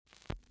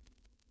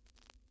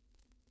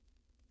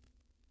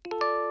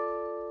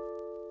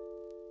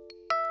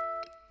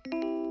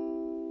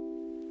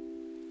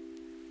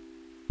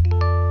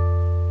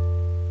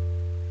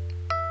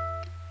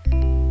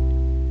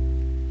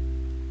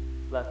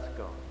Let's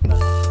go.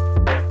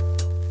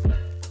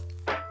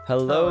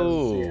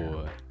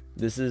 Hello.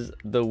 This is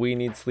the We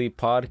Need Sleep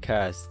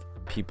podcast.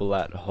 People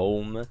at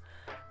home.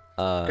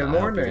 Good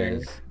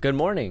morning. Good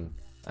morning.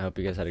 I hope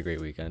you guys had a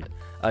great weekend.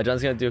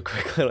 John's gonna do a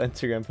quick little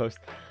Instagram post.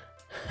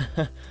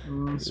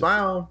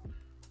 Smile.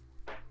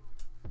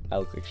 I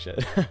look like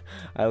shit.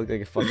 I look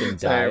like I fucking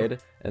died,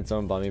 and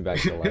someone brought me back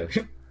to life.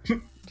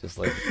 Just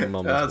like the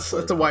moment.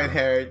 It's a white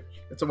hair.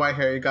 It's a white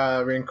hair. You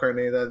got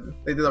reincarnated.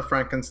 They did a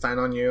Frankenstein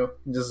on you.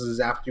 Just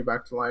zapped you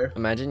back to life.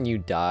 Imagine you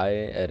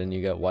die and then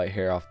you get white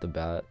hair off the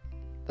bat.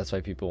 That's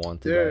why people want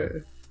to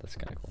die. That's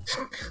kind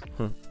of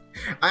cool.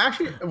 I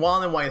actually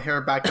wanted white hair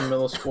back in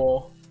middle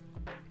school.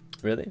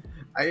 Really?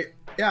 I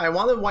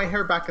wanted white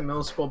hair back in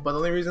middle school, but the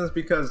only reason is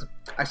because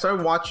I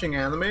started watching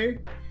anime,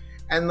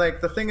 and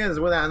like the thing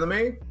is with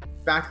anime,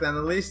 back then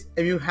at least,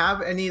 if you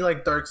have any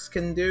like dark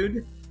skinned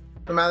dude,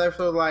 no matter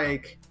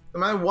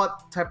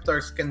what type of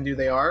dark skinned dude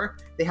they are,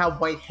 they have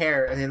white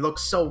hair and they look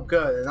so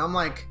good. And I'm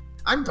like,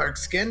 I'm dark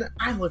skinned,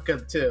 I look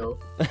good too.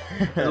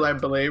 That's what I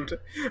believed.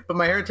 But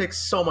my hair takes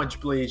so much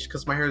bleach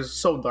because my hair is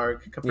so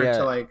dark compared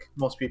to like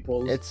most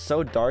people's. It's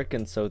so dark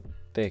and so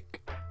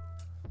thick.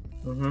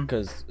 Mm-hmm.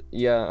 Cause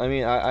I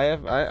mean I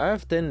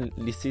have thin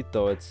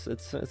lisito.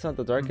 It's not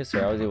the darkest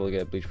hair. I was able to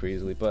get bleached pretty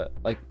easily, but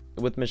like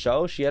with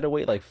Michelle, she had to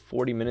wait like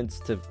 40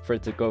 minutes for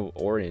it to go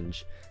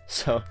orange.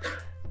 So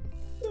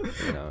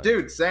you know.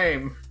 Dude,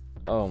 same.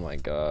 Oh my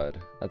god,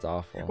 that's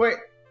awful. Wait,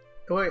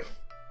 what?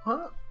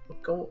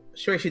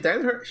 She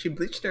dyed her. She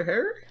bleached her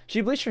hair. She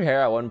bleached her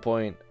hair at one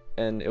point,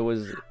 and it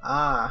was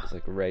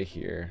like right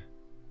here,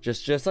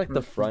 just like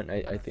the front.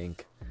 I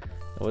think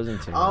it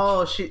wasn't too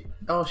much.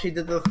 She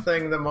did the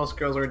thing that most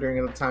girls were doing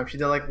at the time. She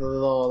did like the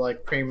little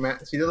like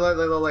she did like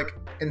the little like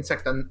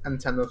insect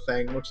antenna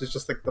thing, which is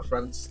just like the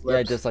front slips.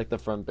 Yeah, just like the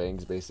front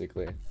bangs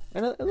basically,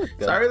 and it looked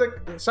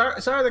good.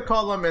 Sorry to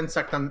call them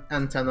insect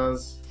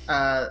antennas.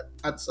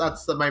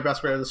 That's my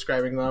best way of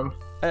describing them.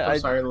 I'm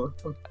sorry.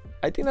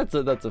 I think that's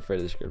a fair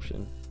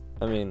description.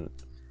 I mean,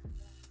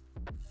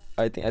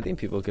 I think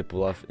people could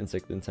pull off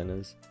insect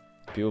antennas.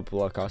 People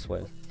pull off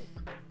cosplays.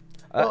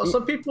 Well,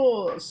 some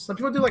people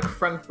do like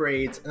front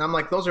braids, and I'm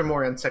like, those are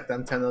more insect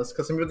antennas.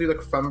 Because some people do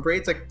like front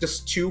braids, like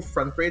just two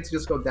front braids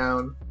just go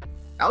down.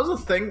 That was a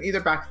thing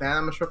either back then.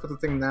 I'm not sure if it's a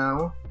thing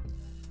now.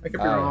 I could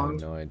be wrong. I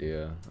have no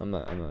idea. I'm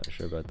not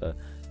sure about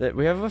that.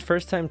 We have a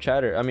first time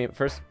chatter. I mean,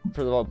 first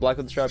of all, Black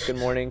with the Strap. Good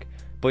morning.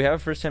 But we have a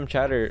first time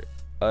chatter.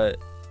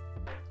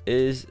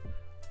 Is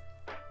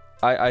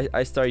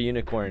I Star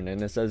Unicorn,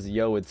 and it says,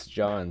 yo, it's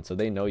John, so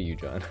they know you,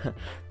 John.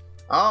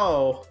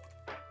 Oh.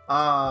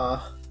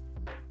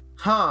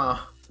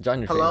 John,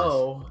 you're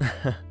hello.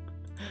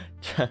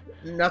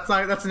 famous.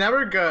 That's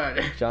never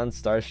good. John's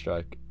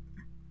starstruck.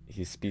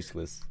 He's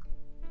speechless.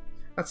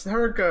 That's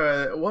never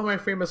good. What am I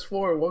famous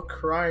for? What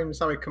crimes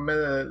have I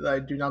committed that I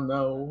do not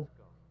know?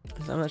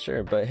 I'm not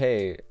sure, but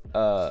hey,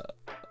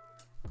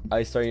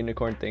 I Star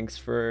Unicorn, thanks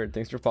for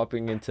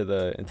popping into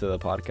the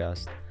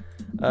podcast.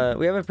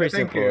 We have a pretty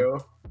simple.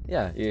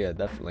 Thank you. Yeah,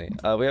 definitely.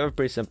 We have a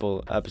pretty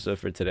simple episode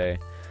for today.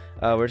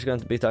 We're just going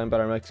to be talking about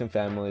our Mexican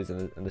families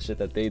and the shit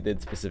that they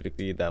did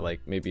specifically that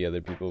like maybe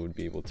other people would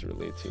be able to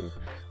relate to.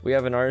 We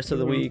have an artist of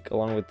the week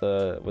along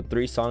with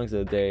 3 songs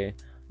of the day.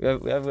 We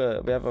have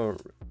a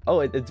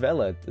it's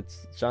Vela.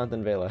 It's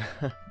Jonathan Vela.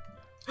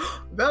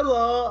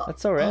 Vela.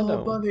 That's so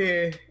random. Oh,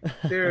 buddy,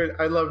 dude,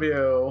 I love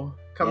you.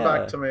 Come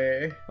back to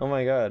me. Oh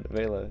my god,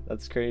 Vela,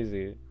 that's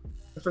crazy.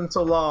 It's been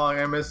so long.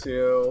 I miss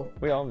you.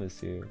 We all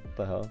miss you. What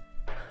the hell?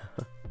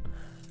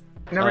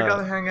 Never got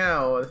to hang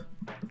out.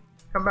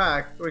 Come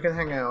back. We can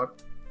hang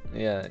out.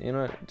 Yeah, you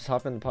know what? Just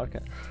hop in the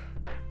podcast.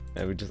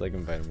 Yeah, we just like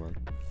invite them on.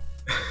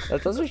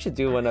 That's what we should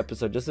do one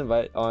episode. Just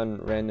invite on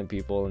random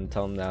people and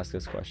tell them to ask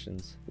us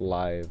questions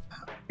live.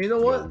 You know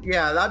what?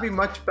 Yeah, that'd be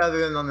much better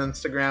than on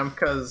Instagram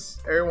because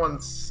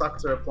everyone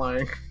sucks at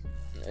replying.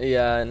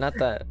 Yeah, not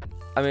that.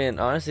 I mean,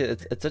 honestly,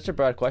 it's such a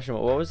broad question.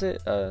 What was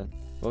it?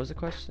 What was the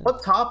question?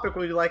 What topic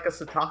would you like us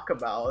to talk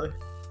about?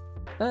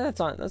 That's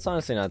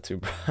honestly not too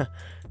broad.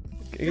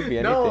 It could be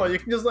anything. No, you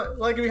can just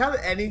like if we have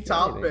any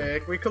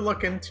topic, we could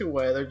look into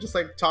it or just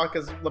like talk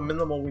as the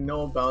minimal we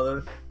know about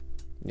it.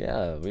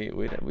 Yeah,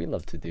 we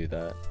love to do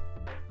that.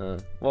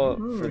 Well,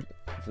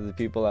 for the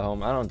people at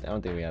home, I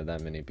don't think we have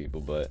that many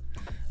people, but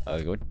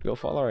go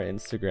follow our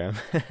Instagram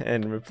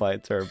and reply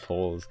to our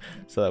polls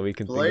so that we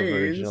can think of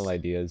original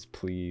ideas,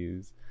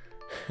 please.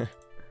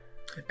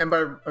 And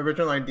by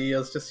original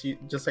ideas,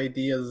 just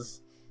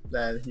ideas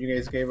that you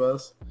guys gave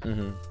us.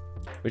 We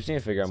just need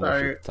to figure out what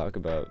to talk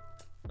about.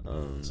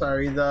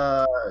 Sorry,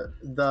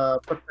 the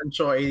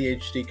potential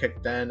ADHD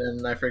kicked in,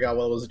 and I forgot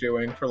what I was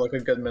doing for like a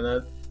good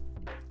minute.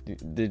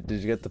 Did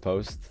you get the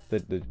post?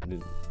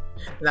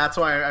 That's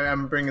why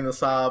I'm bringing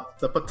this up.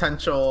 The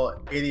potential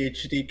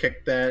ADHD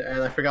kicked in,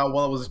 and I forgot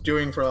what I was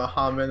doing for a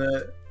hot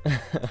minute.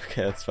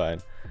 Okay, that's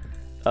fine.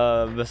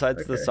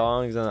 Besides the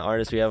songs and the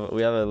artists, we have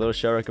a little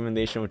show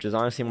recommendation, which is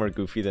honestly more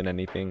goofy than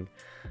anything.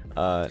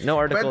 No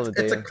article of the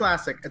day. It's a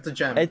classic. It's a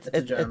gem. It's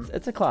a gem.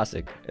 It's a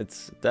classic.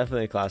 It's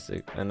definitely a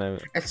classic, and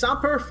it's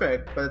not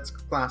perfect, but it's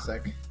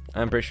classic.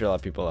 I'm pretty sure a lot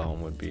of people at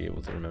home would be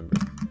able to remember.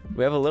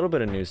 We have a little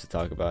bit of news to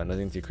talk about,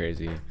 nothing too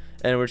crazy,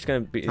 and we're just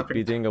gonna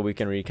be doing a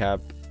weekend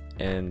recap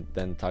and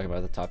then talk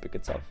about the topic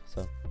itself.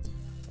 So,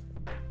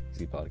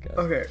 Z podcast.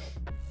 Okay,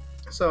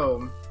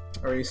 so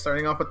are we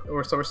starting off with,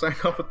 we're starting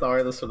off with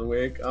our list for the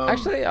week?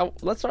 Actually,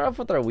 let's start off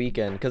with our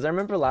weekend, because I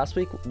remember last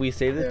week we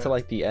saved it to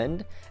like the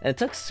end, and it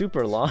took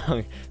super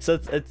long. So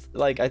it's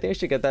like, I think we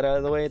should get that out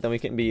of the way, then we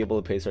can be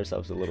able to pace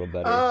ourselves a little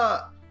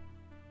better.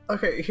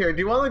 Okay, here. Do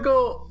you want to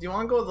go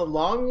the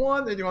long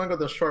one, or do you want to go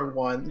the short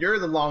one? You're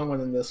the long one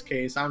in this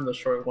case. I'm the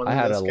short one. I in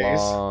had this a case.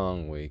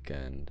 long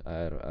weekend.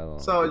 I don't.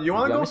 So you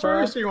want to go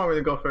first, or you want me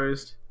to go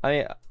first? I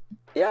mean,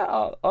 yeah,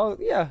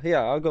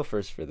 I'll go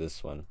first for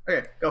this one.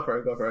 Okay, go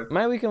for it.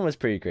 My weekend was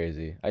pretty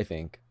crazy, I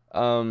think.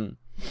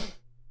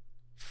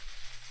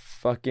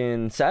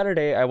 Fucking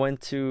Saturday, I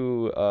went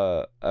to,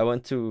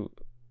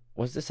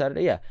 was this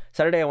Saturday? Yeah,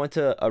 Saturday I went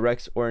to a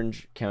Rex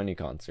Orange County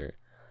concert,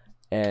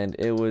 and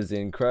it was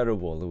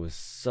incredible. It was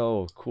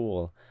so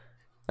cool.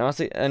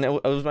 Honestly, and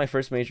it was my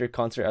first major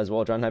concert as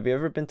well. John, have you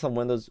ever been to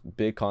one of those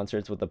big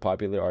concerts with a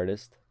popular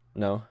artist?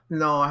 No,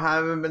 I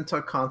haven't been to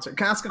a concert.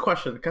 Can I ask a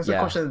question?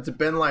 It's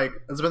been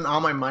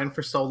on my mind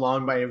for so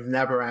long, but I've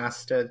never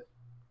asked it.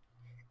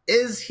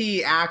 Is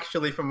he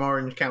actually from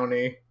Orange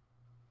County?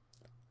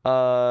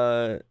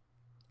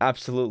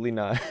 Absolutely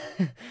not.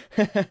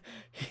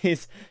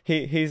 He's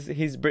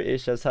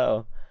British as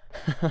hell.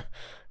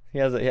 He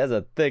has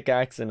a thick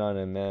accent on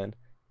him, man.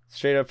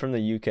 Straight up from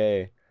the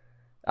UK.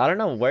 I don't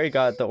know where he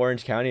got the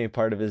Orange County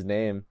part of his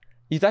name.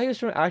 You thought he was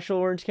from actual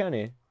Orange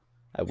County?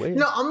 I wish.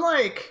 No, I'm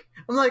like,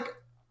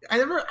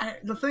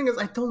 the thing is,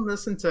 I don't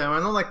listen to him. I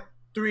know like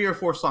 3 or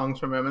 4 songs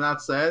from him, and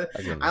that's it.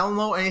 I don't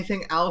know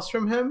anything else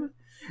from him.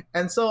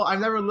 And so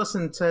I've never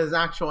listened to his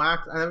actual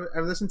act.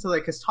 I've listened to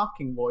like his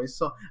talking voice.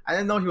 So I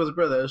didn't know he was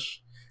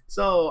British.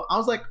 So I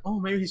was like, oh,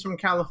 maybe he's from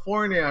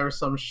California or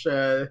some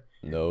shit.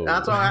 No.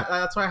 That's why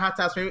I had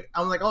to ask. Maybe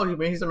I'm like, oh,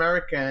 maybe he's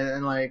American,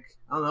 and like,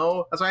 I don't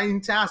know. That's why I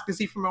need to ask. Is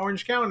he from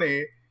Orange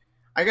County?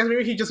 I guess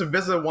maybe he just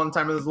visited one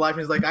time in his life,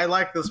 and he's like, I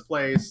like this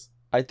place.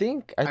 I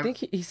think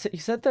he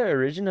said the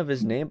origin of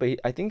his name, but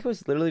I think it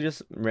was literally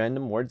just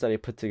random words that he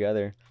put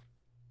together.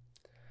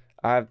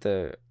 I have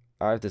to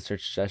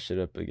search that shit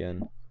up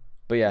again.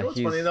 But yeah,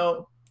 he's funny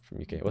though.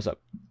 From UK. What's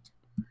up?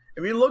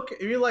 If you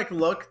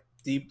look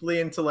deeply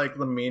into like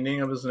the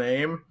meaning of his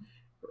name,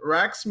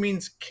 Rex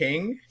means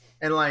king,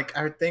 and like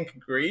I think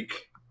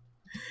Greek,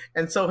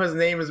 and so his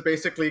name is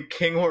basically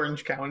King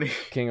Orange County.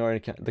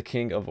 The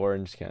King of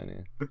Orange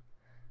County.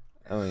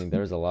 I mean,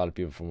 there was a lot of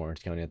people from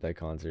Orange County at that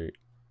concert.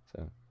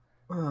 So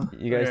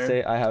you guys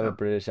say I have a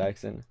British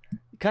accent.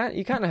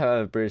 You kind of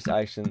have a British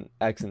accent,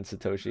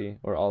 Satoshi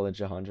or Ala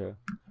Jahandra.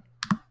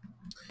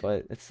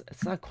 But it's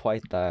not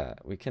quite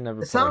that. We can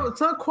never. It's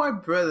not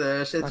quite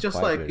British. It's just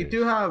like British. You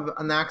do have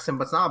an accent,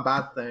 but it's not a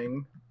bad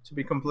thing. To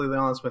be completely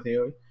honest with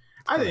you,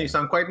 I think you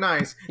sound quite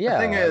nice. Yeah,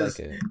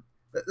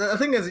 the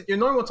thing is, your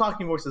normal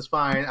talking voice is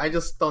fine. I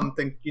just don't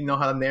think you know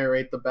how to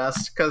narrate the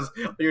best, because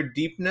your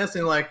deepness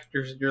and like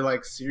your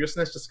like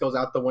seriousness just goes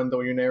out the window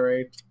when you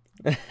narrate.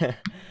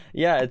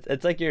 Yeah,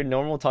 it's like your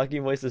normal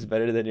talking voice is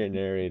better than your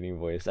narrating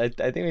voice. I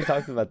think we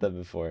talked about that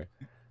before.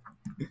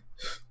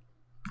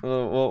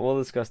 We'll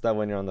discuss that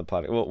when you're on the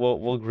podcast.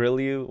 We'll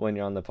grill you when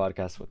you're on the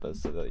podcast with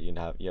us, so that you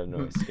have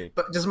no escape.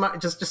 But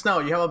just know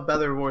you have a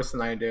better voice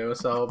than I do,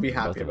 so be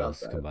happy Both of about us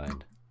that.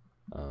 Combined.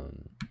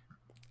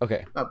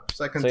 Okay.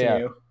 So I continue. So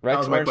yeah,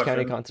 Rex Orange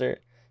County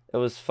concert. It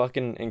was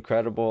fucking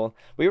incredible.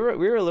 We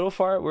were a little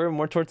far. We were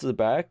more towards the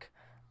back,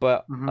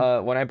 but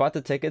when I bought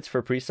the tickets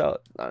for pre-sale,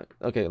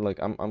 okay, look,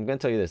 I'm gonna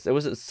tell you this. It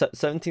was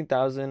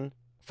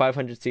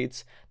 17,500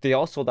 seats. They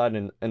all sold out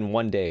in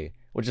one day,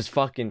 which is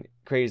fucking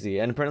crazy.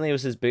 And apparently it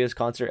was his biggest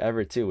concert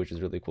ever too, which is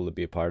really cool to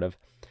be a part of.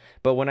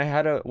 But when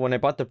I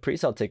bought the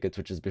pre-sale tickets,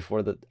 which is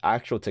before the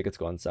actual tickets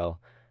go on sale,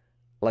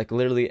 like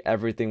literally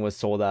everything was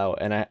sold out,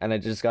 and I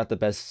just got the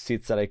best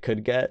seats that I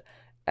could get,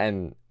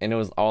 and it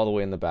was all the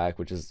way in the back,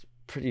 which is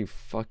pretty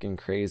fucking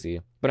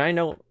crazy. But I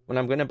know when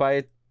I'm gonna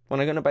buy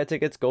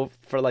tickets, go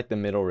for like the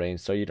middle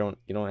range, so you don't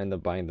end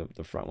up buying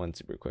the front one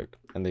super quick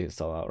and they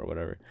sell out or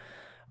whatever.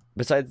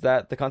 Besides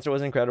that, the concert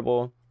was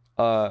incredible.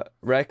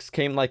 Rex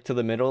came like to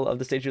the middle of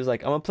the stage. He was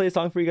like, I'm gonna play a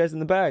song for you guys in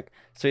the back.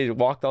 So he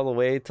walked all the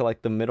way to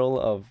like the middle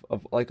of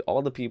like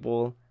all the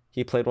people.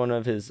 He played one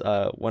of his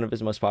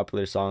most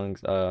popular songs,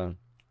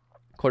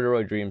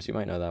 Corduroy Dreams. You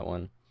might know that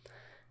one.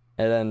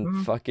 And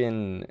then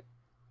fucking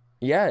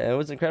yeah, it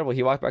was incredible.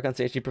 He walked back on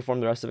stage. He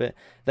performed the rest of it.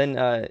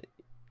 Then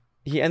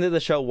he ended the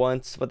show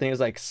once, but then he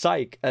was like,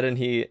 psych. And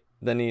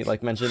then he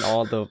like mentioned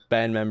all the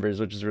band members,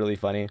 which is really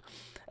funny.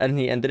 And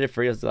he ended it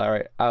for us. All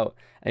right, out.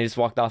 And he just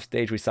walked off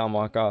stage. We saw him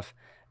walk off.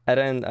 And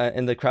then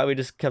in the crowd, we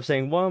just kept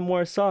saying, one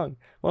more song.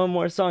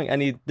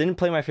 And he didn't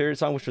play my favorite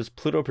song, which was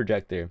Pluto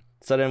Projector.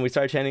 So then we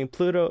started chanting,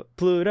 Pluto,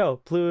 Pluto,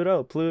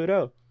 Pluto,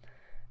 Pluto.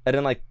 And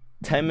then like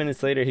 10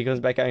 minutes later, he comes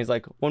back out and he's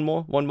like, one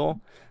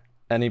more.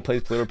 And he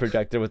plays Pluto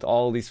Projector with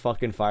all these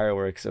fucking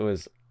fireworks. It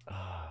was,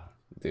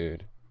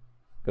 dude,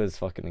 it was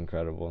fucking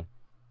incredible.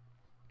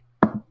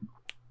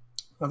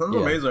 That sounds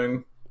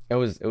amazing.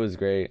 It was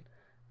great.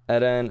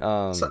 And then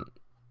So,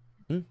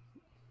 hmm?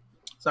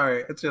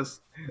 sorry, it's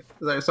just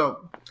sorry,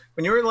 so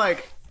when you were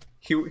like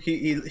he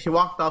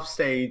walked off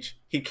stage,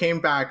 he came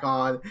back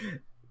on.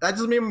 That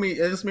just made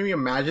me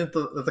imagine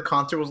the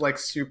concert was like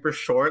super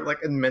short, like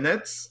in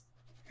minutes.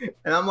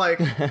 And I'm like,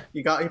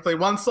 he played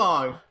one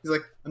song. He's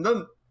like, I'm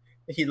done.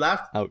 He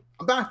left. Out.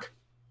 I'm back.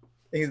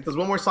 He does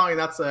one more song and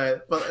that's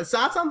it. But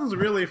that sounds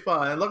really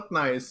fun. It looked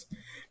nice.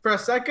 For a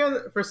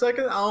second,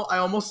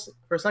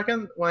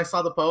 when I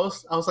saw the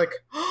post, I was like,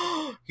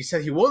 oh, he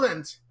said he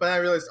wouldn't. But then I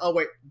realized, oh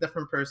wait,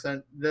 different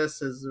person.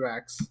 This is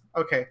Rex.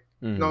 Okay.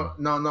 Mhm.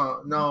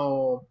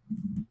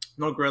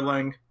 No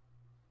grilling.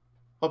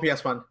 Hope he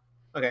has fun.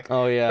 Okay.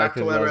 Oh yeah, Back to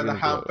because I was whatever the gonna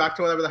hell. do it. Back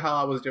to whatever the hell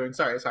I was doing.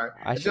 Sorry. I It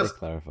should have just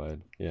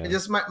clarified. it Yeah.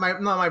 just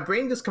my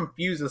brain just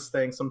confuses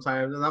things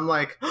sometimes, and I'm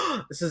like,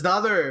 oh, this is the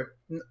other.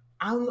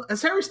 I don't know.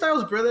 Is Harry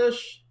Styles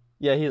British?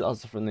 Yeah, he's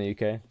also from the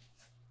UK.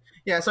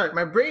 Yeah, sorry.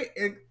 My brain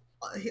it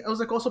was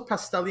like also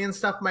Pastellian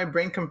stuff. My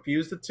brain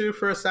confused the two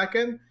for a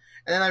second, and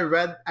then I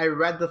read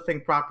the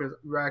thing proper.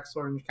 Rex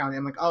Orange County.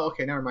 I'm like, oh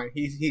okay, never mind.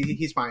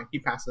 He's fine. He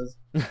passes.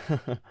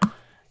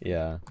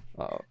 Yeah.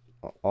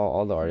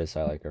 All the artists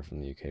I like are from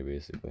the UK,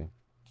 basically.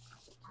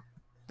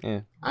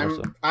 Yeah.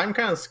 Also. I'm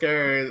kind of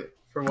scared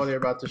for what you're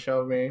about to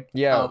show me.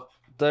 Yeah. Oh,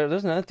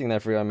 There's another thing that I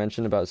forgot to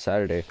mention about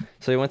Saturday.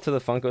 So we went to the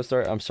Funko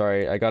store. I'm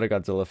sorry, I got a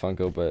Godzilla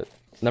Funko, but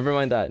never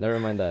mind that. Never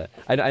mind that.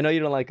 I know you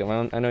don't like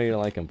him. I know you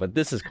don't like him, but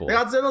this is cool.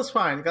 Godzilla's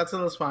fine.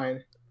 Godzilla's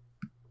fine.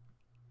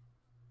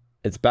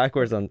 It's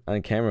backwards on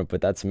camera,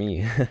 but that's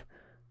me.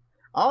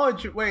 Oh,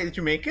 did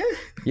you make it?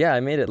 Yeah,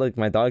 I made it. Look,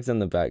 my dog's in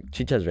the back.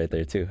 Chicha's right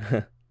there too.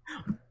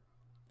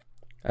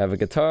 I have a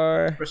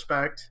guitar.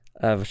 Respect.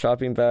 I have a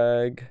shopping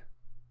bag.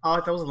 Oh,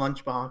 that was a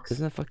lunchbox.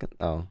 Isn't that fucking?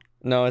 Oh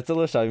no, it's a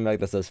little shopping bag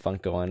that says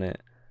Funko on it.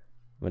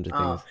 Bunch of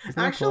things. Isn't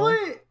that cool?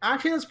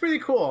 Actually, that's pretty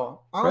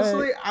cool.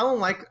 Honestly, I don't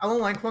like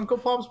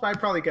Funko Pops, but I'd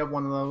probably get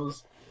one of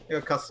those,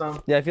 like a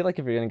custom. Yeah, I feel like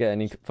if you're gonna get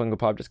any Funko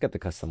Pop, just get the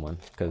custom one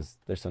because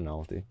they're so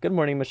novelty. Good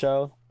morning,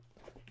 Michelle.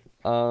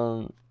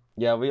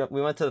 Yeah, we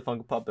went to the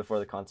Funko Pop before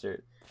the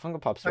concert.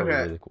 Funko Pops are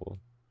Okay. really cool.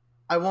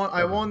 I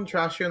won't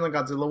trash you on the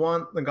Godzilla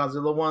one. The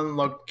Godzilla one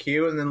looked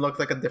cute and then looked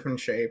like a different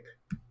shape.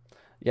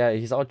 Yeah,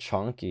 he's all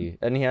chonky,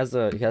 and he has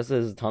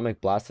his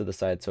atomic blast to the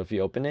side. So if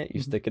you open it,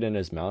 you stick it in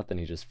his mouth, and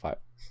he just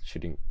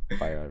shooting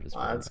fire out of his Oh,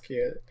 mouth. that's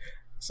cute.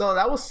 So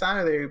that was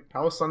Saturday.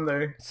 That was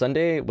Sunday.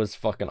 Sunday was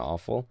fucking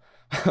awful.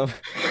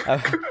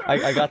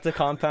 I got to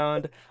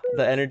compound.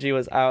 The energy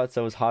was out,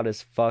 so it was hot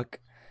as fuck.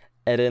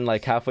 And then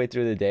like halfway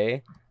through the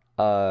day,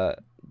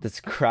 this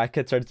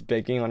crackhead starts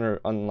banging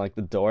on like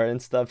the door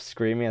and stuff,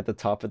 screaming at the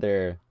top of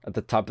their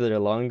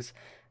lungs.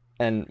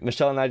 And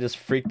Michelle and I just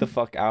freaked the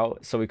fuck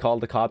out. So we called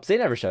the cops. They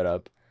never showed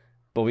up,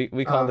 but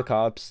we called the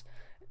cops.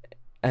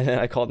 And then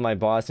I called my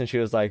boss, and she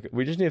was like,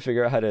 "We just need to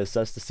figure out how to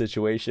assess the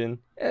situation."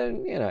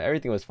 And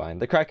everything was fine.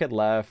 The crackhead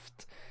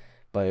left,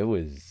 but it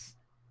was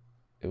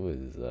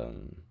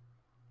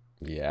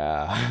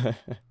yeah.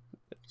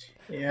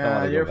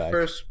 Yeah, go back.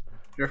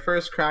 your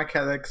first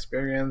crackhead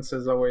experience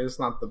is always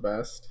not the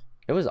best.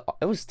 It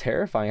was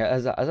terrifying.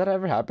 Has that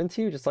ever happened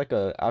to you? Just like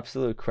a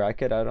absolute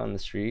crackhead out on the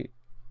street?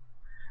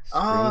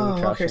 Oh,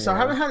 Screaming, okay. trashing So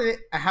around?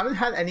 I haven't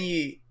had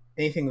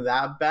anything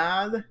that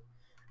bad.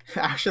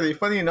 Actually,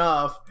 funny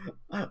enough,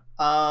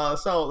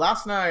 so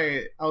last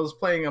night I was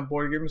playing a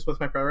board games with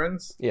my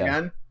parents Yeah.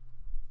 again,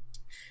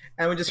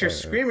 and we just hear Right.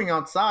 screaming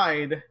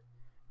outside.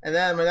 And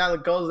then my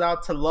dad goes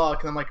out to look,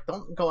 and I'm like,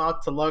 "Don't go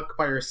out to look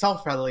by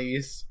yourself, at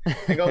least."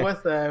 I go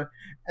with them,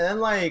 and then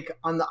like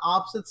on the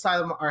opposite side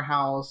of our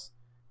house,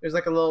 there's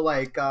like a little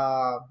like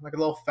a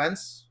little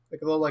fence,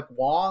 like a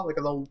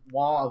little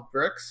wall of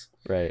bricks.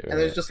 Right. And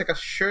there's just like a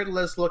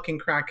shirtless looking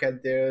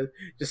crackhead dude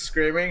just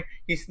screaming.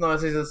 He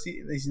notices us.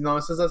 He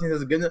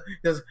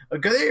says a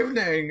good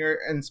evening or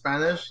in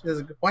Spanish. He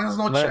says buenas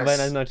noches.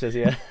 Buenas noches,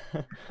 yeah.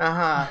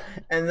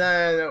 And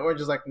then we're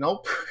just like,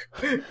 nope,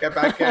 get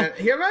back in.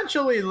 He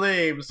eventually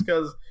leaves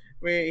because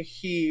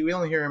we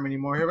don't hear him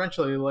anymore. He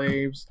eventually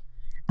leaves,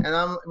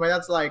 and my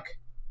dad's like,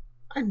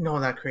 I know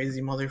that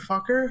crazy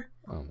motherfucker.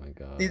 Oh my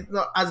god.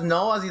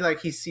 As he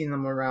like he's seen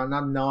them around,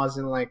 not know as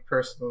in like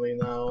personally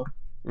know.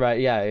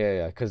 Right,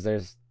 yeah. Because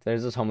there's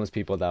those homeless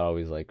people that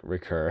always like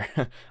recur,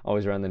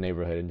 always around the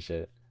neighborhood and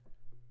shit.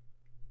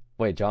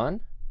 Wait, John,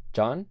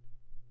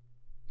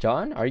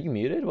 are you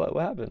muted? What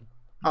happened?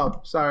 Oh,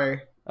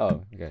 sorry.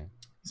 Oh, okay.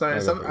 Sorry,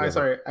 Yeah, go for it.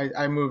 sorry.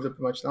 I moved up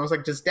much. And I was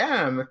like, just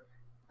damn, it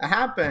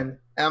happened.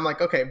 And I'm like,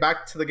 okay,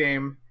 back to the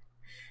game.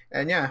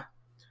 And yeah,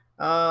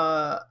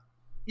 I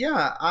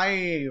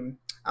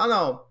don't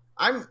know.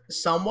 I'm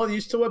somewhat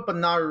used to it, but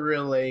not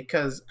really,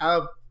 because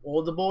out of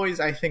all the boys,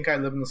 I think I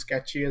live in the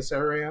sketchiest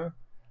area.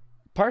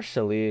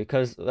 Partially,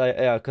 because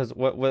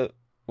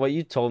what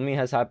you told me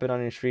has happened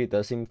on your street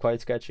does seem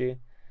quite sketchy.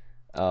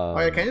 Oh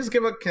yeah, can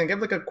I give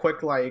like a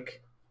quick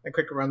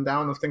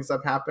rundown of things that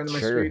have happened in my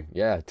Sure. street?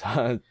 Yeah.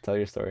 Tell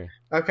your story.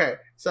 Okay,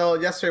 so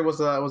yesterday was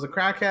a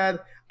crackhead.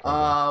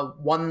 Okay.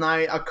 One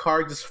night a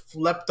car just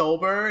flipped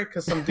over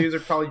because some dudes are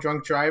probably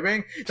drunk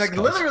driving. Like Disgusting.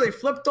 literally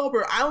flipped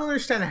over. I don't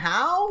understand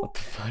how. What the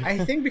fuck? I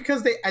think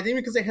because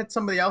they hit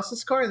somebody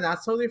else's car and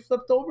that's how they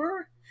flipped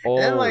over. And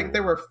then like they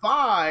Oh. were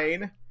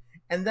fine.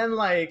 And then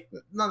like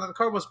no, the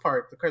car was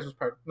parked. The car was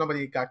parked.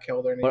 Nobody got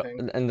killed or What?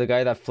 anything. And the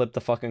guy that flipped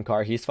the fucking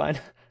car, he's fine.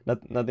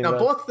 Nothing Now bad.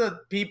 both the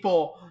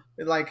people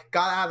like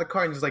got out of the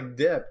car and just like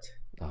dipped.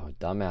 Oh,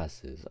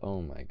 dumbasses.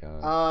 Oh my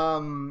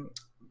god.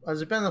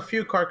 There's been a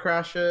few car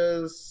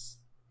crashes.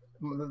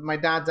 My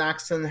dad's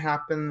accident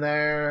happened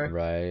there,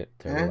 Right.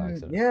 Terrible and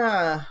accident.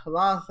 yeah, a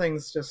lot of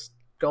things just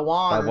go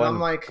on, That and I'm one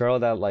like, girl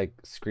that like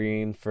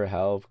screamed for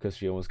help because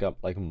she almost got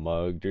like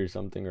mugged or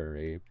something or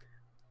raped.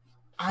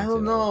 I Shouldn't say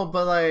don't that. know,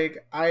 but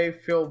like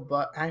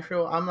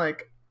I'm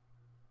like,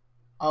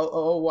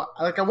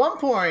 like at one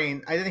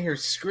point I didn't hear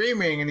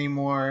screaming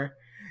anymore,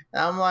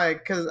 and I'm like,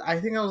 because I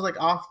think I was like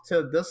off to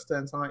a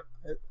distance. I'm like,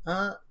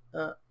 uh,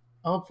 uh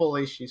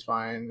hopefully she's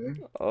fine.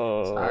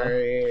 Oh,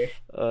 Sorry.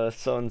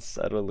 so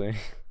unsettling.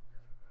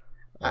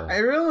 It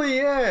really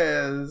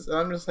is. And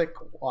I'm just like,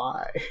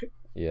 why?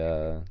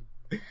 Yeah.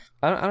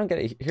 I don't get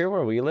it. Here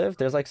where we live,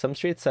 there's like some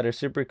streets that are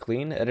super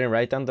clean, and then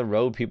right down the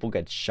road, people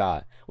get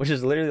shot, which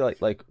is literally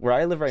like where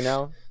I live right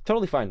now.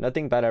 Totally fine,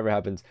 nothing bad ever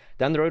happens.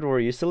 Down the road where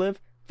we used to live,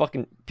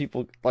 fucking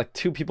people, like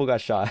two people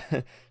got shot.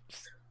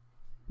 Just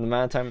the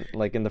amount of time,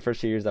 like in the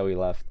first 2 years that we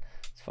left,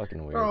 it's fucking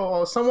weird.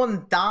 Bro,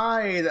 someone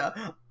died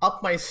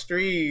up my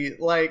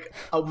street like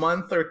a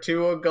month or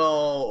two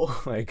ago.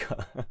 Oh my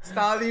god. It's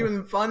not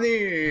even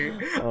funny. I'm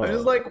just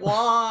Oh, like,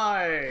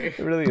 why? it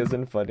really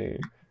isn't funny.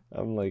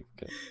 I'm like,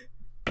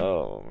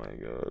 oh my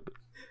god,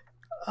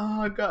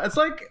 Oh god, it's it's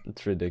like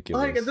at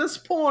ridiculous. this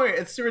point,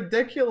 it's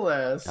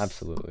ridiculous.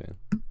 Absolutely.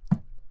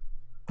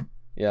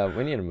 Yeah,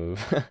 we need to move.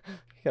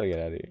 You gotta get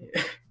out of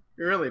here.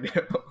 You really do.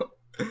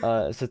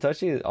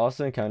 Satoshi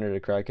also encountered a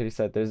crackhead. He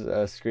said there's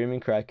a screaming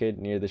crackhead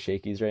near the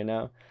Shakies right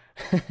now.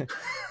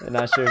 I'm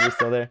not sure if he's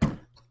still there.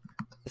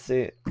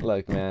 See,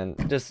 look, man,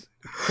 just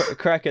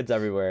crackheads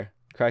everywhere.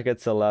 Crackheads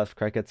to the left,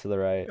 crackheads to the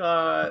right.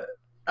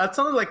 That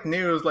sounded like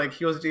news. Like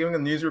he was giving a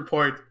news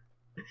report.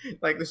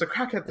 Like there's a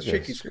crack at the There's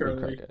a Shakey's screaming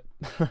currently.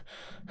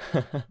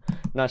 crackhead.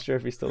 Not sure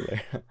if he's still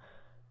there.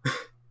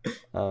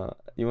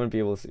 You wouldn't be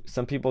able to see.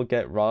 Some people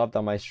get robbed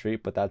on my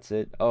street, but that's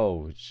it.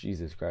 Oh,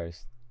 Jesus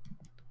Christ.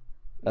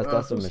 That's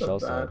what Who said Michelle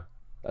said. that?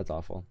 That's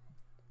awful.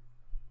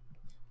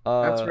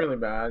 That's Uh, really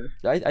bad.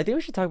 I think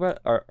we should talk about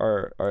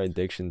our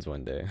addictions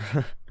one day.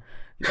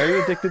 Are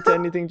you addicted to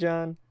anything,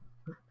 John?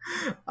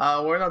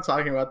 We're not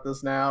talking about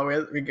this now.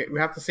 We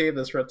have to save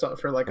this for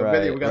like a Right,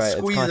 video. We gotta right. It's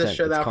squeeze this content.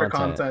 shit It's out for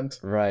content. content.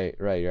 Right,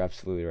 right. You're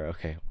absolutely right.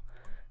 Okay.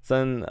 So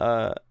then,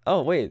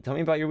 oh wait, tell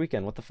me about your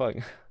weekend. What the fuck?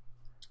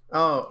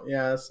 Oh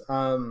yes.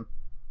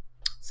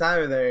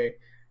 Saturday.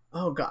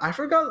 Oh god, I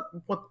forgot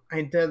what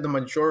I did the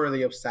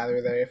majority of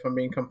Saturday. If I'm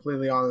being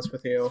completely honest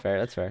with That's you. fair.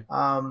 That's fair.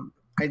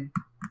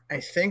 I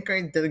think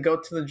I did go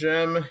to the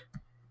gym.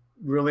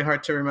 Really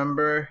hard to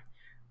remember.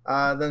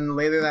 Then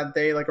later that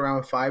day, like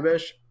around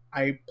 5ish,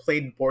 I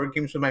played board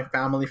games with my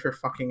family for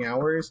fucking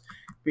hours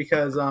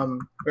because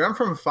we went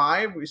from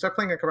 5. We started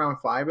playing like around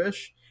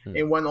 5ish.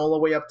 It went all the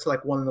way up to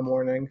like 1 in the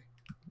morning.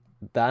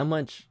 That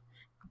much?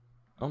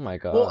 Oh my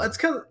god. Well, it's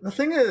because the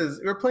thing is,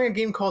 we were playing a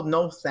game called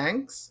No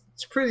Thanks.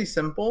 It's pretty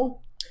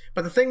simple,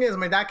 but the thing is,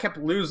 my dad kept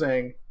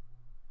losing.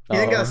 He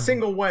didn't get a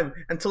single win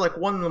until like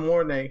 1 in the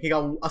morning. He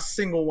got a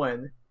single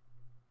win,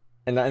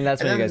 and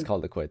that's and when you guys then-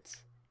 called it quits.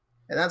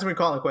 and that's when we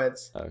call it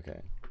quits. Okay,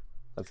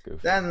 that's good.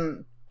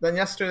 Then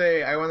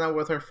yesterday I went out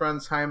with our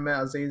friends Jaime,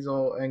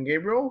 Azazel, and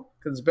Gabriel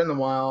because it's been a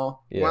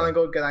while. We Yeah. want to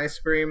go get ice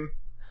cream.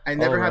 I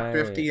never had right.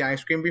 thrifty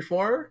ice cream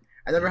before.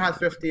 I never had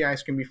thrifty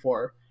ice cream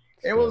before.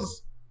 It's It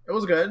good.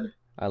 was good.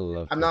 I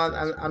love. I'm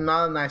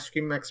not an ice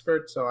cream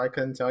expert, so I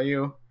couldn't tell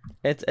you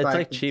It's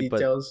like the cheap, but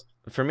details.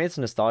 for me it's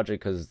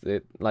nostalgic because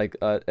it like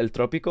El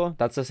Tropico.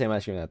 That's the same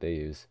ice cream that they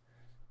use.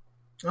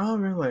 Oh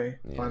really?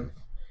 Yeah. Fun.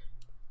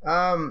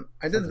 I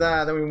did Sounds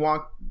that. Then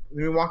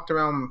we walked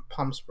around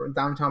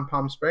downtown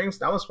Palm Springs.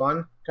 That was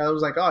fun. Cause I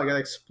was like, oh, I gotta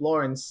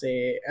explore and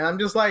see. And I'm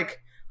just like,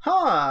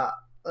 huh.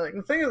 Like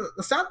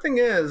the sad thing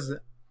is,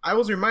 I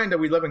was reminded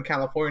we live in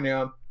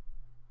California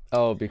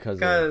Oh, because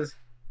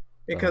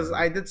because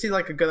I did see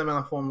like a good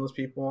amount of homeless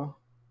people.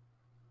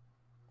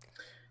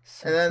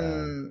 so And sad.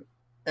 then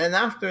and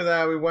after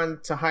that, we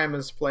went to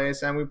Jaime's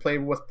place and we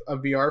played with a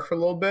VR for a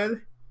little bit.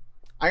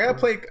 I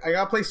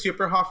gotta play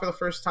Super Hot for the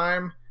first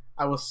time.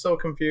 I was so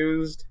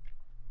confused,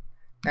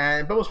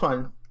 but it was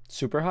fun.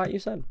 Super hot, you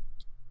said?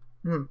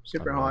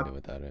 Super I have no Hot. idea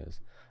what that is.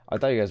 I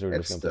thought you guys were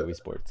just It's gonna play the- Wii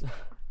Sports.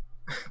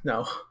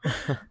 No.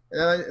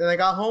 And I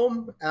got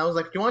home and I was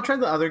like, "Do you want to try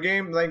the other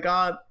game that I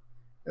got?"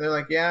 And they're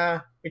like,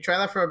 "Yeah." We tried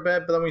that for a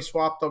bit, but then we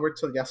swapped over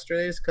to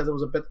yesterday's because it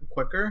was a bit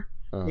quicker.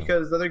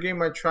 Because the other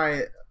game I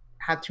tried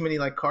had too many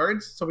like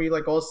cards, so we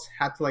like also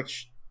had to like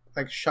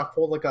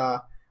shuffle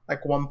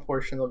like one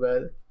portion of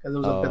it because it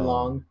was a bit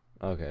long.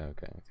 Okay.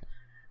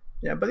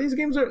 Yeah, but these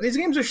games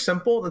are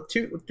simple.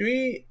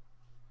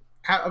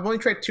 I've only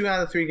tried 2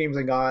 out of 3 games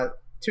I got.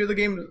 2 of the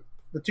games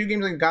the two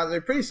games I got,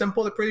 they're pretty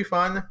simple. They're pretty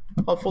fun.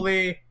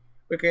 Hopefully,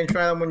 we can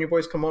try them when you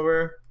boys come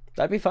over.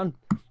 That'd be fun.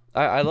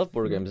 I love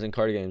board games and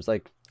card games.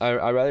 Like I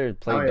rather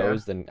play Oh yeah,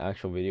 those than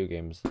actual video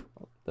games,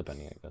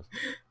 depending, I guess.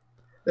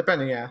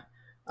 depending. Yeah,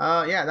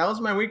 yeah. That was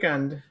my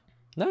weekend.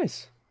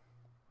 Nice,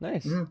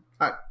 nice.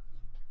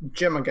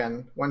 Gym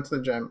again. Went to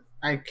the gym.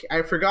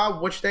 I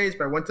forgot which days,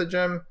 but I went to the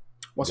gym.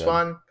 Was Good.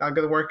 fun. Got a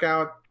good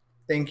workout.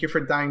 Thank you for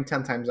dying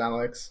 10 times,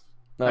 Alex.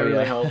 Oh, That really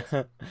yeah. helped.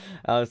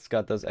 Alex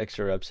got those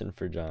extra reps in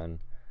for John.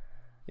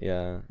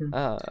 Yeah.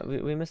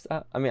 We missed.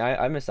 I mean,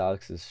 I missed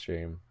Alex's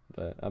stream,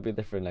 but I'll be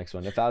there for the next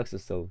one if Alex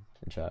is still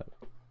in chat.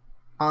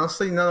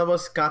 Honestly, none of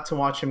us got to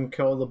watch him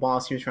kill the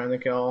boss he was trying to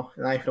kill,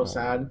 and I feel Aw.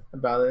 sad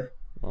about it.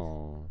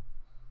 Oh.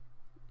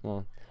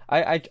 Well,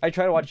 I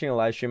tried watching a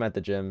live stream at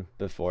the gym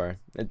before.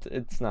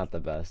 It's not the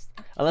best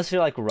unless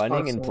you're like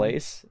running in Awesome.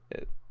 place.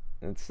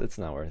 It's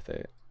not worth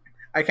it.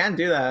 I can't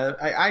do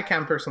that. I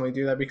can't personally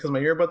do that because my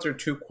earbuds are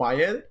too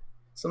quiet.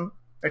 Some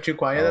are too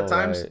quiet at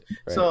times. Right,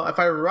 So right. if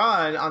I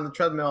run on the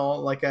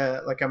treadmill like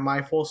a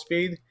my full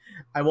speed,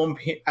 I won't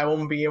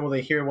be able to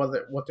hear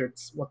what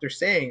they're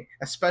saying.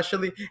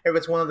 Especially if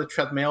it's one of the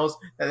treadmills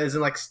that isn't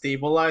like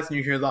stabilized and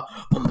you hear the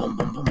bum bum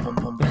bum bum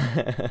bum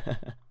bum.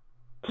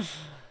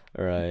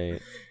 Right.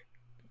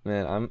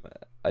 Man,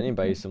 I need to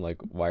buy you some like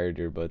wired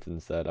earbuds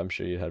instead. I'm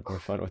sure you had more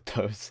fun with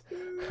those.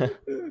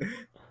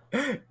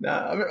 No,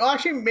 I mean, well,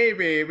 actually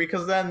maybe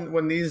because then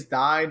when these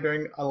die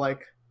during when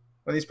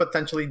these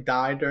potentially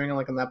die during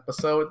like an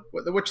episode,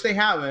 which they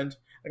haven't,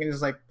 I can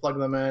just like plug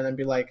them in and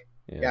be like,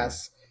 Yeah.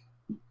 yes.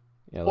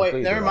 Yeah, Wait,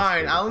 luckily they never last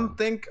mind. for I everything. don't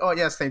think. Oh,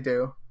 yes, they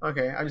do.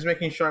 Okay, I'm just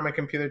making sure my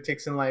computer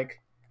takes in like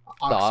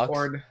The aux?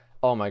 cord.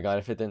 Oh my god,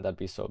 if it didn't, that'd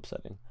be so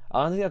upsetting.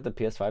 I don't think that the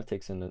PS5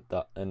 takes in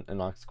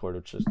an aux cord,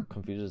 which just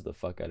confuses the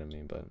fuck out of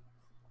me. But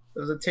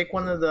Does it take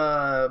one of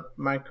the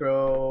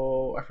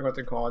micro? I forgot what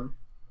they're called.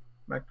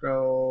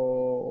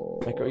 Micro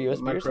USB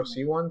or Micro something?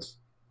 C ones.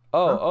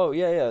 oh, Huh? oh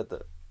yeah,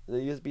 the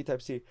USB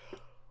Type C.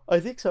 I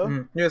think so.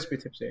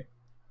 USB Type C.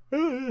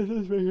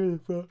 It's right here in the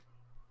front.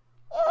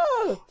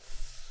 Ah!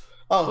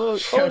 Oh,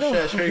 Fuck. Oh, no.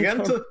 shit! Should we get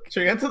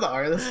into the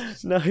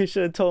artist? No, you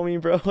should have told me,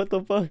 bro. What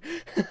the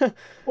fuck?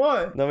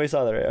 What? Nobody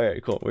saw that, right? All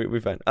right, cool. We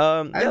fine.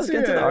 I Yeah, let's get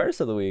into see the it. artist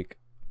of the week.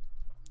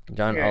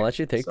 John, Okay, I'll let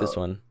you take this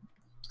so- one.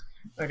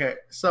 Okay,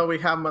 so we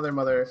have Mother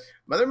Mother.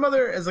 Mother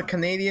Mother is a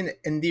Canadian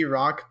indie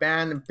rock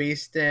band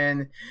based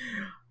in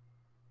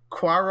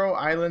Quarro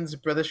Islands,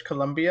 British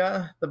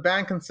Columbia. The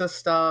band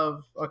consists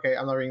of I'm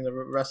not reading the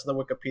rest of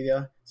the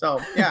Wikipedia. So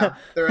yeah,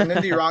 they're an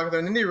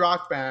indie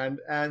rock band,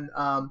 and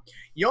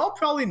y'all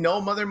probably know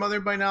Mother Mother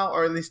by now,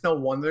 or at least know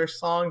one of their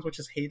songs, which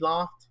is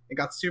Hayloft. It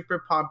got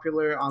super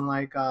popular on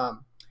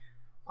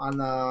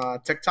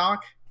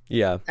TikTok,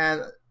 Yeah.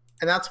 and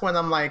that's when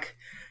I'm like.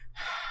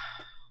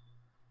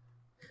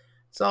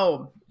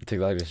 So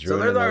TikTok just they're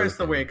ruined the artist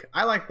of the everything. week.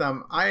 I like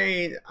them.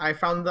 I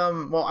found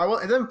them. Well,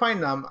 I didn't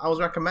find them. I was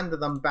recommended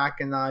them back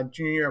in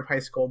junior year of high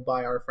school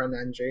by our friend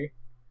Angie.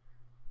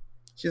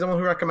 She's the one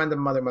who recommended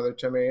Mother Mother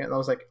to me, and I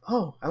was like,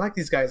 oh, I like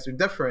these guys. They're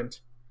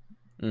different.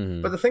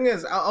 Mhm. But the thing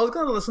is, I was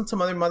gonna listen to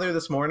Mother Mother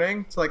this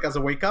morning, to like as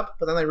a wake up.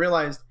 But then I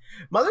realized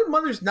Mother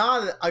Mother's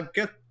not a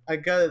good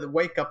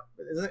wake up.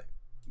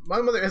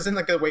 Mother Mother isn't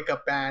a good wake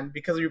up band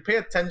because if you pay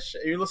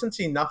attention, you listen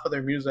to enough of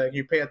their music,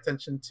 you pay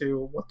attention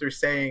to what they're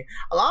saying.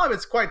 A lot of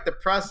it's quite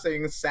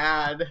depressing,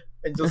 sad,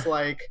 and just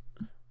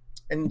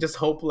and just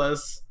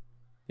hopeless.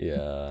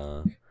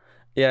 Yeah.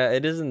 Yeah,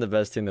 it isn't the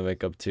best thing to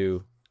wake up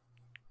to,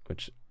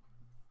 which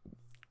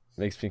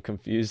makes me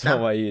confused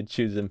on why you'd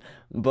choose him.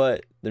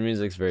 But the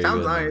music's very Sounds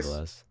good nice.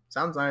 nonetheless.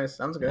 Sounds nice.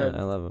 Sounds Yeah, good.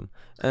 I love them.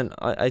 And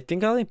I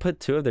think I only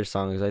put 2 of their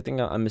songs. I think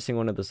I'm missing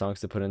one of the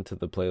songs to put into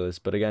the playlist.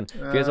 But again, if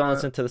you guys want to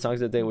listen to the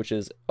songs of the day, which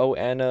is Oh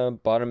Anna,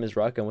 Bottom is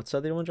Rock, and what's the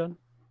other one, John?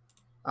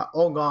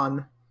 All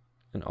Gone.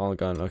 And All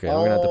Gone. Okay, I'm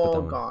gonna have to put that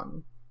All one.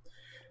 Gone.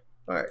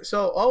 All right.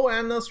 So Oh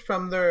Anna's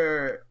from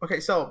their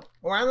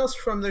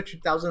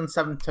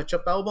 2007 Touch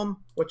Up album,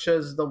 which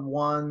is the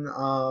one.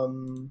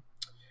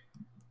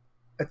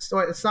 It's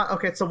not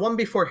okay. It's the one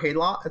before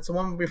Hayloft. It's the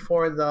one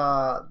before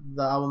the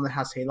album that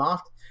has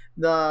Hayloft.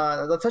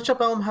 The Touch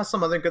Up album has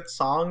some other good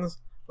songs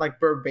like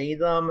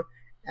Verbatim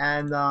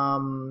and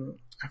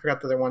I forgot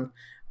the other one,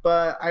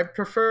 but I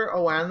prefer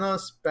Oana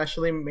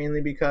especially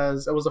mainly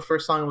because it was the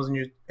first song I was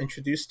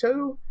introduced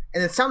to,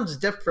 and it sounds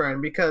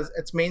different because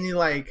it's mainly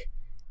like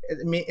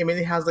it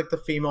mainly has like the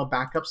female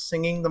backup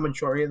singing the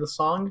majority of the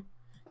song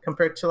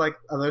compared to like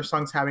other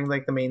songs having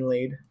like the main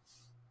lead.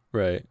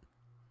 Right.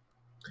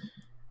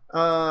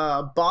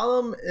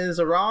 Bottom is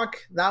a Rock.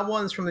 That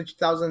one's from the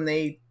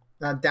 2008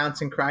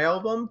 Dance and Cry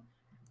album.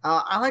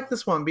 I like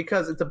this one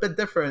because it's a bit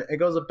different. It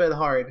goes a bit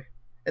hard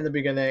in the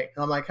beginning.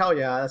 And I'm like, hell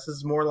yeah, this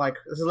is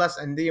less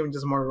indie and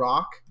just more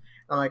rock.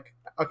 And I'm like,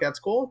 okay, that's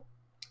cool.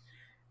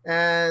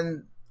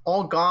 And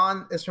All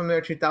Gone is from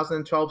their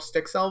 2012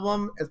 Styx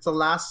album. It's the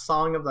last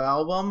song of the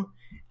album.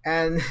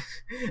 And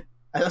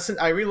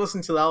I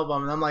re-listened to the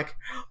album and I'm like,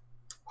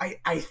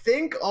 I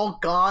think All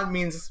Gone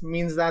means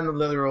that in the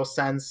literal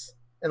sense.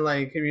 And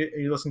like if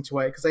you listen to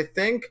it, because I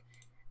think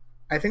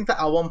I think the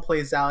album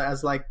plays out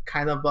as like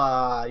kind of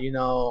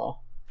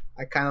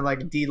like kind of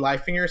like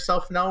de-lifing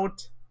yourself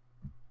note,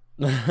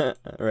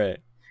 Right.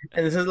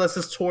 and this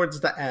is towards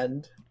the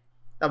end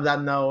of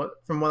that note,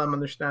 from what I'm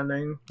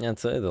understanding. Yeah,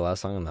 it's the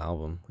last song on the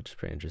album, which is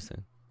pretty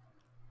interesting.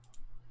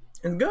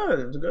 It's good.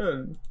 It's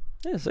good.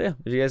 Yeah, so yeah,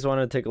 if you guys want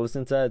to take a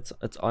listen to that,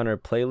 it's on our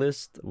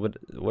playlist. What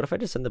if I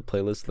just send the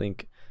playlist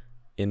link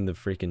in the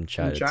freaking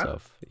chat chat?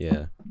 itself?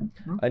 Yeah.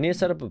 Mm-hmm. I need to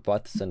set up a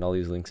bot to send all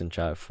these links in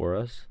chat for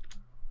us.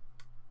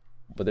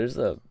 But there's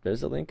a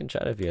link in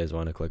chat if you guys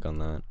want to click on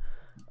that.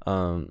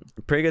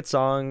 Pretty good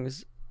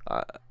songs.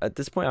 At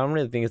this point, I don't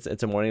really think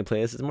it's a morning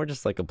playlist. It's more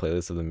just like a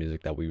playlist of the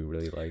music that we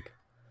really like,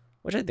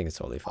 which I think is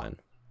totally fine.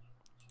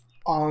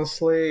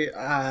 Honestly,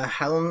 I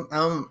don't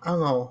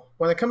know.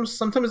 When it comes,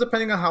 sometimes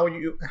depending on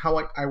how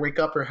I wake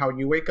up or how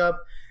you wake up,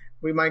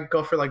 we might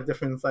go for like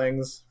different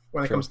things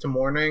when it True. comes to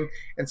morning.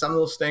 And some of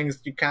those things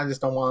you kind of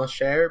just don't want to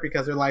share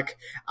because they're like,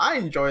 I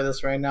enjoy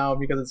this right now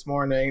because it's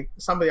morning.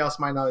 Somebody else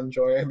might not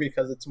enjoy it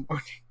because it's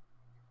morning.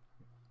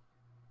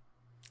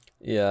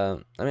 Yeah,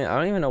 I mean, I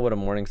don't even know what a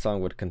morning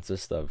song would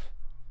consist of.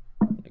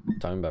 Like,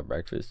 talking about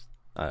breakfast,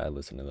 I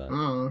listen to that.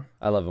 Mm.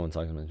 I love it when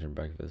songs mention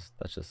breakfast.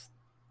 That's just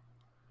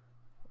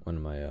one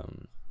of my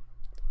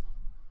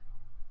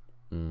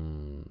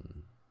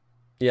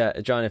Yeah,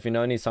 John, if you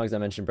know any songs that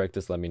mention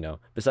breakfast, let me know.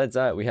 Besides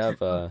that, we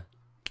have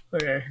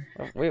Okay.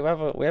 we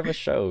have a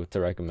show to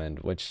recommend,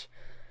 which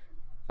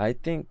I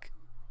think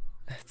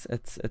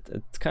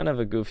it's kind of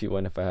a goofy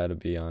one if I had to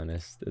be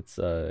honest.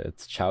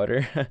 It's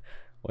Chowder.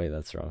 Wait,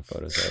 that's the wrong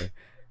photo. Sorry.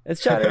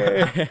 It's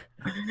Chowder.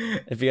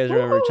 If you guys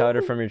remember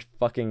Chowder from your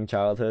fucking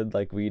childhood,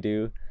 like we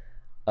do,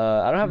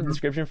 I don't have a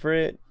description for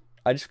it.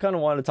 I just kind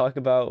of want to talk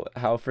about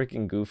how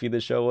freaking goofy the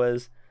show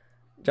was.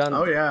 John,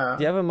 Oh yeah.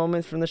 do you have a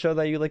moment from the show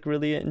that you like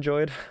really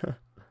enjoyed?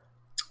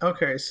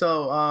 Okay,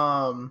 so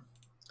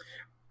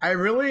I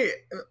really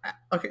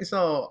okay.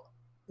 So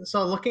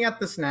looking at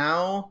this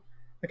now,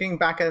 looking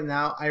back at it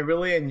now, I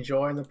really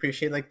enjoy and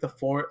appreciate like the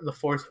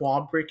fourth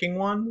wall breaking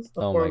ones,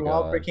 the Oh my fourth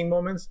wall God. breaking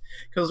moments,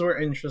 because were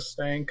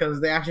interesting. Because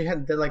they actually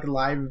did like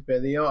live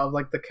video of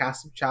like the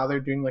cast of Chowder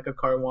doing like a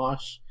car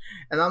wash,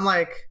 and I'm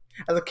like,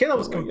 as a kid, I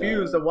was Oh my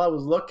confused God. at what I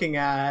was looking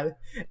at,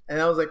 and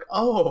I was like,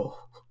 oh,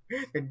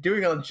 they're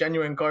doing a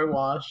genuine car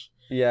wash,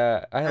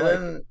 Yeah, I and like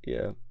then.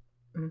 yeah.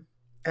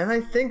 And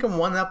I think in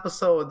one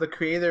episode, the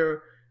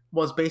creator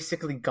was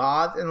basically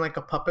God in like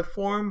a puppet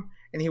form,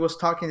 and he was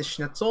talking to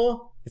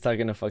Schnitzel. He's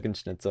talking to fucking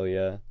Schnitzel,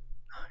 yeah.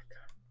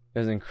 It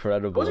was Who was your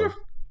incredible.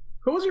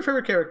 Who was your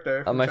favorite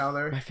character from My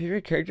Chowder?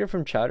 favorite character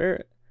from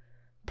Chowder,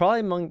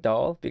 probably Monk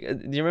Doll. Because,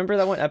 do you remember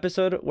that one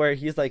episode where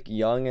he's like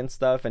young and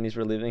stuff, and he's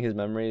reliving his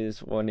memories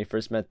when he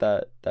first met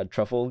that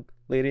truffle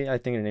lady? I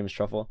think her name is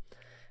Truffle,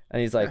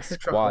 and he's like His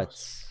truffles.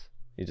 squats.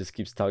 He just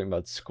keeps talking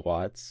about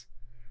squats.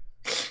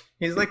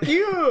 He's like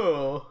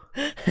you.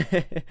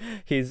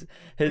 His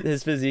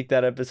physique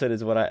that episode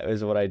is what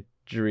I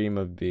dream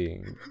of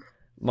being.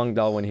 Monk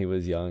Doll when he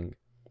was young.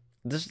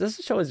 This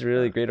show is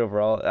really great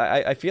overall.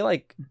 I feel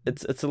like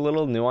it's a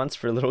little nuanced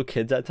for little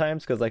kids at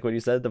times because like what you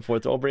said, the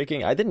fourth wall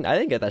breaking. I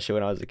didn't get that show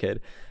when I was a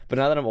kid, but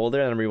now that I'm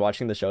older and I'm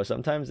rewatching the show,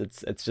 sometimes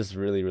it's just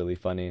really really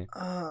funny.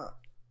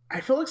 I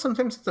feel like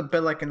sometimes it's a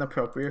bit like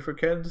inappropriate for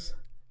kids.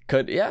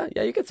 Yeah,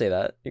 you could say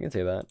that. You can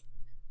say that.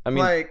 I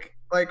mean,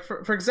 Like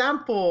for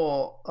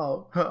example,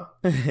 oh, huh.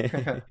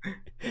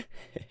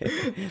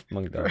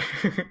 Monk Doll.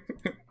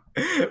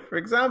 For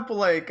example,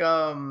 like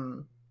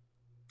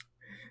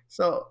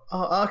so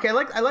okay, I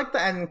like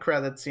the end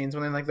credit scenes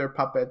when they like their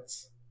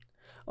puppets.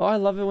 Oh, I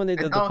love it when they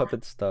And did the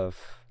puppet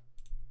stuff.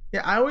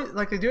 yeah, I always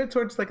like they do it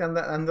towards like on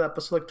the end of the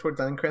episode, like towards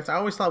the end credits. I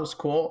always thought it was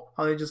cool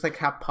how they just like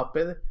have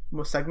puppet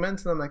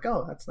segments, and I'm like,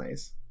 oh, that's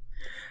nice.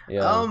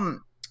 Yeah.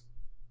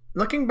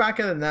 Looking back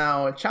at it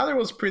now, Chowder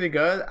was pretty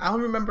good. I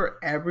don't remember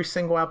every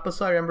single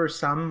episode. I remember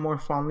some more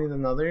fondly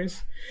than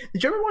others.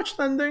 Did you ever watch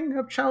the ending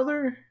of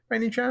Chowder by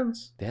any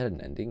chance? They had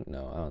an ending?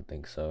 No, I don't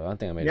think so. I don't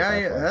think I made Yeah,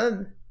 it that yeah.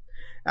 far.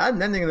 That had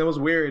an ending that was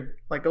weird.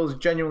 Like it was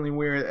genuinely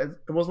weird.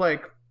 It was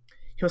like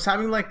he was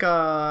having like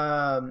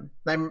a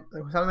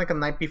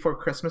night before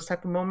Christmas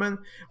type of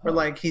moment where Oh.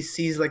 like he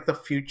sees like the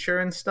future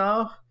and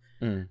stuff.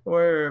 Mm.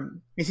 Where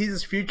he sees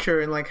his future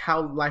and like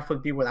how life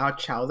would be without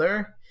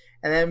Chowder,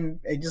 and then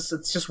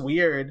it's just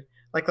weird.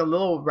 Like a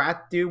little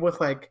rat dude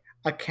with like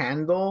a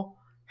candle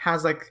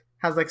has like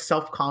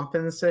self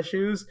confidence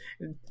issues,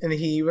 and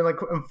he even like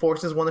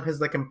enforces one of his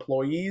like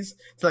employees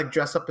to like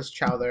dress up as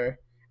Chowder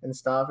and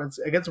stuff.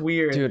 It gets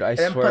weird. Dude, I and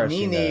then swear I've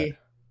seen that.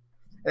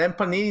 And then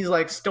Panini's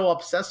like still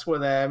obsessed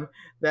with him.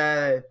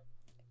 That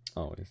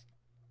Always.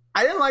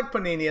 I didn't like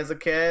Panini as a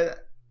kid.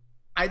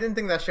 I didn't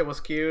think that shit was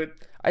cute.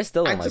 I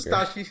still don't like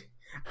her.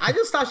 I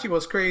just thought she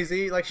was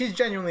crazy. Like she's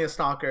genuinely a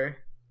stalker.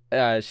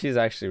 Yeah, she's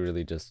actually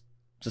really just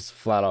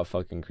flat out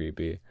fucking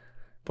creepy.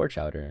 Poor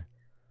Chowder.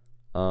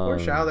 Poor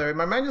Chowder.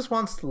 My man just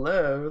wants to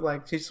live.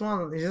 Like he just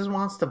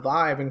wants to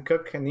vibe and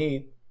cook and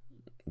eat.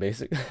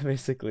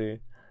 Basically,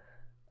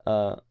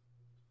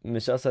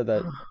 Michelle said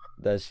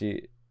that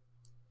she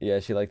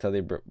liked how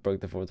they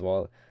broke the fourth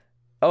wall.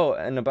 Oh,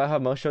 and about how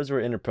most shows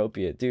were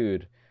inappropriate,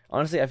 dude.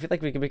 Honestly, I feel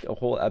like we could make a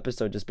whole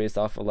episode just based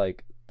off of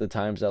like the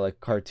times that like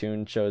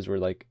cartoon shows were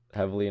like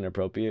heavily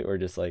inappropriate or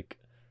just like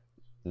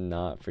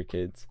not for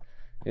kids.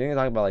 You can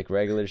talk about like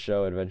regular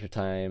show, Adventure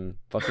Time,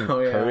 fucking Oh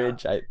yeah.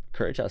 Courage.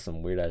 Courage has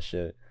some weird ass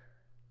shit.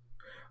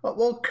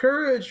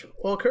 Courage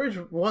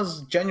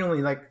was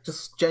genuinely like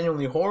just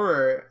genuinely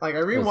horror. Like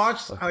It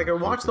was fucking I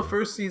watched the creepy.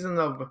 first season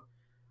of,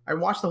 I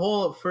watched the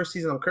whole first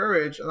season of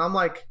Courage, and I'm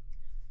like,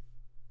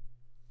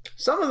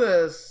 some of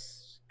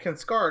this can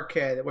scar a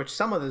kid, which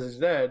some of this is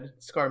dead,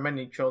 scar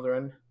many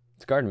children.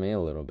 It scarred me a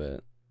little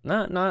bit.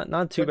 Not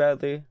too But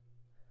badly.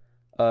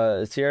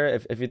 Sierra,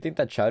 if you think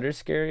that Chowder's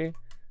scary,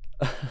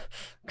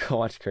 go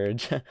watch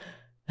Courage.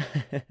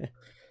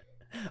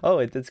 Oh,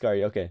 it did scar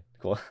you. Okay,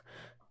 cool.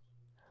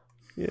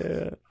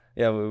 Yeah.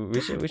 Yeah, we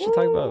should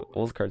talk about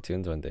old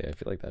cartoons one day. I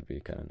feel like that'd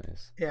be kind of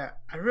nice. yeah,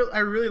 I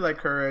really like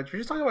Courage. We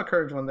should talk about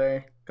Courage one day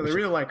We because I should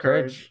really like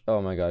Courage. Courage.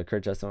 Oh my God,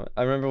 Courage has so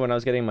I remember when I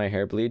was getting my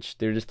hair bleached,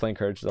 they were just playing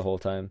Courage the whole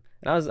time,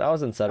 and I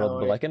was unsettled, Oh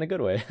but yeah. like in a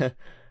good way.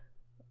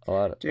 A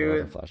lot of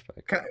Dude,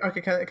 flashbacks.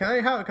 can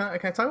I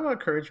talk about a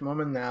Courage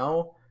moment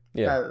now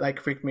Yeah, that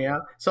like freaked me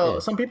out? yeah. So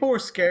some people were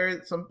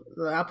scared.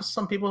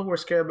 Some people were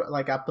scared about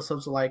like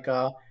episodes like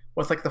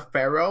with like the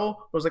pharaoh.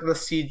 It was like the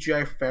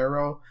CGI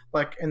pharaoh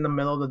like in the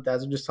middle of the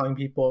desert, just telling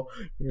people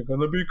you're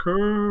gonna be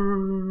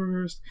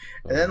cursed.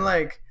 And then Oh.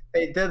 like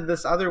they did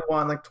this other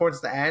one like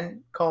towards the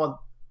end called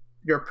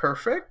You're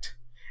Perfect.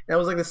 And it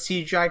was like the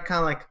CGI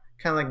kind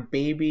of like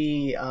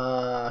baby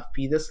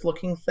fetus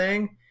looking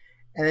thing,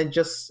 and it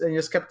just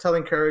kept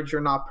telling Courage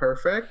you're not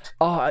perfect.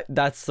 Oh,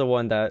 that's the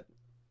one that.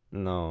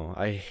 No,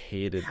 I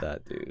hated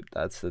that, dude.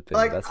 That's the thing.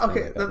 Like That's the thing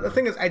okay, that got the me.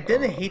 thing is I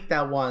didn't Oh, hate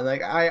that one.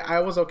 Like I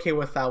was okay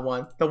with that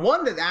one. The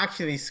one that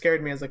actually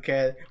scared me as a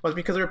kid was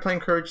because they were playing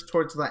Courage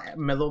towards the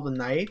middle of the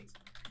night,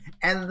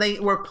 and they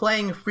were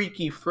playing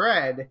Freaky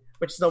Fred,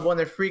 which is the one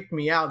that freaked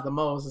me out the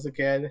most as a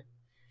kid.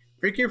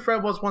 Freaky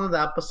Fred was one of the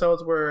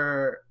episodes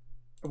where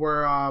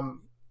where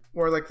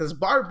like this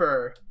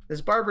barber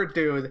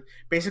dude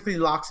basically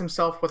locks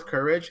himself with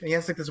Courage, and he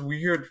has like this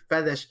weird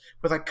fetish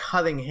with like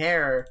cutting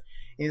hair.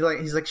 And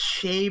he's like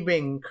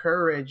shaving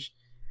Courage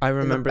I in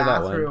the remember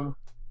that one. bathroom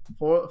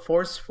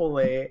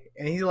forcefully,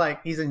 and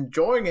he's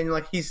enjoying it, and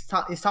like he's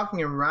talking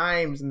in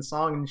rhymes and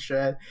song and shit,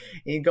 and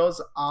he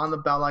goes on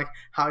about like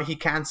how he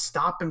can't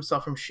stop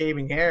himself from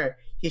shaving hair.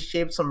 He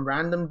shaved some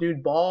random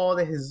dude bald,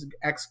 his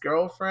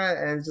ex-girlfriend,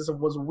 and it just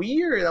was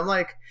weird. I'm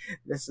like,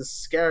 this is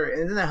scary,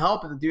 and it didn't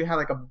help that the dude had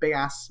like a big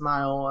ass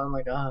smile. I'm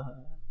like,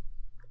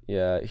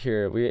 Yeah,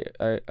 here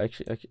I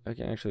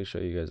can actually show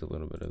you guys a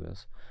little bit of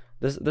this.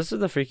 This is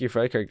the Freaky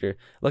Friday character.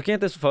 Looking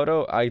at this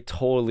photo, I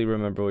totally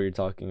remember what you're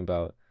talking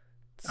about.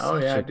 oh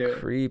Such yeah, a dude.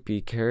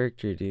 creepy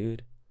character,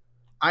 dude.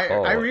 I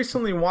Oh,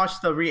 recently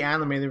watched the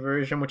reanimated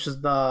version, which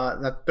is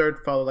the third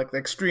photo, like the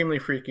extremely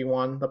freaky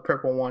one, the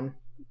purple one.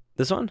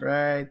 this one?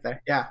 Right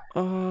there. Yeah.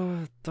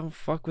 Oh, don't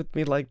fuck with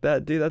me like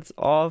that, dude. That's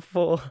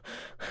awful.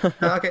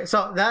 Okay,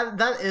 so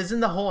that isn't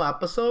the whole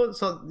episode.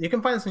 So you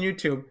can find this on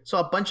YouTube. So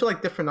a bunch of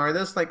like different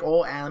artists like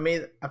all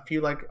animate a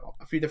few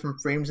different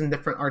frames and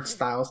different art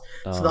styles.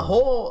 Oh,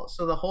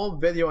 So the whole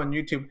video on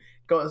YouTube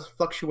goes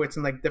fluctuates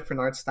in like different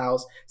art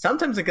styles.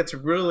 Sometimes it gets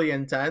really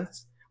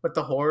intense with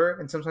the horror,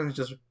 and sometimes it's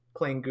just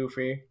plain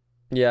goofy.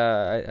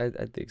 yeah,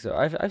 I think so.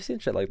 I've seen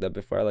shit like that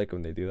before. I like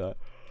when they do that.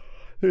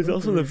 There's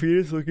also the Mm-hmm.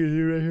 fetus looking at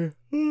you right here.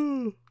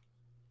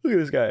 Look at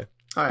this guy.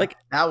 All right, Like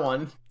that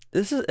one.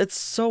 it's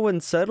so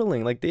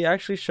unsettling. Like they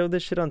actually showed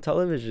this shit on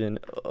television.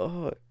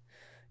 Oh,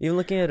 even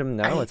looking at him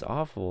now, I it's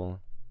awful.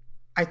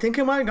 I think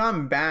it might have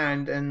gotten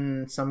banned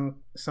in some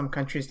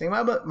countries. They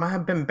might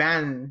have been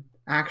banned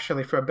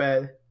actually for a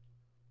bit.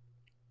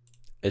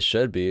 It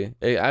should be.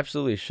 It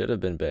absolutely should have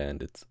been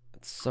banned. It's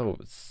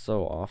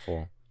so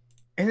awful.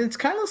 And it's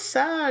kind of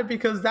sad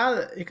because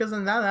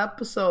in that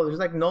episode there's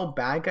like no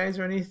bad guys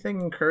or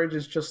anything. And Courage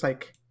is just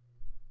like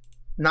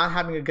not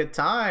having a good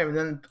time, and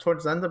then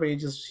towards the end of it,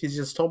 he's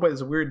just told by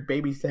this weird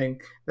baby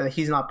thing that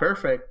he's not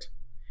perfect.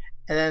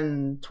 And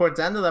then towards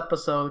the end of the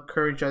episode,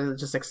 Courage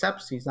just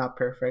accepts he's not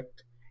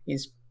perfect.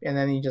 And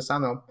then he just I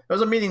don't know. There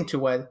was a meaning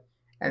to it,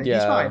 and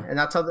he's fine. Yeah. And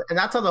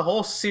that's how the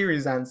whole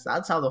series ends.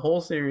 That's how the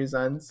whole series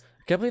ends.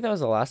 I can't believe that was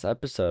the last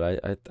episode.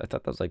 I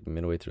thought that was like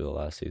midway through the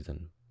last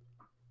season.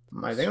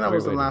 I It's think a that weird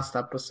was the way to last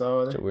such a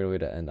episode. weird way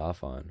to end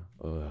off on.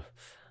 Ugh.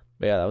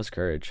 But yeah, that was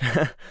Courage.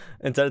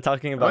 Instead of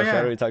talking Oh about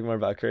Shadow, yeah. we talking more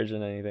about Courage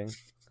than anything.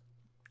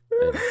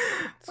 Yeah,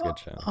 it's a Oh, good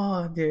show.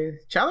 oh,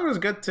 dude, Chandler was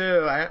good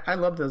too. I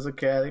loved it as a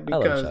kid I love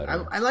because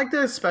Shadow. I liked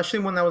it especially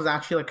when that was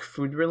actually like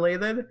food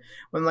related,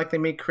 when like they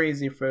make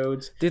crazy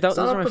foods. Dude, those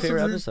are my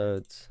favorite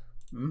episodes.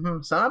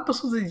 Some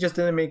episodes they just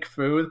didn't make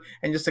food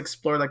and just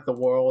explore like the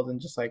world and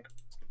just like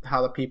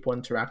how the people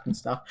interact and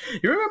stuff.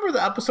 You remember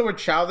the episode where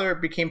Chowder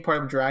became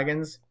part of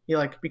dragons? He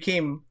like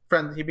became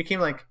friends. He became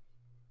like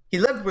he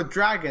lived with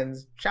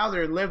dragons.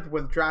 Chowder lived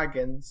with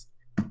dragons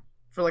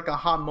for like a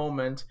hot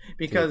moment Dude,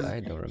 because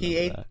I don't remember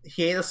that.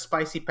 he ate a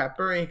spicy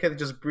pepper and he could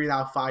just breathe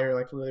out fire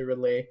like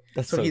literally.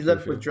 That's So so he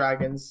lived with creepy.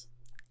 dragons.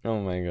 Oh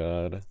my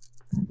god.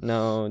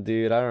 No,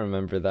 dude, I don't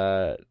remember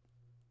that.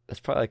 That's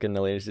probably like in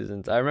the later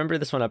seasons. I remember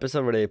this one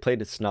episode where they played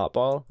a snot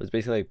ball. It was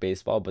basically like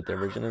baseball, but their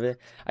version of it.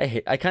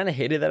 I kind of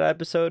hated that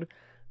episode,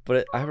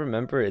 but I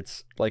remember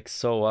it's like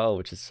so well,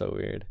 which is so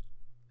weird.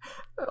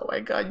 Oh my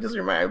god, you just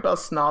reminded me about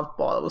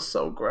Snotball. It was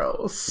so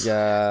gross.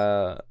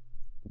 Yeah,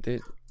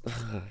 dude.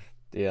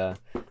 Yeah,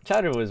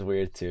 Chatter was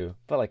weird too,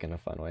 but like in a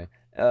fun way.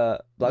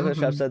 Blackout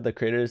Chef Hmm. said the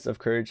creators of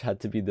Courage had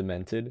to be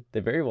demented. They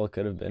very well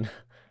could have been.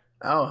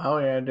 Oh hell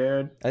yeah,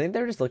 dude. I think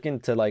they're just looking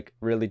to like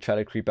really try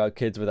to creep out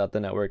kids without the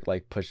network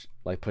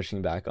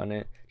pushing back on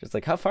it. Just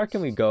like how far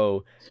can we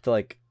go to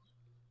like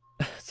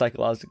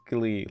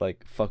psychologically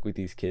like fuck with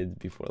these kids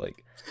before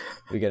like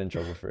we get in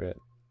trouble for it.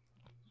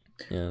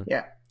 Yeah.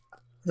 Yeah,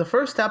 the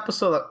first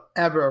episode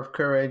ever of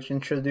Courage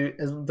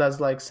does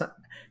like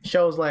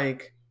shows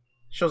like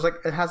shows like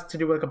it has to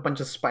do with like a bunch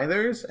of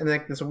spiders and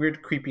like this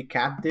weird creepy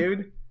cat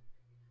dude.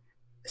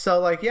 So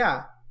like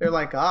yeah, they're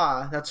like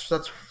that's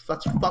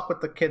fuck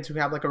with the kids who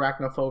have like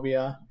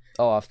arachnophobia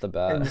Oh, off the and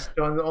bat. just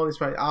doing all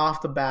these right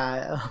off the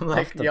bat. I'm Off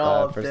like the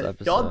bat, first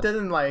y'all episode.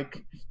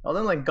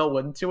 didn't go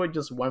into it,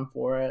 just went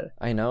for it.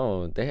 I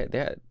know they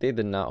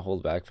did not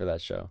hold back for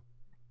that show.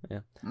 Yeah.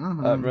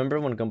 Mm-hmm. Remember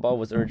when Gumball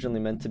was originally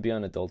meant to be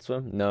on Adult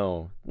Swim?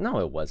 No, no,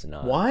 it was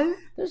not. What?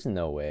 There's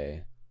no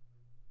way.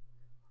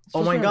 It's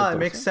Oh supposed to my be on god, it Adult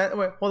makes Swim? sense.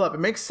 Wait, hold up, it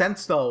makes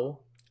sense though.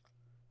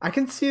 I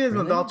can see it as an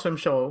Really? Adult Swim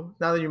show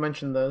now that you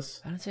mentioned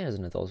this. I don't say it as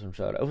an Adult Swim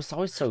show. It was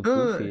always so No,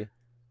 no, no, goofy.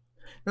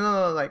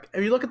 no. Like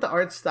if you look at the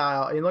art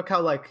style and you look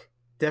how like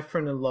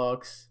different it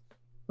looks,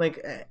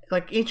 like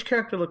each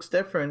character looks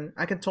different.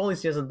 I can totally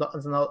see it as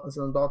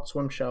an Adult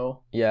Swim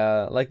show.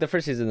 Yeah, like the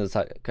first season does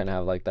kind of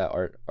have like that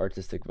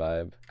artistic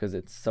vibe because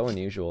it's so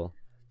unusual.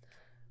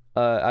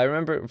 I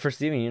remember for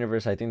Steven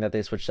Universe, I think that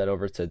they switched that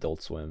over to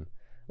Adult Swim.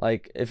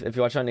 Like if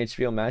you watch on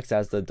HBO Max, it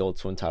has the Adult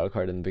Swim title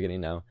card in the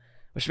beginning now,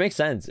 which makes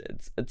sense.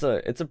 It's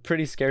a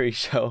pretty scary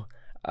show.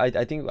 I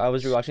think I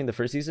was rewatching the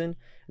first season.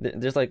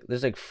 There's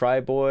like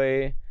Fry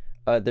Boy.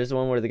 There's the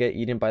one where they get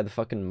eaten by the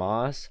fucking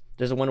moss.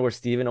 There's the one where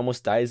Steven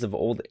almost dies of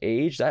old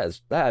age. That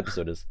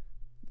episode is.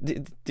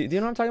 Do you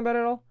know what I'm talking about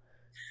at all?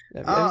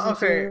 Have you seen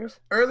Steven Okay. Universe?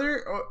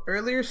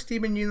 Earlier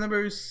Steven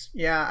Universe,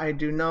 yeah, I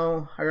do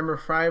know. I remember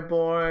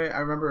Fryboy. I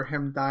remember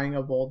him dying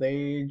of old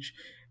age.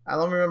 I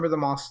don't remember the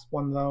Moss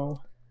one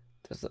though.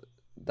 There's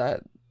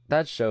that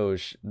that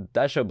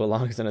show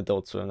belongs in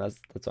Adult Swim. That's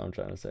what I'm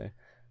trying to say.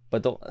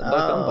 But Oh,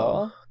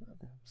 Gumball,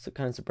 so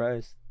kind of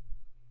surprised.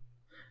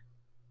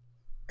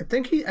 I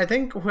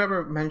think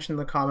whoever mentioned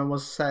the comment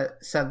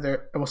said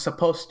there it was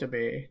supposed to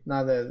be.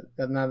 Not that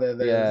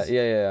it Yeah, is.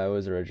 yeah, yeah. I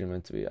was originally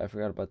meant to be. I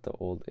forgot about the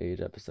old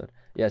age episode.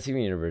 Yeah,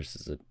 Steven Universe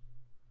is a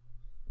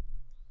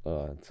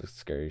it's a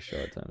scary show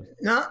at times.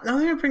 Now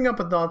that you bring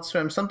up Adult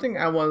Swim, something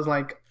I was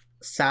like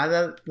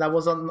sad that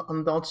was on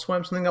Adult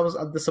Swim. Something I was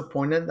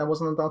disappointed that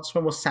wasn't on Adult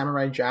Swim was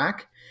Samurai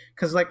Jack,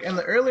 because like in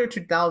the earlier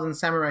 2000s,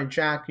 Samurai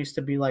Jack used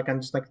to be like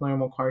on just like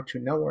normal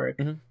Cartoon Network,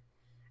 Hmm.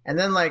 and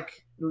then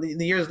like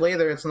the years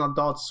later, it's an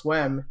Adult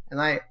Swim,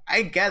 and I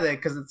get it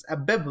because it's a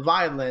bit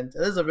violent.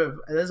 It is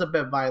a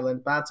bit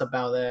violent, but that's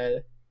about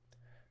it.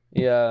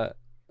 Yeah,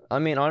 I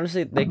mean,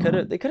 honestly, they could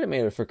have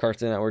made it for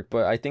Cartoon Network,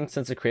 but I think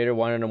since the creator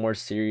wanted a more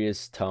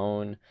serious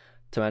tone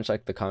to match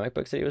like the comic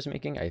books that he was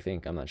making, I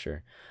think I'm not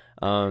sure.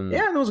 Um,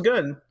 Yeah, it was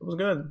good. It was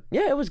good.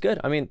 yeah, it was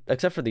good. I mean,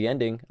 except for the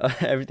ending,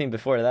 everything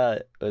before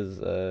that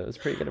was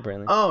pretty good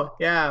apparently. Oh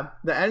yeah,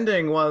 the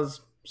ending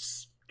was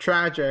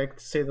tragic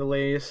to say the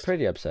least.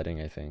 Pretty upsetting,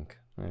 I think.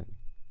 Right.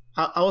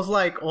 I was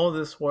like, all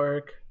this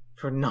work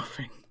for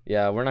nothing.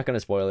 Yeah, we're not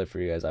gonna spoil it for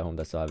you guys at home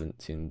that still haven't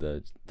seen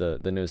the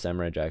new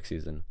Samurai Jack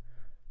season,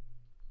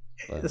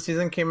 The but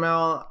season came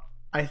out,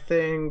 I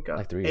think,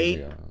 like 3 years eight,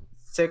 ago.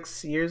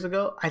 6 years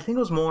ago. I think it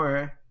was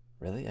more.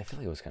 Really? I feel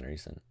like it was kind of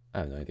recent. I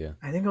have no idea.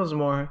 I think it was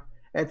more.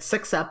 It's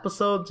 6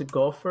 episodes to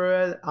go for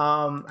it.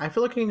 I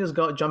feel like you can just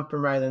go jumping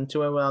right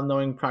into it without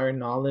knowing prior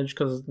knowledge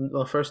because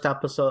the first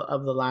episode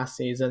of the last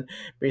season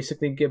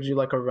basically gives you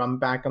like a run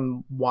back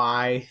on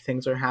why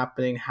things are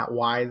happening,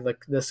 why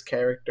like this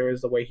character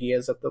is the way he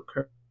is at the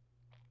current.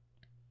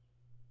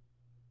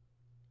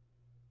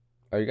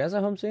 Are you guys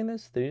at home seeing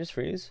this? Did you just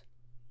freeze?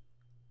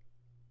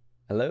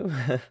 Hello?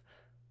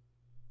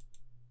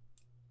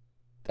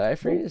 Did I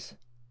freeze?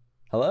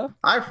 Hello?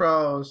 I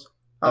froze.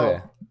 Oh,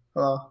 Okay.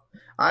 hello.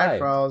 I Hi.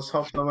 froze.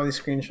 Hope nobody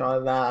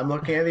screenshotted that. I'm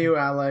looking at you,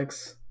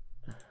 Alex.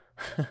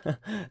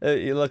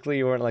 Luckily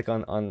you weren't like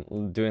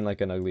on doing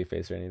like an ugly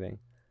face or anything.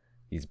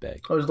 He's back.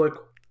 I was like,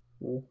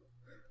 ooh.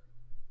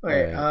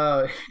 Okay,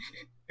 Alright.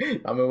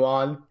 I'll move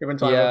on. We've been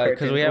talking Yeah, about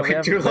because we cartoons have for we way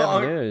have too we have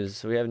long.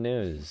 news. We have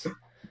news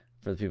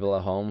for the people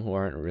at home who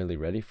aren't really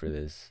ready for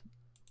this.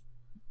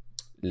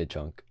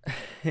 Lechonk.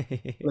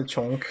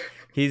 Lechonk.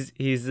 He's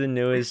the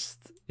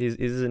newest. He's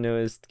the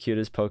newest,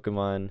 cutest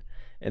Pokemon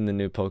in the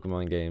new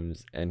Pokemon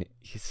games, and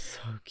he's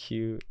so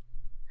cute.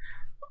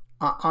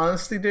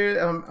 Honestly, dude,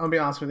 I'll be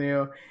honest with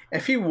you.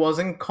 If he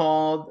wasn't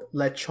called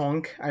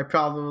Lechonk, I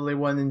probably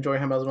wouldn't enjoy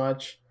him as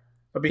much.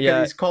 But because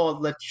Yeah, he's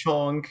called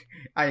Lechonk,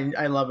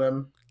 I love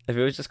him. If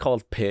it was just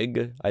called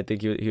Pig, I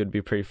think he would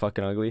be pretty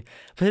fucking ugly.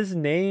 But his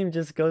name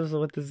just goes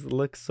with his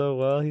look so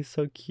well. He's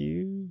so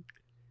cute.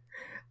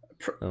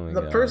 Oh my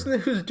The god. person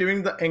who's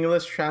doing the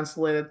English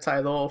translated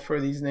title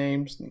for these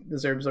names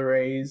deserves a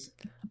raise.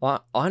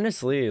 Well,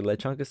 honestly,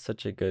 Lechonk is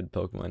such a good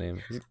Pokemon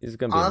name. He's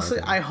gonna be Honestly,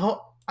 amazing.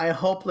 I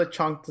hope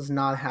Lechonk does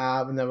not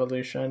have an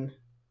evolution.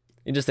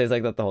 He just stays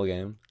like that the whole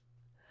game.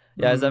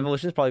 Yeah, his Mhm.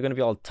 evolution is probably gonna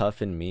be all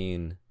tough and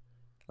mean.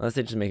 Unless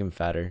they just make him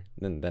fatter,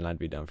 then I'd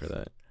be down for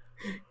that.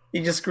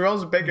 He just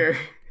grows bigger.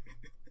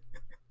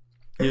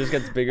 He just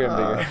gets bigger and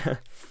Uh, bigger.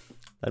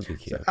 That'd be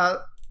cute.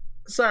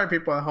 Sorry,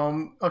 people at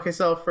home. Okay,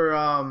 so for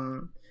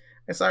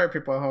sorry,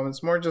 people at home.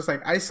 It's more just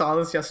like I saw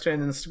this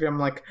yesterday on Instagram.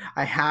 Like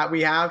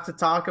we have to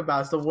talk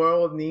about it. The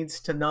world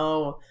needs to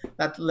know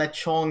that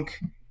Lechonk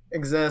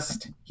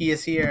exists. He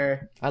is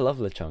here. I love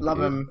Lechonk. Love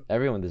Dude. him.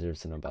 Everyone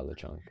deserves to know about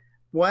Lechonk.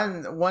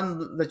 When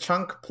the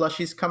Chunk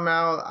plushies come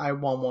out, I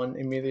want one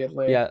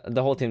immediately. Yeah,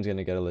 the whole team's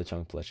gonna get a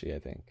Lechonk plushie, I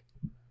think.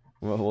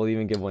 We'll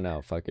even give one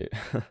out. Fuck it.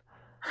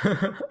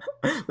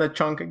 The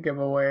Chunk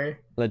giveaway.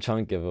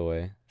 Lechonk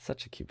giveaway.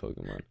 Such a cute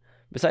Pokemon.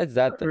 Besides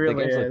that, the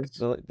Really games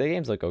is. look the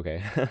games look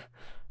okay.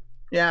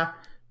 Yeah.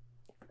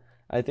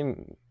 I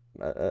think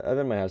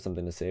Evan might have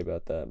something to say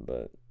about that,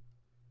 but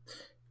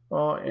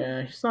Well,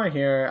 yeah, he's not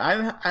here. I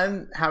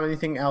didn't have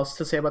anything else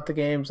to say about the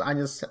games. I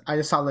just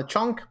saw the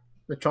Chunk.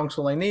 The Chunk's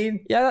all I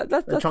need. yeah,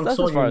 that's Chunk's as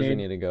all far you as we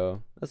need. need to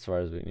go. As far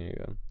as we need to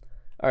go.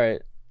 All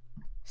right.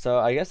 So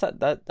I guess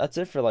that's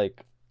it for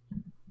like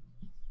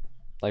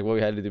what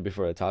we had to do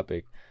before the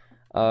topic.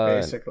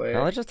 Basically.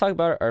 Now let's just talk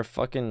about our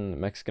fucking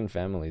Mexican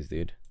families,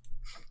 dude.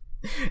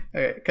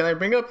 Okay, can I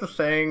bring up the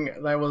thing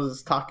that I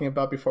was talking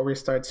about before we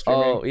start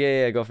streaming? Oh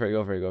yeah, go for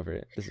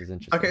it. This is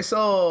interesting. Okay,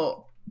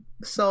 so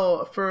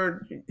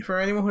for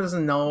anyone who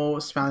doesn't know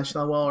Spanish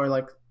that well or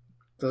like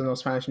doesn't know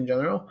Spanish in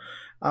general,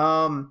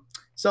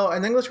 so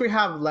in English we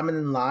have lemon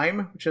and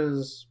lime, which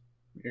is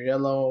your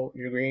yellow,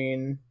 your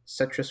green,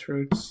 citrus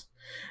fruits.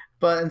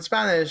 But in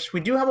Spanish, we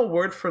do have a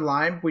word for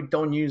lime. We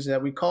don't use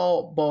it. We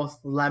call both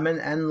lemon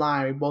and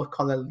lime. We both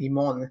call it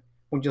limon.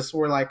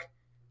 We're like,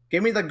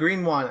 give me the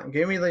green one,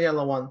 give me the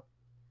yellow one,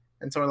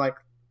 and so we're like,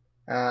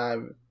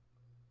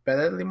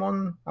 verde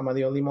limon,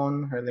 amarillo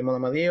limon, or limon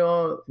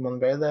amarillo, limon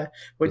verde.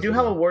 We do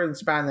have a word in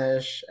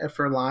Spanish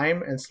for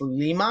lime, and it's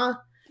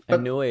lima. I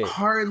knew it.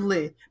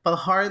 Hardly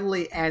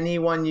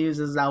anyone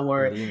uses that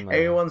word. Lima.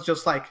 Everyone's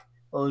just like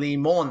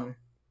limon.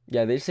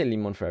 Yeah, they say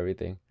limon for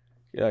everything.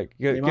 You're like,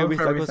 give Limon me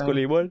for tacos con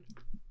everything.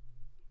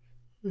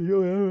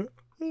 limon.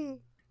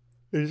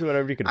 It's just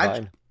whatever you can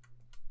find.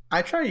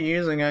 I try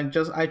using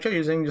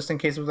just in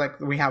case it was like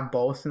we have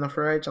both in the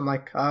fridge. I'm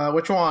like,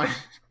 which one?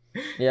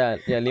 Yeah,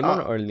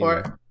 limon or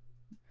lima.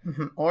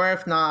 Or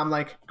if not, I'm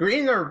like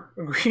green or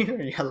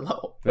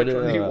yellow. Which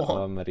one do you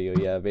want? Amarillo,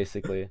 yeah,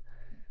 basically.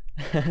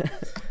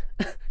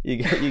 you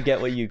get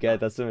what you get.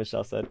 That's what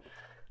Michelle said.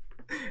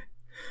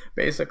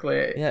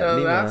 Basically, yeah,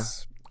 lima.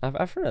 that's.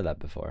 I've heard of that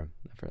before.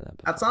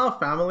 That's not a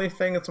family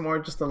thing. It's more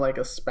just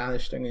a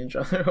Spanish thing in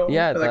general.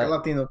 Yeah, like a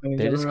Latino thing in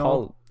general. They just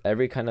call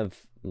every kind of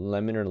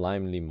lemon or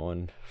lime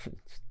limon,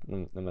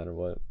 no matter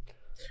what.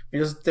 We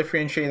just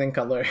differentiate in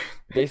color.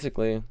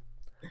 Basically,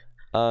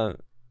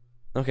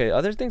 okay.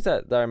 Other things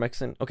that are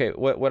Mexican. Okay,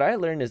 what I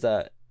learned is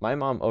that my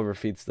mom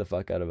overfeeds the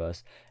fuck out of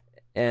us,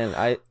 and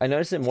I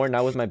notice it more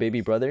now with my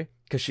baby brother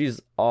because she's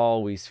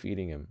always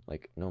feeding him,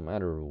 like no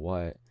matter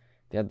what.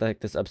 They had like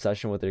this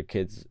obsession with their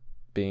kids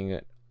being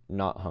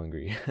not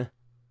hungry.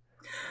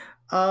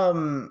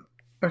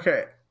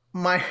 Okay.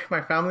 My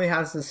family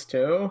has this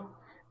too.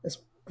 It's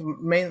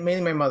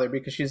mainly my mother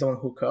because she's the one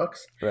who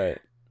cooks. Right.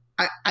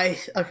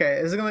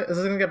 Okay, this is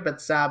gonna get a bit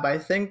sad, but I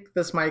think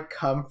this might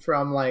come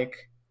from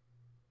like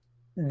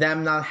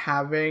them not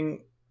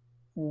having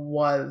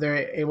what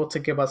they're able to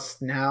give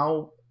us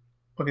now.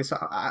 Okay,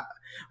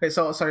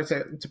 so sorry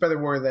to better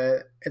word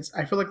that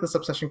I feel like this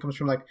obsession comes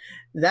from like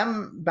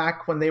them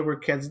back when they were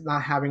kids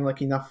not having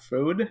like enough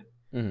food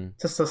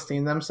to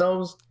sustain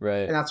themselves,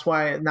 right? And that's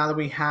why now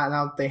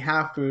that they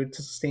have food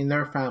to sustain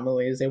their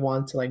families, they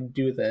want to like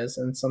do this,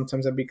 and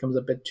sometimes it becomes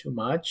a bit too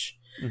much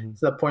to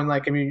the point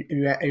like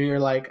if you're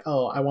like,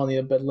 oh, I want to eat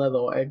a bit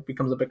little, it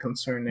becomes a bit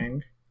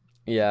concerning.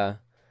 Yeah,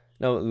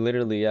 no,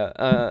 literally,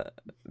 yeah.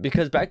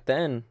 Because back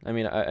then, I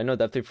mean, I know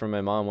definitely from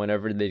my mom,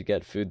 whenever they'd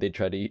get food, they'd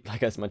try to eat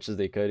like as much as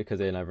they could because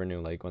they never knew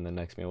like when the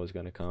next meal was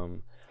gonna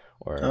come,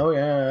 or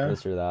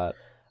this or that.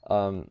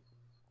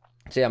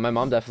 So yeah, my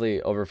mom definitely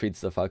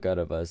overfeeds the fuck out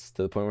of us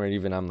to the point where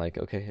even I'm like,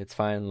 okay, it's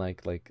fine.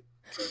 Like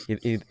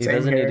he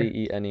doesn't need to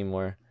eat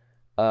anymore.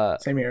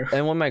 Same here.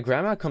 And when my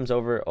grandma comes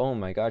over, oh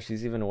my gosh,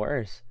 she's even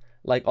worse.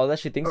 Like all that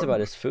she thinks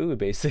about is food,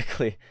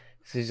 basically.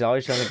 She's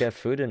always trying to get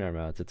food in her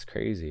mouth. It's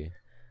crazy.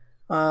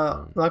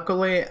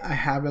 Luckily, I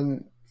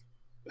haven't.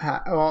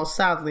 Well,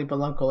 sadly, but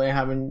luckily, I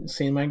haven't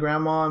seen my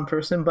grandma in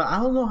person. But I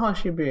don't know how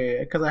she'd be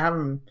because I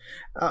haven't.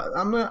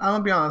 I'm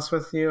gonna be honest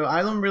with you.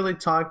 I don't really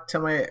talk to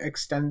my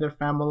extended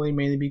family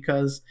mainly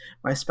because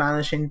my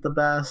Spanish ain't the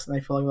best, and I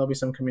feel like there'll be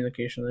some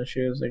communication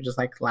issues. They're just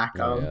like lack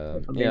of.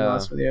 If I'm being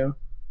honest with you.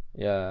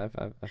 Yeah,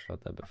 I've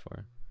felt that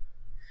before.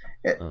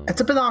 It's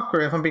a bit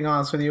awkward if I'm being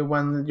honest with you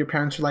when your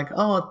parents are like,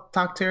 "Oh,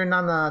 talk to your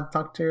nana,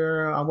 talk to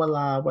your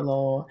abuela,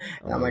 abuelo," Oh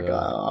and I'm my like,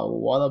 god.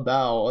 "What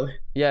about?"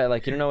 Yeah,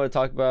 like you don't know what to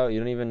talk about. You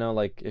don't even know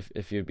like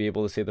if you'd be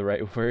able to say the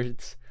right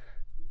words.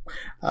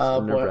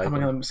 So nerve What am I wracking.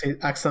 gonna say?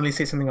 Accidentally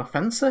say something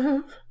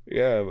offensive?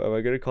 Yeah, am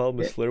I gonna call him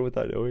a Yeah, slur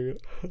without knowing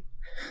it?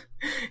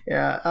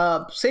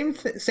 yeah. Same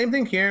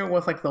thing here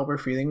with like the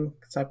overfeeding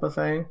type of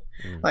thing.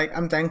 Mm, Like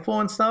I'm thankful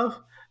and stuff,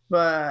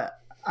 but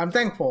I'm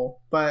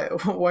thankful.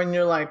 But when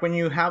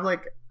you have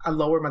like a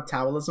lower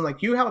metabolism,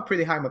 like you have a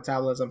pretty high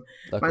metabolism.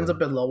 Mine's a luckily.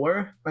 bit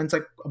lower. Mine's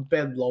like a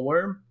bit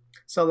lower.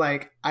 So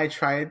like I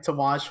try to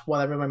watch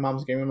whatever my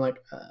mom's giving. I'm like,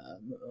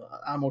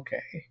 I'm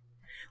okay.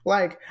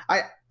 Like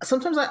I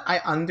sometimes I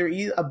under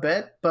eat a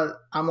bit, but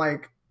I'm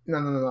like,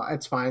 no,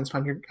 it's fine. It's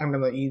fine. I'm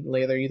gonna eat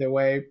later either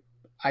way.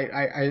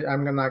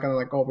 I'm not gonna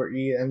like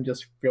overeat and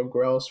just feel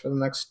gross for the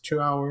next 2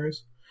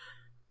 hours.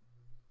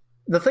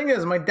 The thing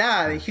is, my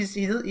dad,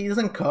 Mm. he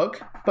doesn't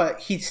cook, but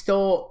he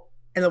still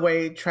in a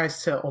way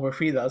tries to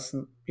overfeed us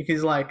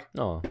because like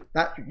Oh,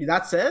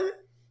 that's it,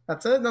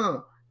 that's it.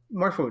 No,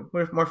 more food,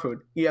 more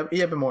food. Eat a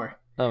bit more.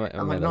 oh, I'm like,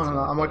 my no, dad's no, not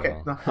no, like I'm that at okay.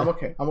 all. No, I'm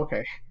okay. I'm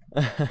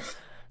okay.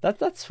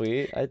 That's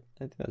sweet. I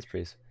think that's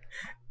pretty sweet.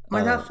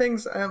 My dad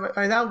thinks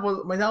my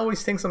dad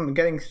always thinks I'm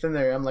getting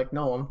thinner. I'm like,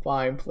 no, I'm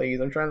fine. Please,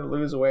 I'm trying to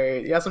lose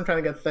weight. Yes, I'm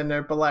trying to get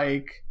thinner, but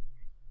like,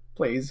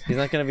 please, He's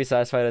not gonna be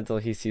satisfied until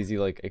he sees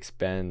you like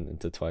expand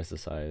into twice the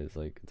size,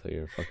 like until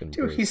you're fucking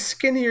dude, big. he's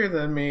skinnier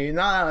than me.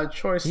 Not out of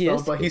choice He though,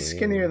 is but he's skinny.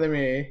 skinnier than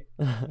me.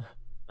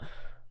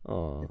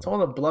 Oh. It's all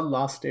the blood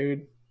loss,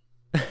 dude.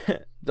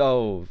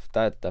 Oh,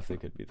 that definitely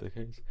could be the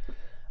case.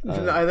 Uh,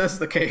 No, that's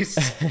the case.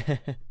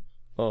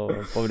 oh,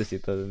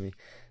 pobrecito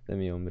de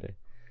mi hombre.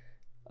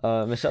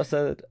 Michelle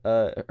said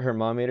her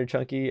mom made her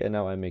chunky and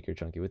now I make her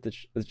chunky,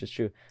 which is just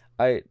true.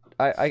 I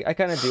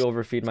kind of do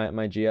overfeed my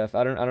GF.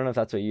 I don't know if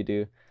that's what you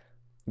do,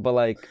 but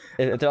like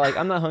if they're like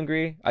I'm not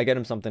hungry, I get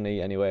them something to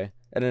eat anyway.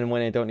 And then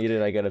when they don't eat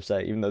it, I get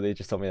upset, even though they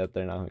just told me that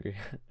they're not hungry.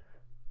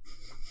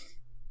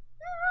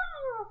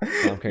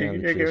 Now I'm carrying on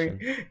the You're giving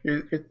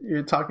tradition.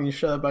 you're talking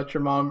shit about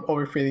your mom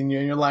overfeeding you,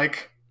 and you're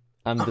like,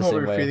 I'm I'm the same way.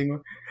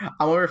 overfeeding,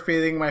 I'm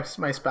overfeeding my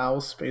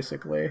spouse,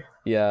 basically.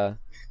 Yeah,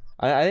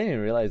 I didn't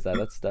even realize that.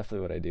 That's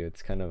definitely what I do.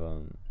 It's kind of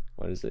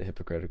what is it,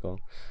 hypocritical?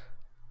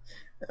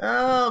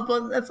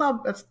 But it's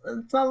not.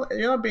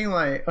 You're not being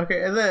like, okay,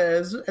 it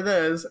is,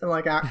 in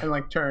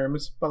like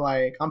terms, but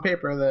like on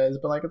paper it is,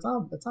 but like it's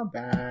not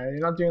bad. You're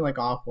not doing like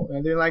awful.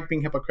 You're doing like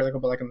being hypocritical,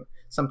 but like in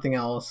something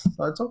else.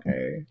 So it's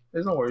okay.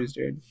 There's no worries,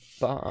 dude.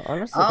 But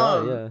honest to God,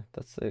 Um, yeah,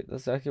 that's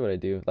exactly what I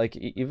do. Like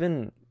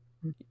even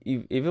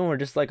when we're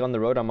just like on the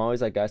road, I'm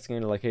always like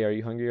asking her like, "Hey, are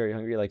you hungry? Are you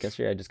hungry?" Like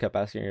yesterday, I just kept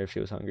asking her if she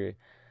was hungry.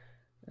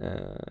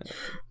 Uh,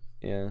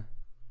 yeah.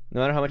 No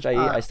matter how much I eat,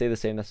 I uh, stay the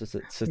same. That's just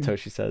what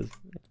Satoshi says.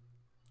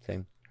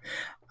 Same.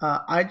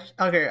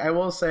 I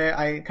will say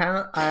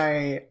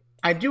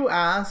I do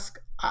ask.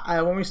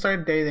 When we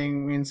started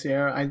dating, me and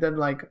Sierra, I did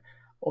like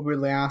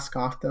overly ask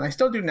often. I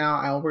still do now.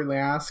 I overly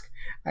ask.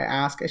 I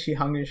ask, is she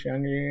hungry? Is she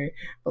hungry?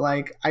 But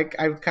like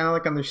I've kind of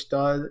like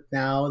understood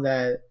now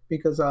that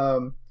because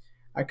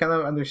I kind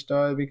of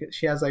understood because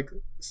she has like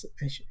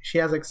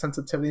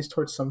sensitivities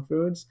towards some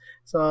foods,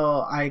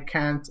 so I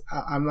can't.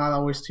 I'm not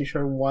always too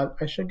sure what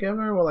I should give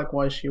her or like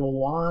what she will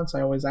want. So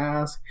I always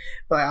ask,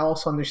 but I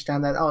also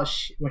understand that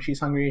when she's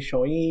hungry,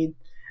 she'll eat.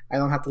 I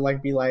don't have to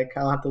like be like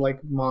I don't have to like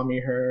mommy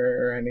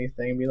her or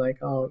anything. Be like,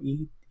 oh,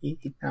 eat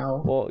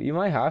now. Well, you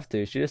might have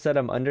to. She just said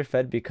I'm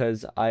underfed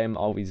because I am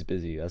always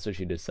busy. That's what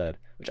she just said,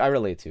 which I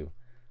relate to.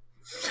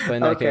 But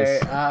in that Okay,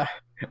 case,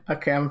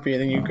 okay, I'm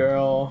feeding you,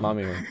 girl.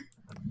 mommy her.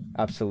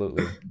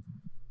 Absolutely.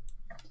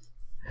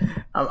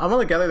 I'm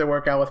gonna get her to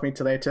work out with me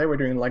today. Today we're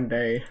doing leg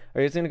day.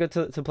 Are you guys gonna go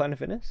to Planet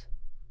Fitness?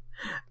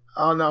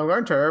 Oh no, I'm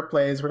going to her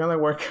place. We're gonna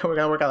work. We're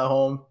gonna work out at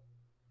home.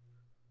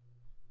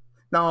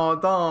 No,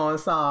 don't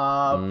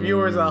stop.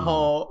 Viewers at Mm.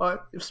 home,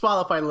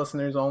 Spotify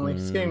listeners only.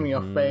 He's giving me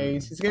a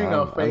face. He's giving me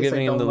a I'm face I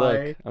giving him the don't look.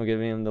 like. I'm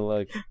giving him the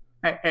look.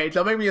 Hey,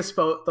 don't make me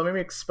expose. Don't make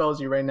me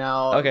expose you right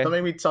now. Okay, Don't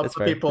make me tell it's the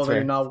fair. people It's that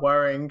you're fair. not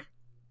wearing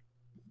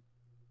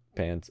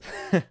Pants.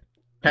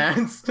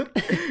 pants.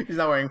 He's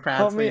not wearing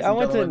pants, Homie, ladies I and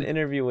went to an gentlemen.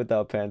 interview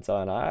without pants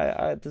on. I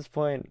at this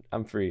point,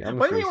 I'm free. I'm a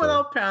What do you free mean soul.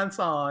 without pants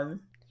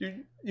on?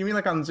 You mean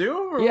like on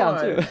Zoom or Yeah,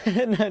 I'm too.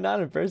 what?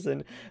 Not in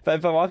person. But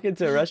if I walk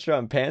into a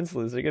restaurant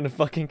pantsless, they're gonna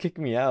fucking kick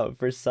me out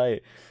first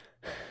sight.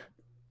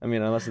 I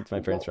mean, unless it's my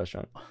parents'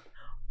 restaurant.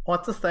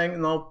 What's the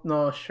thing?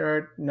 No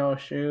shirt, no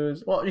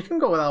shoes. Well, you can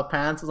go without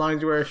pants as long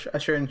as you wear a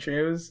shirt and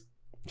shoes.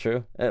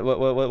 True.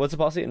 What's the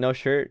policy? No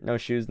shirt, no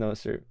shoes, no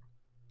shirt.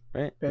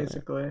 Right?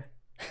 Basically,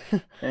 Yeah.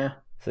 yeah.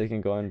 So you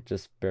can go on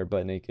just bare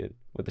butt naked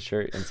with a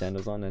shirt and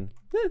sandals on, and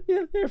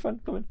yeah, you're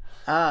fun. Come on.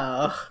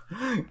 Oh,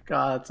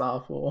 God, it's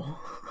awful.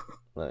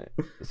 Like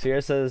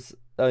Sierra says,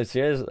 oh,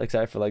 Sierra's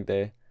excited for leg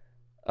day.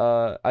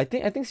 I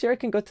think Sierra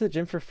can go to the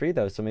gym for free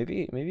though, so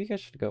maybe you guys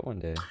should go one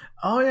day.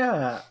 Oh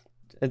yeah,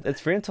 It's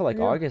free until like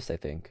yeah. August, I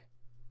think.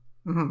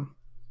 Mm-hmm.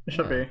 It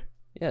should Yeah, be.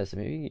 yeah. So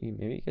maybe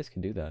you guys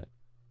can do that.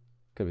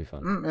 Could be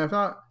fun. If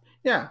not,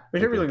 Yeah, we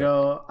should Okay, really bet.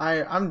 go.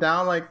 I'm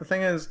down. Like the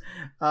thing is,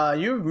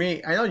 you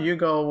me. I know you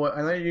go.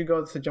 I know you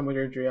go to gym with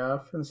your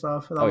GF and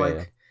stuff, and Oh yeah,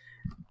 yeah.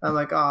 I'm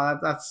like, oh,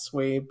 that's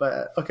sweet.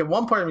 But okay,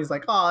 one part of me is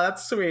like, oh,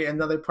 that's sweet.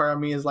 Another part of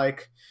me is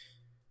like,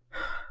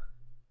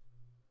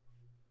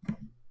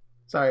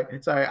 sorry.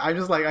 I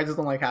just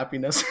don't like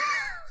happiness.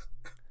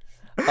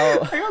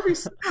 Oh. I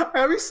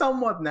gotta be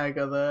somewhat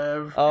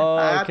negative. I Oh,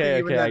 have to okay,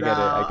 even okay. I it get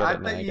it. I out. get I it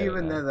have now. to I get it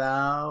even now. it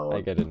I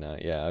out. get it now.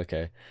 Yeah,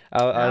 okay.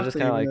 I I was have just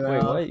to kind of even like, it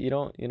wait, out. what? You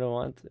don't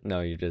want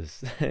No, you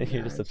just you're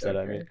Nah, just it's upset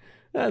at me. okay.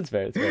 That's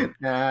fair. It's fair.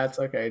 Nah, it's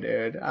okay,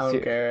 dude. I don't See,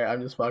 care.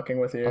 I'm just fucking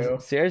with you.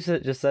 Sierra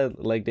just said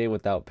leg day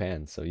without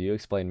pants. So you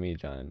explain me,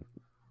 John.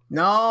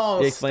 No,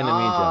 You explain to me,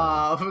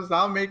 John. stop.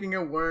 Stop making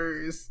it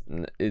worse.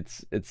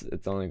 It's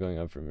only going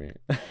up for me.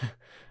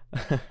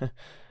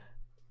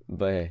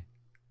 But hey,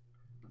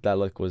 that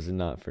look was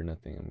not for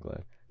nothing. I'm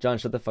glad. John,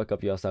 shut the fuck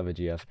up. You also have a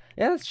GF.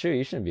 Yeah, that's true.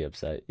 You shouldn't be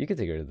upset. You can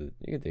take her to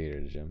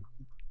the gym.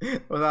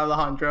 With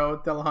Alejandro,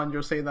 did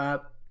Alejandro say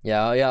that?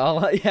 Yeah, oh,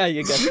 yeah, yeah.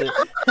 You guessed it.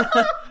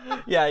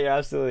 Yeah, you're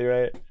absolutely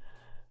right.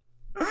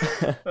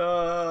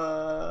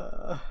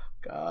 uh,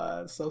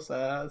 God, so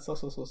sad. So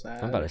I'm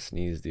about sad. to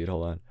sneeze, dude.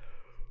 Hold on.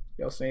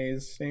 Yo,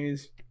 sneeze.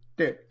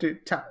 Dude,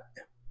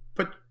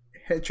 put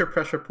hit your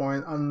pressure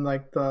point on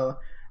like the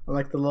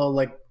little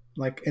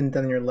like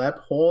indent in your lip.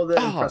 Hold it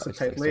and Oh, press I it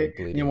just like tightly, started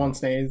and you bleeding won't out.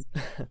 sneeze.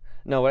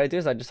 No, what I do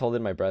is I just hold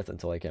in my breath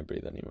until I can't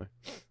breathe anymore.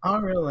 Oh,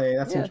 really?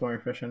 That Yeah. seems more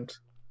efficient.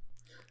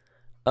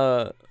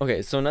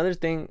 Okay. So another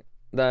thing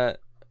that,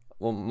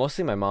 well,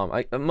 mostly my mom.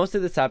 Most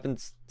of this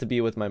happens to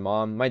be with my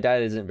mom. My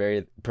dad isn't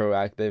very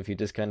proactive. He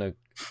just kind of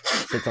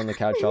sits on the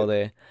couch all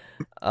day.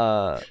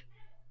 Uh,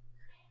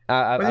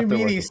 What do you After mean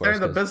work, he of course,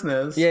 started the because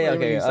business? yeah, What yeah, do you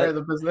mean okay. he started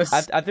the business?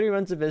 After he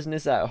runs a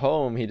business at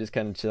home, he just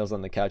kind of chills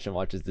on the couch and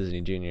watches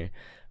Disney Junior.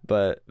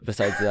 But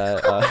besides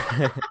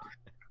that,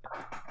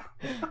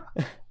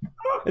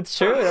 it's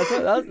true.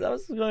 That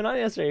was going on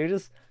yesterday. You're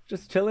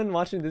just chilling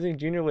watching Disney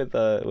Junior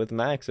with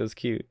Max. It was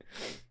cute.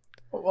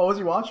 What was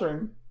he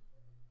watching?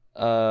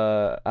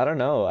 I don't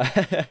know.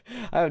 I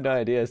have no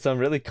idea. Some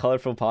really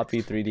colorful,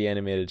 poppy 3D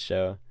animated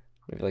show,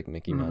 maybe like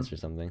Mickey Hmm. Mouse or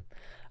something.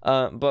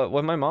 But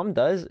what my mom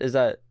does is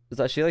that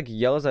she like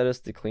yells at us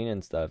to clean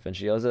and stuff, and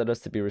she yells at us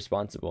to be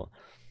responsible.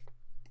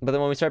 But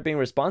then when we start being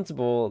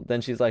responsible, then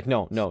she's like,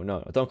 no, no,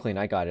 no, don't clean.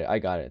 I got it. I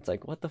got it. It's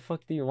like, what the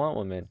fuck do you want,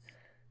 woman?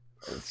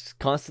 It's just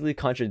constantly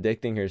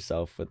contradicting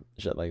herself with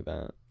shit like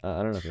that.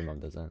 I don't know if your mom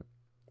does that.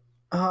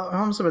 My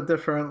mom's a bit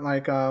different.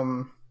 Right,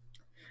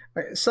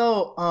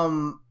 so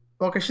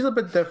okay, she's a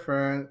bit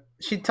different.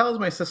 She tells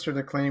my sister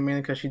to clean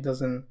mainly because she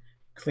doesn't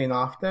clean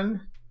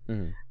often.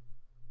 Mm-hmm.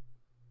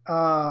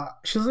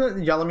 She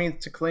doesn't yell at me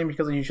to clean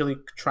because I usually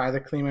try to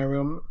clean my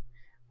room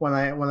when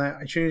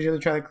I she usually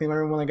try to clean my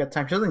room when I get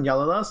time. She doesn't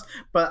yell at us,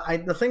 but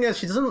the thing is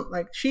she doesn't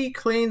like she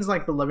cleans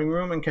like the living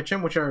room and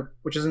kitchen, which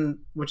isn't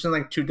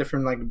like two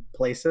different like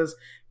places.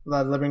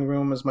 The living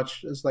room is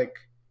much is like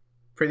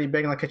pretty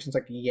big, and the kitchen's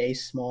like yay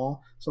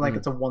small. So like Mm-hmm.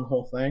 it's a one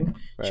whole thing.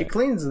 She Right.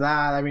 cleans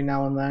that every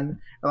now and then,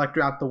 or like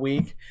throughout the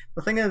week.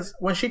 The thing is,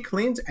 when she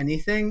cleans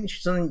anything,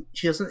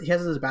 she has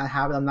this bad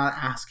habit of not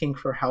asking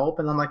for help,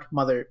 and I'm like,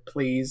 mother,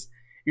 please,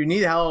 you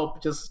need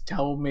help, just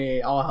tell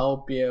me, I'll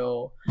help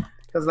you.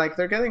 Because like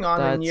they're getting on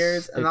in That's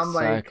years, and I'm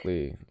like,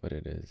 exactly what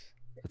it is.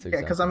 That's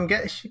yeah, because exactly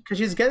what it is.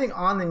 she's getting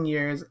on in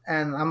years,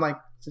 and I'm like,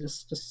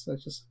 it's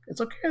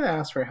okay to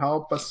ask for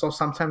help, but so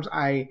sometimes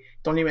I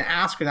don't even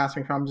ask her to ask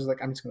me for. I'm just like,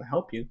 I'm just gonna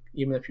help you,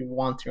 even if you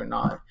want to or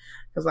not.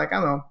 Because like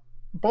I don't know,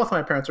 both of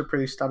my parents are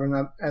pretty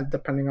stubborn.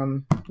 Depending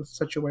on the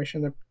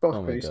situation, they're Oh both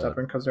my pretty god.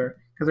 stubborn because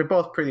they're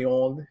both pretty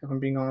old. If I'm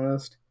being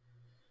honest.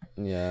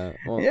 Yeah.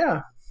 Well,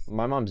 Yeah.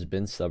 my mom's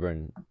been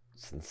stubborn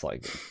since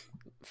like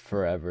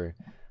forever.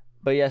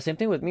 But yeah, same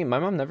thing with me. My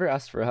mom never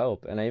asked for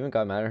help, and I even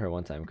got mad at her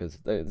one time because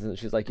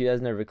she's like, "You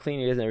guys never clean.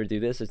 You guys never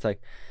do this." It's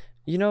like,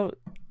 you know,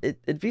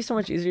 it'd be so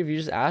much easier if you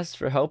just asked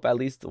for help at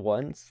least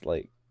once.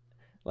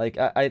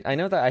 I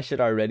know that I should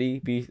already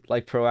be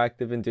like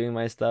proactive in doing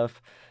my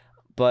stuff,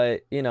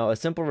 but you know, a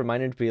simple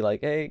reminder to be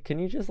like, "Hey, can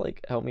you just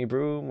like help me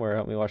broom or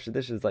help me wash the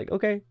dishes?" Like,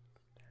 okay,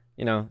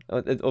 you know,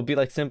 it'll be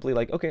like simply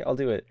like, "Okay, I'll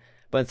do it."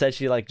 But instead,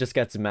 she like just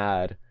gets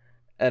mad,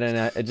 and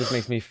then it just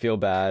makes me feel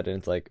bad, and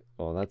it's like,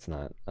 well, that's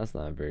not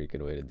a very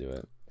good way to do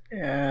it.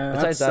 Yeah,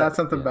 Besides that, that's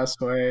not the yeah,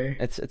 best way.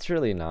 it's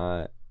really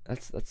not.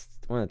 That's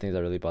one of the things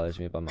that really bothers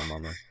me about my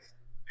mama.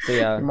 So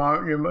yeah,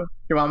 Your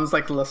mom's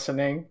like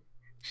listening.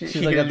 she's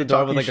She like hears at the you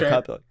door with talking like a shit.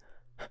 cup, like,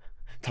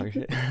 talking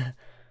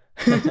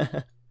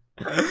shit.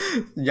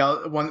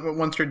 Yeah,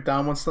 once you're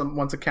done, once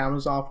the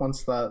camera's off,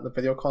 once the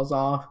video calls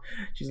off,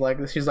 she's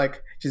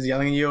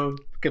yelling at you,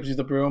 gives you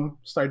the broom,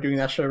 start doing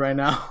that shit right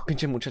now.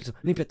 Pinche muchacho,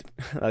 límpiate.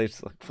 I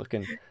just like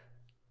fucking.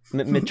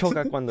 Me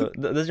choca cuando.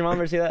 Does your mom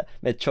ever say that?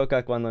 Me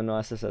choca cuando no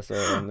haces eso.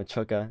 Or me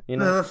choca. You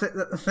know,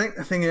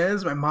 The thing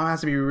is, my mom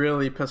has to be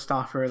really pissed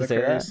off for to the say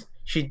that. curse.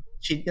 She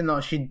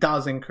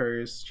doesn't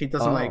curse. She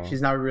doesn't like. Oh,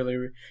 She's not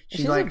really.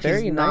 she's a She's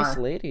very nice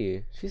not.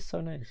 lady. She's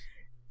so nice.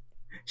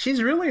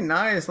 She's really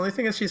nice. The only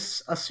thing is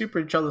she's a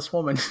super jealous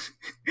woman.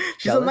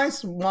 She's a Jealous?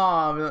 nice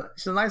mom.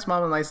 She's a nice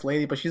mom and a nice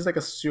lady, but she's like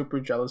a super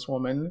jealous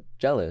woman.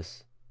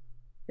 Jealous.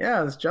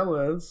 Yeah, it's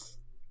jealous.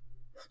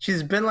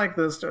 She's been like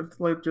this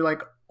like through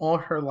like all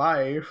her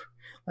life.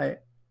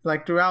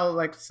 Like throughout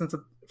like since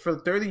for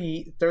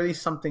 30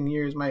 something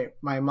years my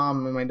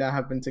mom and my dad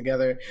have been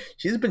together.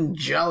 She's been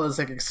jealous,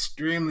 like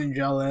extremely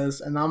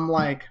jealous, and I'm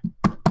like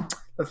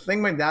the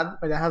thing my dad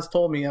has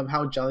told me of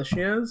how jealous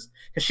she is,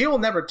 because she will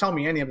never tell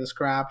me any of this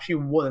crap. She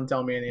wouldn't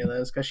tell me any of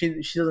this because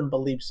she doesn't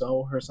believe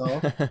so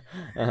herself.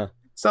 Uh-huh.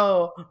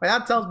 So my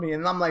dad tells me,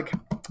 and I'm like,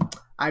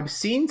 I've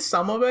seen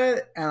some of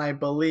it, and I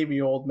believe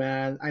you, old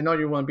man. I know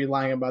you wouldn't be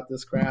lying about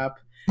this crap.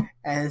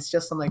 And it's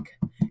just, I'm like,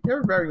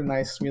 you're a very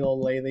nice, sweet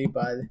old lady,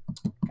 but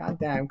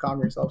goddamn, calm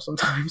yourself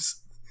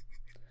sometimes.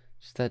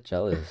 She's that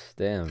jealous.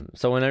 Damn.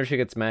 So whenever she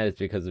gets mad, it's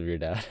because of your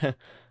dad.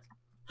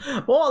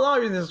 Well, a lot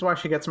of reasons why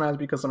she gets mad is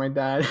because of my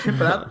dad,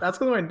 but that's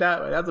because my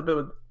dad. That's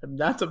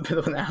a bit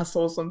of an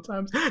asshole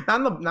sometimes.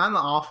 Not in the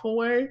awful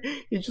way.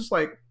 He's just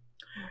like,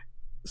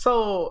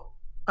 so.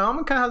 My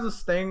mom kind of has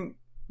this thing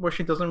where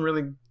she doesn't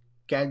really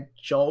get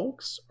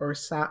jokes or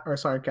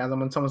sarcasm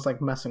when someone's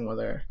like messing with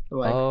her,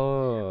 like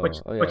Oh.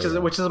 Oh yeah, yeah.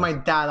 which is my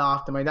dad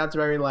often. My dad's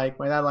very like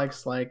my dad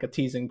likes like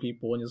teasing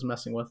people and just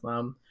messing with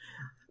them,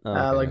 Oh,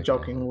 okay, like okay.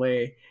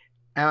 jokingly.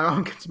 And my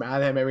mom gets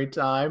mad at him every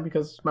time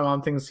because my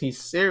mom thinks he's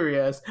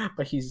serious,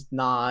 but he's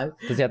not.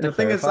 Does he have And to the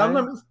thing is, clarify?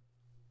 sometimes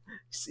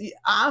see,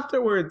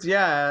 afterwards, Mm.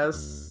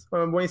 yes,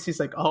 when he sees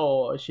like,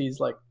 oh, she's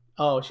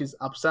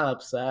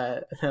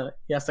upset.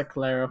 He has to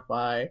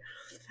clarify,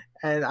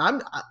 and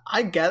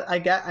I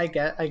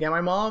get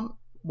my mom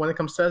when it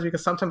comes to this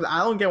because sometimes I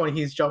don't get when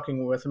he's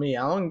joking with me.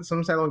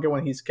 Sometimes I don't get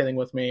when he's kidding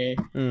with me,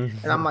 and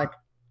I'm Mm. like,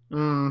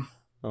 mm,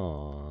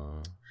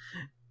 Aw.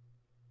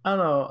 I don't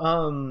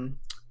know.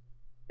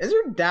 Is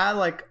your dad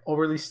like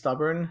overly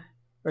stubborn,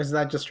 or is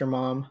that just your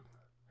mom?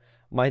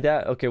 My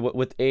dad, okay,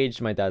 with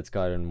age, my dad's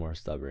gotten more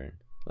stubborn.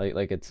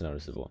 Like it's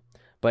noticeable.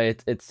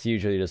 But it's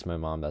usually just my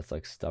mom that's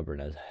like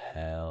stubborn as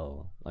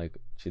hell. Like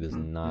she does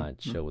not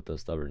Mm-hmm. chill with the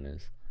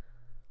stubbornness.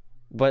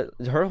 But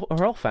her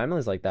whole family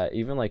is like that.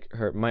 Even like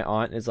my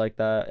aunt is like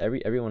that.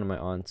 Every one of my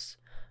aunts,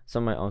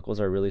 some of my uncles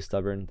are really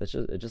stubborn. That's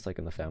just it's just like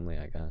in the family,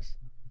 I guess.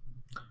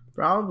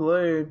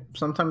 Probably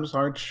sometimes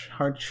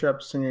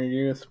hardships in your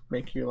youth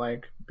make you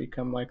like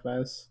become like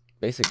this,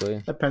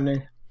 Basically,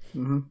 depending.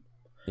 Hmm.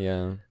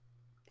 yeah.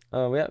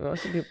 We have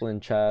some people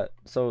in chat.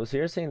 So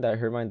you're saying that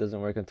her mind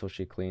doesn't work until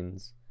she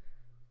cleans.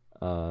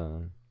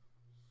 Um,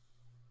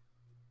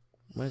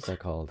 what is that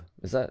called?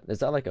 Is that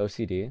like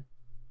OCD?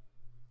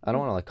 I don't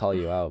want to like call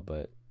you out,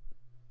 but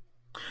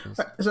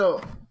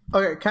So,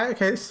 okay, can I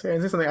say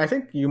something? I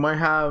think you might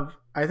have.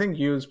 I think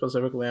you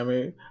specifically. I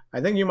mean,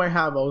 I think you might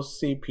have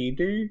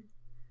OCPD,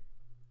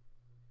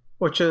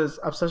 which is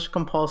obsessive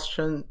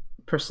compulsion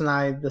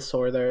personality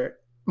disorder.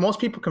 Most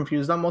people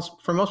confuse them. Most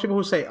people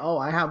who say, "Oh,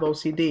 I have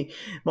OCD,"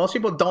 most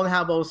people don't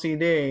have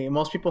OCD.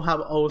 Most people have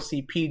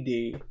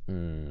OCPD,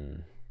 hmm,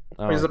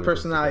 I which don't is a agree with this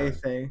personality guy.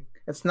 thing.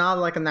 It's not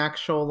like an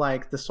actual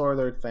like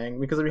disorder thing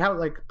because we have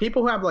like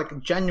people who have like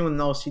genuine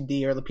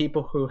OCD or the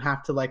people who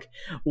have to like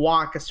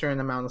walk a certain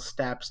amount of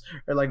steps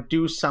or like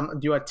do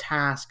a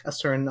task a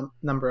certain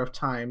number of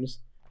times.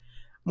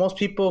 Most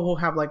people who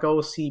have like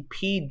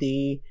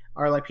OCPD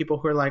are like people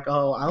who are like,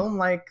 oh, I don't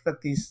like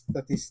that these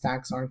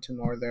stacks aren't in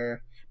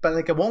order, but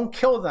like it won't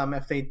kill them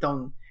if they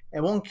don't.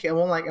 It won't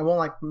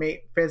like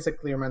make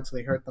physically or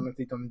mentally hurt them if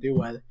they don't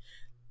do it,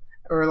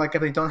 or like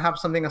if they don't have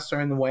something a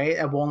certain way,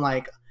 it won't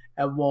like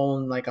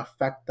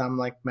affect them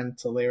like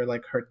mentally or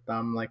like hurt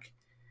them like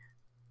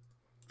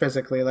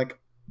physically like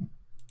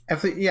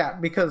if they, yeah,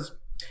 because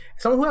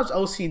someone who has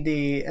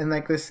OCD and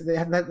like this they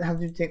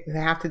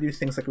have to do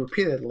things like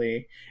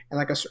repeatedly and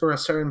like or a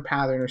certain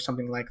pattern or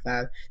something like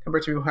that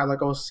compared to people who have like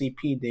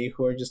OCPD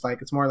who are just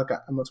like it's more like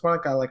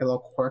a little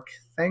quirk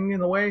thing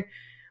in a way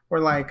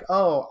where like,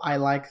 oh, I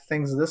like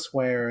things this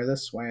way or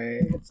this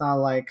way. It's not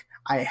like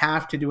I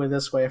have to do it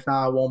this way, if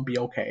not I won't be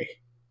okay.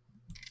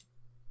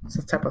 It's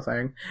that type of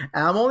thing.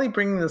 And I'm only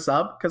bringing this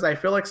up because I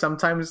feel like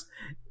sometimes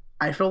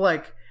I feel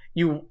like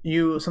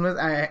you sometimes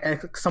I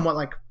somewhat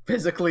like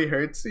physically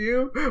hurts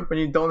you when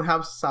you don't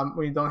have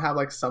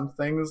like some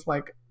things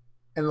like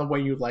in the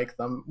way you like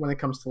them when it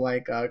comes to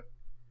like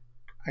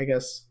I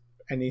guess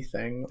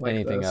anything like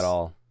Anything at this.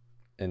 all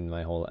in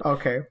my whole life.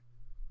 Okay.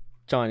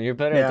 John, you're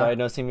better at Yeah.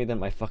 diagnosing me than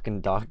my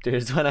fucking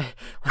doctors. When I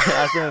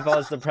asked them if I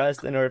was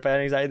depressed and or if I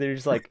had anxiety, they're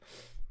just like,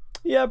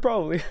 yeah,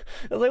 probably.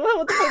 I was like,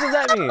 what the fuck does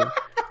that mean?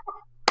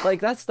 Like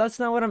that's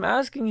not what I'm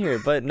asking here.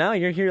 But now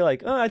you're here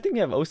like, oh, I think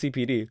you have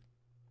OCPD.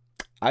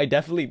 I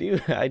definitely do.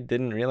 I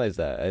didn't realize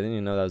that. I didn't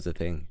even know that was a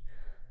thing.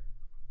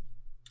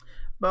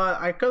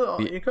 But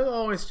Be- you could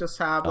always just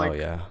have oh like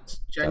yeah,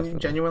 definitely.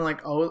 genuine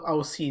like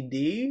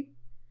OCD,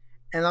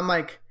 and I'm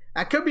like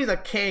that could be the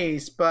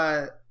case,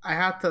 but I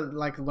have to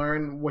like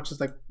learn which is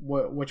like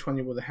which one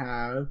you would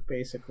have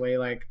basically.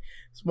 Like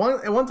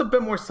one's a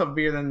bit more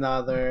severe than the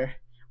other.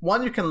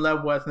 One you can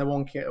live with and it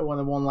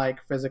won't like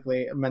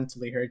physically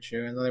mentally hurt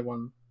you, and the other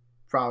one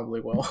probably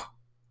will.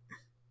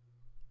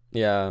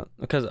 Yeah,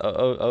 because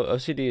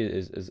OCD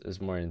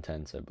is more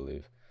intense, I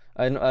believe.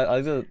 I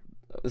like the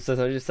so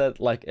I just said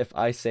like if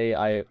I say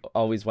I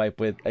always wipe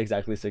with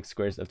exactly 6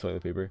 squares of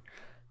toilet paper.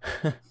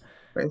 Wait,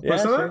 Yeah,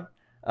 wasn't sure. it?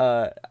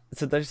 Uh,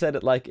 so they said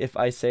it like if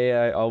I say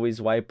I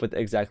always wipe with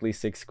exactly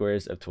 6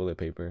 squares of toilet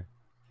paper.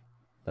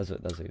 That's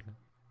what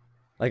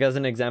like as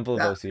an example of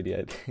That, OCD,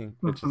 I think,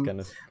 which is mhm. kind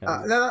of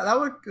good.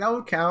 That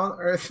would count,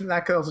 or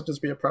that could also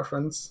just be a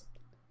preference.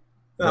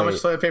 How much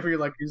Wait, toilet paper you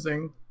like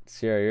using?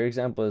 Sierra, your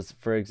example is,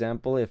 for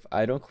example, if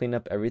I don't clean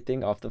up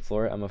everything off the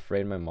floor, I'm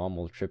afraid my mom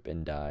will trip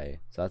and die.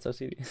 So that's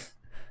OCD.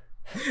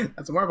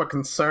 That's more of a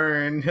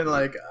concern and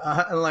like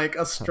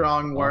a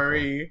strong Awful.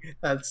 worry.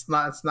 That's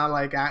not. It's not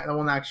like that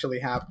won't actually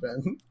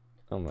happen.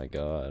 Oh my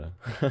god.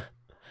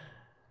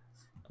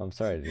 I'm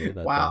sorry to hear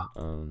that Wow.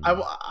 though.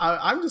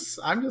 I'm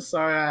just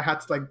sorry I had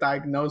to like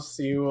diagnose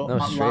you No,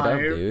 on straight up,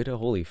 live. dude.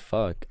 Holy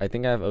fuck. I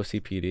think I have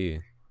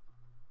OCPD.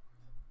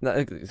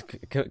 No,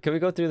 can we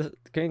go through this?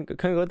 Can we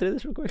go through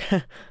this real quick?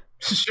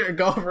 Sure,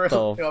 go for it. The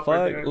Go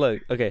for it, fuck? dude.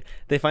 Look, okay.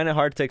 They find it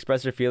hard to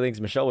express their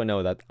feelings. Michelle would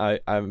know that.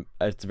 I'm.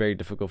 It's very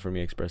difficult for me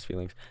to express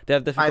feelings. They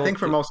have I think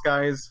for difficulty. most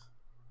guys,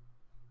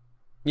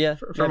 Yeah,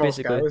 for yeah. most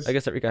Basically, I guys.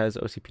 guess every guy has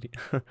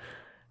OCPD.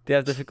 They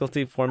have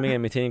difficulty forming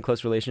and maintaining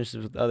close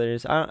relationships with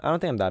others. I don't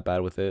think I'm that bad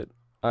with it.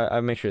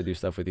 I make sure to do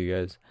stuff with you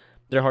guys.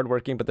 They're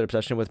hardworking, but their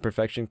obsession with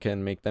perfection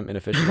can make them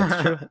inefficient.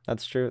 That's true.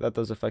 That's true. That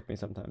does affect me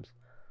sometimes.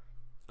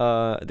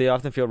 They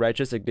often feel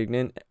righteous,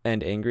 indignant,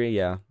 and angry.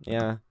 Yeah,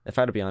 yeah. If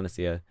I had to be honest,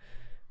 yeah.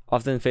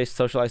 Often face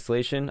social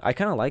isolation. I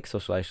kind of like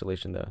social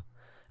isolation though,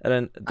 and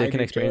then they I can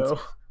do experience. too.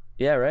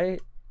 Yeah,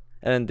 right.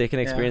 And then they can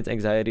Yeah. experience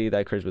anxiety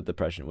that occurs with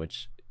depression,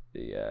 which,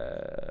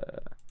 yeah,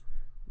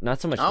 not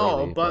so much Oh,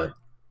 lately, but but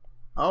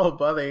oh,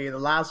 buddy, the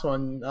last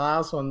one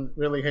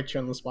really hit you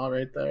on the spot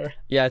right there.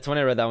 yeah, it's when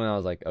I read that one I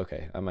was like,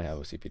 okay, I might have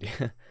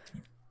OCPD.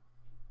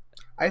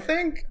 I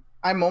think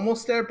I'm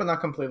almost there, but not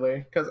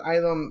completely, because I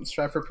don't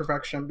strive for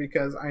perfection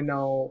because I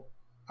know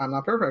I'm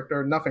not perfect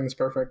or nothing's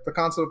perfect. The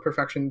concept of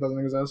perfection doesn't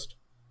exist.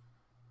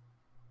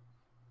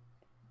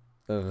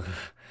 Ugh,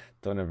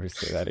 don't ever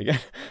say that again.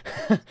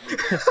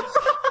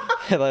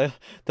 That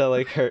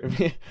like hurt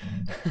me.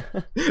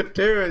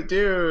 Dude,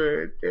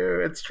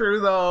 it's true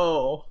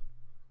though.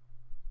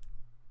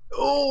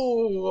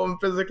 Oh, I'm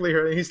physically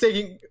hurting.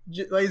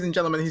 Ladies and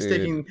gentlemen, he's Dude,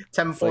 taking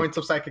 10 it's points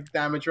like of psychic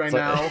damage right it's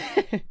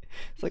like now.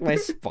 it's like my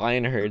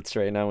spine hurts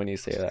right now when you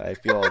say that. I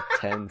feel all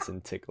tense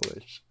and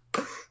ticklish.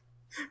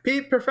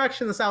 Pete,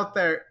 perfectionists out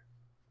there,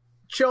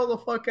 chill the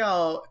fuck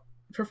out.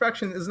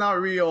 Perfection is not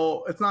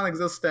real. It's It's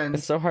non-existent.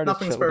 so hard to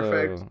Nothing's chill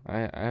perfect. though.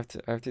 I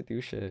have to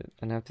do shit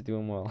and I have to do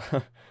them well.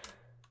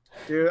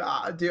 Dude,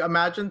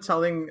 imagine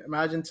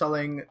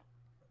telling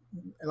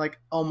like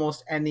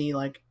almost any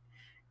like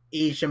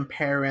Asian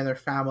parent or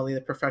family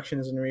that perfection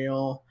isn't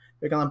real.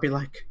 They're gonna be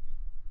like,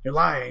 "You're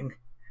lying.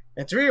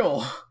 It's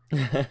real."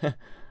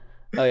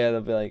 Oh yeah,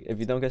 they'll be like, if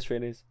you don't get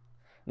straight A's.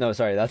 No,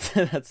 sorry, that's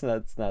not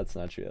true. That's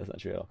not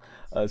true at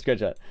all. Scratch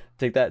that.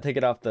 Take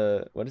it off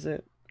the, what is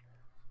it?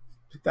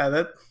 That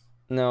it.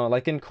 No,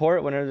 like in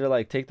court, whenever they're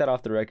like, take that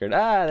off the record.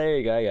 Ah, there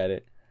you go, I got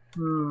it.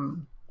 Hmm.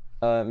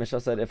 Michelle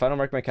said, if I don't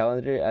mark my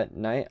calendar at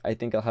night, I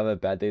think I'll have a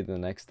bad day the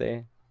next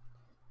day.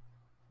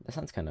 That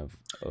sounds kind of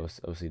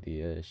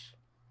OCD-ish.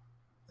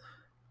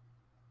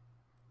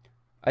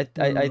 Hmm.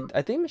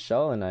 I think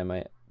Michelle and I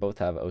might both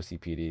have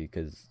OCPD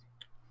because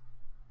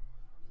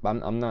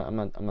I'm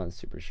not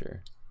super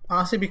sure.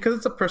 Honestly, because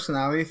it's a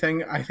personality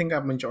thing, I think a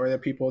majority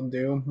of people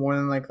do more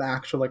than like the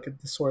actual like a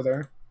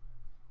disorder.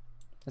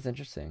 That's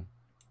interesting.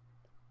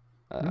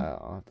 Hmm?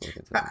 I'll have to look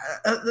into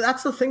that.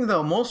 That's the thing,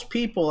 though. Most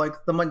people, like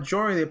the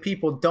majority of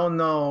people, don't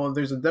know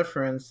there's a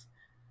difference.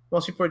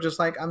 Most people are just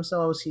like, "I'm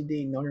so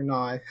OCD." No, you're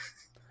not.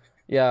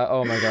 Yeah,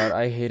 oh my God,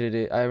 I hated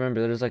it. I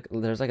remember there's like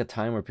a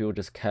time where people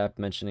just kept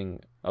mentioning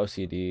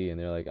OCD and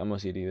they're like, I'm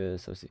OCD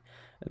this, OCD.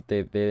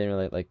 They didn't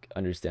really like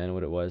understand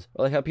what it was.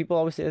 Or like how people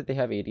always say that they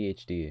have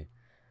ADHD.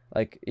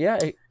 Like, yeah,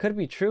 it could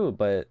be true,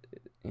 but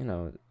you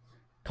know,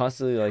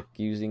 constantly like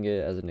using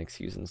it as an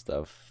excuse and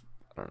stuff.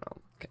 I don't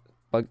know.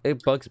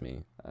 It bugs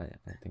me. I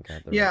think I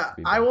have the right Yeah, to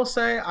be I bugged. will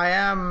say I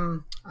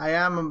am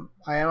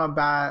a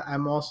bad.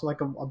 I'm also like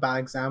a bad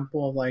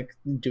example of like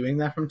doing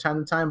that from time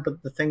to time.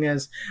 But the thing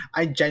is,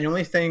 I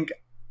genuinely think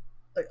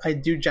I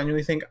do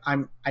genuinely think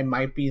I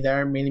might be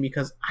there mainly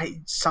because I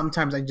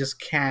just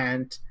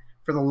can't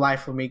for the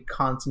life of me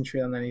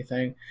concentrate on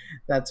anything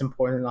that's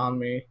important on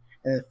me,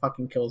 and it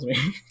fucking kills me.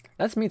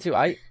 That's me too.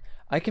 I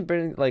can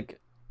barely like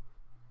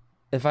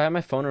if I have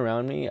my phone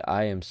around me,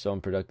 I am so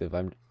unproductive.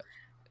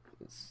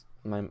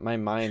 My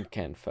mind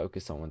can't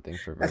focus on one thing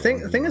for I very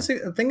think long the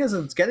anymore. thing is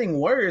it's getting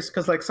worse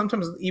because like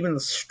sometimes even the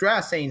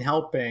stress ain't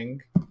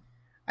helping.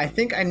 I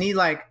think I need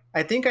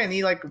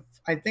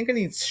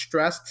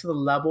stress to the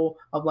level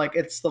of like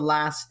it's the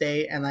last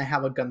day and I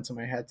have a gun to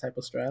my head type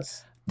of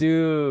stress.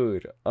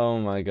 Dude, oh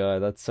my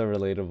God, that's so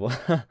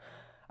relatable.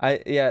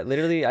 Yeah,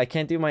 literally I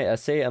can't do my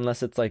essay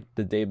unless it's like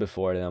the day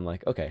before and I'm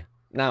like, okay,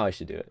 now I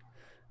should do it.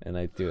 and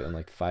I do it in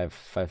like 5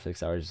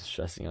 6 hours, just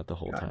stressing out the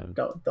whole God, time.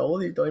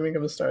 don't even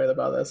get me started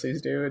about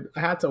essays, dude.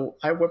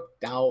 I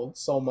whipped out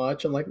so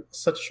much in like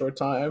such a short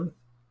time.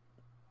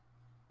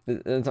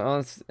 It's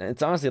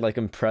honestly like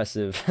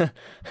impressive,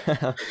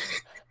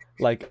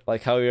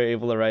 like how you're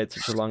able to write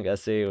such a long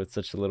essay with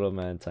such a little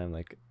amount of time.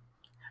 Like,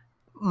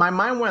 My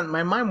mind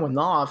went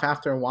off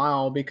after a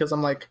while because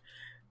I'm like,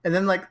 and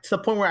then like to the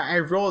point where I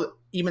wrote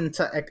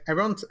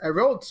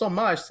so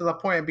much to the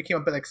point it became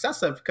a bit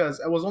excessive because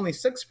it was only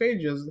 6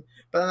 pages,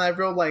 but then I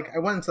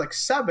went into like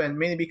seven,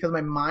 mainly because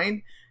my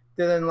mind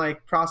didn't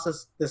like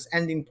process this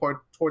ending part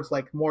towards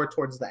like more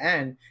towards the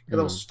end because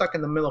I was mm, stuck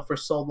in the middle for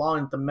so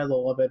long. The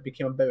middle of it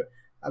became a bit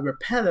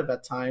repetitive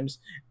at times,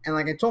 and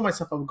like I told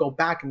myself I would go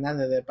back and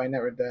edit it, but I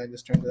never did. I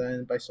just turned it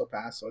in by so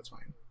fast, so it's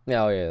fine.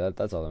 yeah, oh yeah,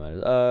 that's all that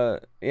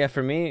matters. Yeah,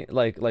 for me,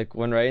 like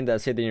when writing that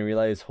essay, then you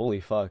realize, holy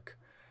fuck,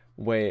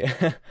 wait,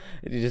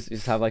 you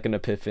just have like an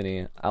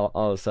epiphany all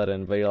of a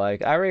sudden. But you're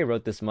like, I already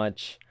wrote this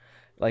much,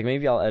 like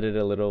maybe I'll edit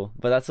a little.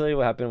 But that's really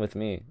what happened with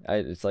me.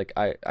 It's like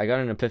I got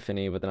an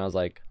epiphany, but then I was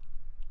like,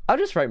 I'll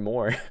just write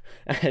more.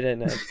 I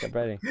didn't. I just kept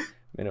writing,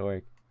 made it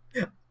work.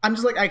 I'm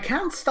just like I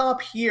can't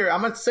stop here.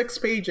 I'm at 6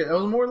 pages. It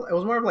was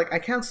more of like I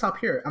can't stop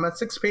here. I'm at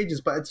 6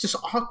 pages, but it's just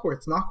awkward.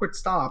 It's an awkward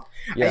stop.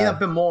 I need a Yeah,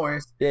 bit more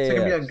yeah, so it yeah,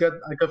 can be yeah.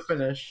 a good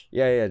finish.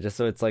 Yeah, yeah. Just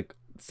so it's like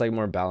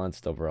more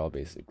balanced overall,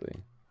 basically.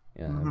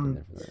 Yeah, I've been Hmm.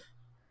 there for that.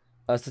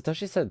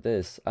 Satoshi said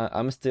this. I'm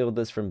gonna steal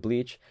this from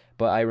Bleach,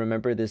 but I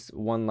remember this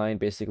one line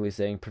basically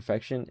saying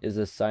perfection is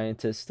a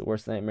scientist's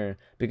worst nightmare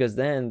because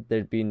then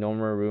there'd be no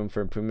more room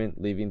for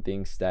improvement, leaving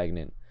things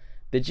stagnant.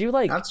 Did you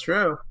like That's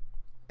true.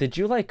 did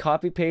you like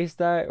copy paste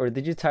that or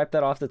did you type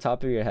that off the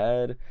top of your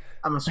head?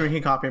 I'm assuming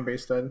he copy and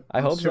pasted. I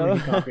I'm hope assuming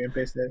so. he copy and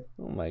pasted.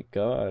 Oh my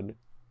god.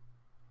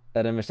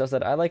 And then Michelle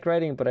said, "I like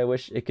writing, but I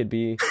wish it could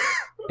be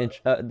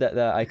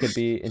that I could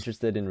be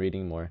interested in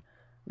reading more."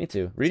 Me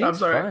too. So I'm Reading's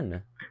sorry.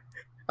 fun.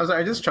 I'm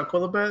sorry. I just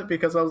chuckled a bit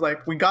because I was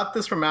like, we got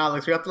this from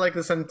Alex. We got like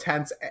this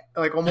intense,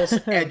 like almost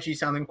edgy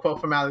sounding quote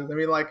from Alex. I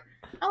mean, like,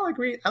 I like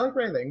writing. I like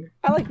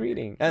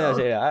reading. I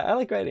So yeah, I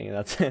like writing.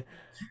 That's it.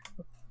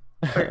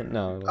 okay,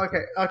 No,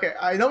 okay.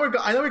 I know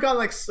we got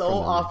like so from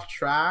memory. off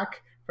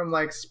track from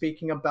like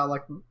speaking about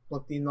like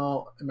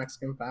Latino and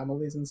Mexican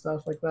families and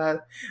stuff like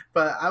that.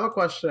 But I have a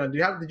question.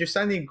 Did you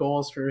set any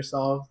goals for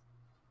yourself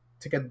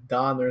to get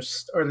done or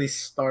at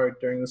least start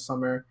during the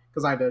summer?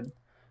 Because I did.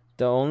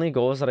 The only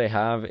goals that I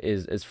have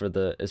is for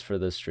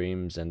the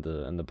streams and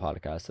the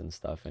podcast and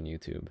stuff and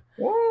YouTube.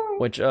 Woo!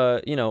 Which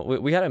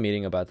we had a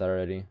meeting about that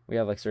already. We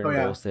have like Oh certain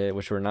yeah. goals to hit,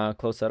 which we're not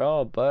close at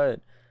all.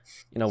 But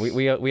we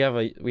have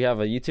a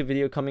YouTube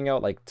video coming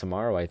out like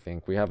tomorrow. I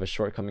think we have a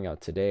short coming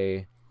out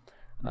today.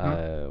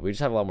 Hmm. We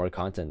just have a lot more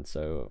content.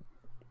 So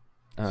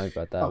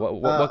about that. Oh,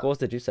 What goals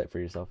did you set for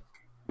yourself?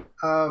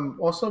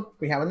 also,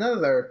 we have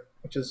another,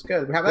 which is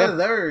good. We have We have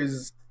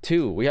others.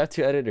 two. We have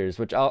two editors,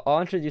 which I'll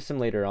introduce him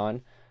later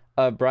on.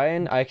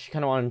 Brian, I actually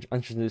kind of want to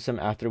introduce him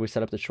after we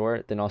set up the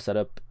short. Then I'll set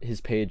up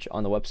his page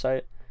on the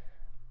website.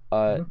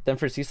 Mhm. Then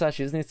for Sisa,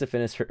 she just needs to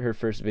finish her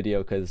first video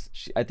because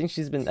I think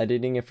she's been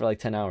editing it for like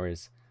 10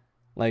 hours,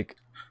 like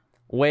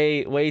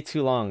way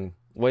too long,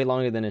 way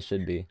longer than it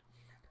should be.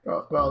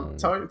 Well,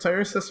 Um, tell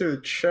your sister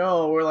to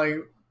chill.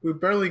 We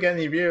barely get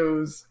any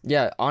views.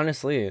 yeah,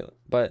 honestly,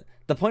 but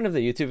the point of the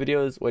YouTube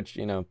videos, which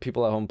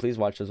people at home, please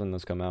watch those when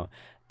those come out.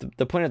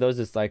 The point of those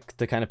is like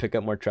to kind of pick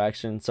up more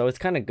traction. So it's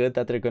kind of good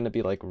that they're going to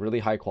be like really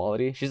high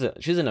quality. She's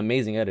an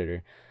amazing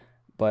editor,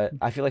 but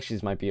I feel like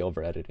she's might be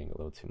over editing a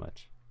little too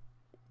much.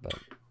 But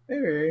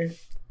Maybe.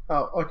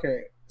 Oh,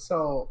 okay.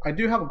 So I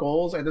do have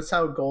goals. I just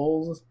have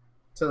goals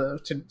to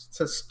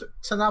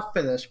not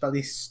finish, but at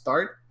least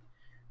start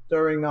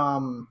during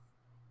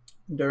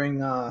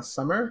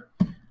summer.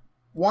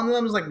 One of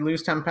them is like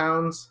lose 10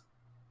 pounds.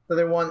 The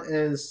other one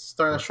is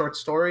start a short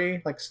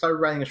story, like start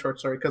writing a short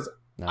story because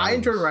I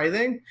enjoy nice.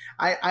 writing.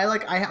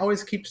 I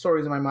always keep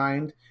stories in my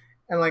mind,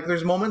 and like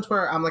there's moments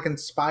where I'm like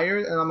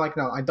inspired, and I'm like,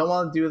 no, I don't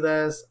want to do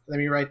this. Let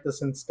me write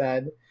this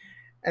instead.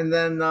 And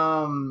then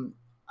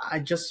I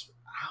just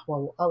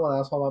well, oh, what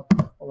else? Hold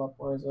up.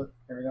 Where is it?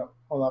 Here we go.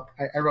 Hold up.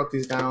 I wrote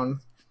these down.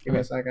 Give me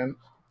a Okay. second.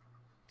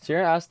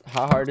 Sierra asked,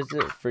 "How hard is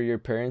it for your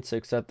parents to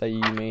accept that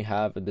you may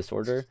have a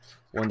disorder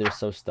when they're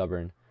so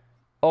stubborn?"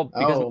 Oh,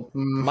 because Oh,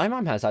 my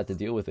mom has had to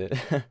deal with it.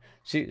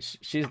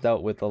 She's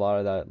dealt with a lot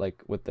of that,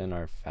 like within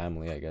our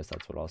family. I guess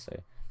that's what I'll say.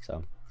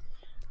 So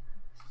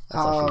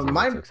that's how she's able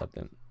my to accept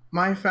it.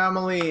 my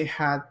family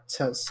had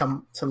to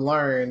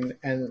learn,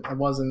 and it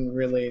wasn't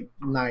really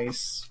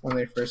nice when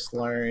they first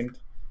learned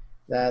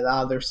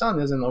that their son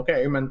isn't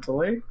okay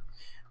mentally.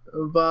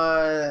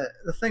 But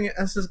the thing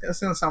is, it's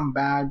gonna sound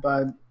bad,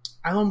 but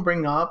I don't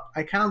bring up.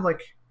 I kind of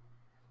like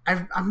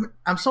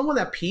I'm somewhat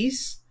at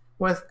peace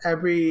with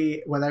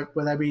every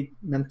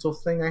mental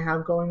thing I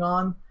have going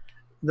on.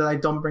 That I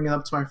don't bring it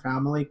up to my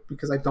family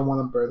because I don't want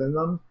to burden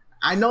them.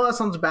 I know that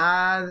sounds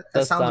bad. It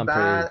Does sounds sound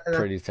bad,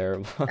 pretty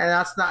terrible. and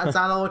that's not it's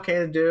not okay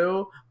to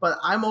do. But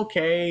I'm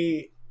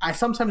okay. I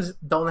sometimes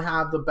don't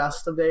have the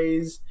best of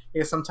days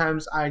because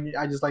sometimes I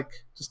just like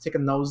just take a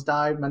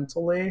nosedive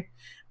mentally,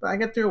 but I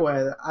get through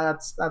it.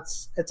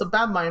 That's it's a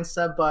bad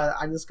mindset, but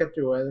I just get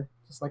through it.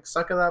 Just like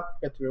suck it up,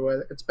 get through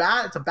it. It's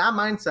bad. It's a bad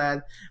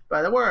mindset,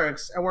 but it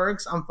works. It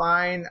works. I'm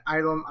fine.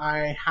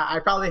 I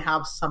probably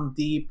have some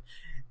deep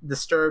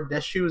disturbed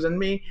issues in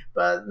me,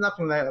 but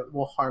nothing that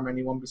will harm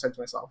anyone besides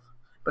myself.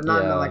 But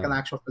not in like Yeah. an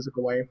actual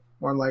physical way.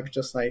 More like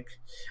just like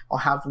I'll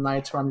have the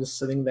nights where I'm just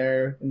sitting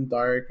there in the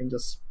dark and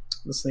just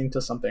listening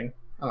to something.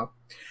 Oh,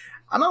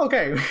 I'm not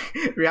okay.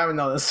 If you haven't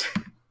noticed,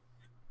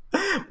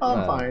 but I'm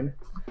Uh, fine.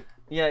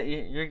 yeah,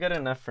 you're good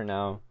enough for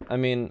now. I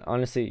mean,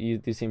 honestly, you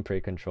do seem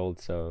pretty controlled,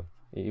 so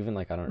even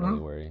like I don't really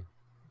Mhm. worry.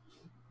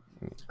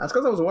 That's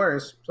because I was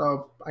worse.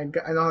 So I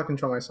know how to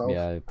control myself.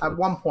 Yeah, At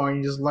one point,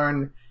 you just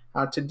learn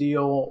how to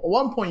deal. At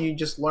one point, you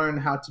just learn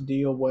how to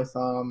deal with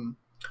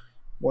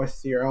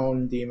your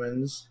own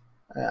demons,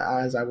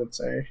 as I would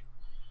say.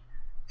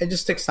 It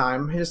just takes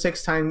time. It just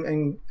takes time,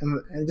 and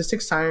it just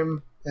takes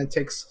time, and it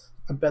takes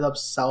a bit of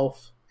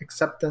self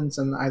acceptance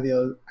and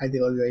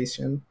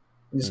idealization,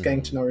 and just getting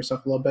mm-hmm. to know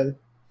yourself a little bit.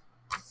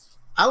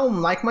 I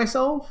don't like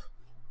myself,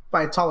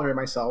 but I tolerate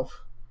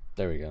myself.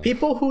 There we go.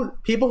 People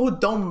who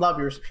don't love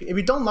your if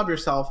you don't love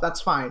yourself,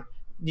 that's fine.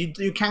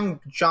 You can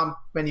jump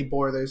many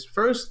borders.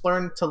 First,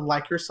 learn to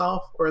like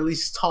yourself, or at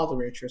least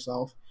tolerate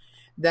yourself.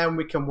 Then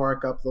we can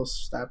work up those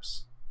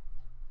steps.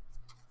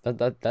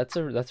 That's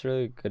a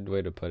really good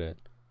way to put it.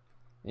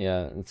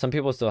 Yeah, and some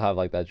people still have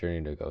like that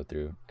journey to go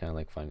through, kind of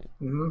like finding,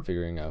 Hmm.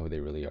 figuring out who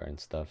they really are and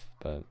stuff.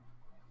 But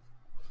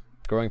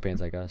growing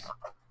pains, I guess,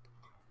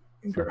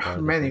 so part of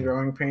the Many thing.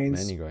 growing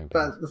pains. Many growing pains.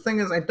 But the thing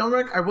is, I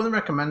wouldn't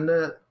recommend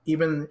it,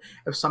 even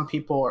if some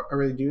people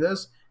already do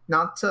this,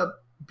 not to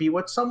be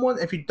with someone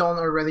if you don't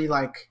already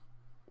like,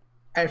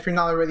 if you're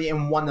not already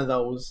in one of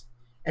those.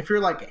 If you're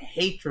like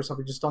hate yourself,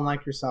 you just don't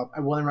like yourself,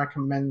 I wouldn't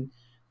recommend,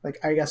 like,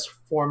 I guess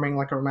forming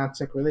like a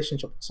romantic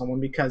relationship with someone,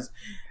 because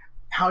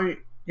how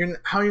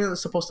how are you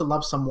supposed to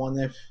love someone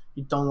if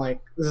you don't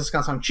like? This is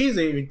gonna sound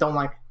cheesy. If you don't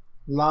like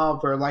love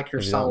or like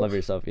If you don't love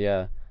yourself. yourself,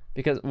 yeah,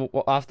 because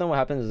often what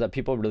happens is that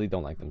people really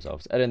don't like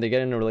themselves, and then they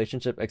get in a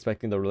relationship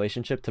expecting the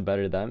relationship to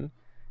better them,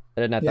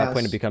 and then at that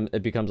point Yes.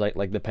 it becomes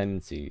like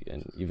dependency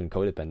and even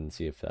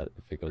codependency if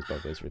it goes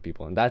both ways for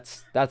people, and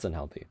that's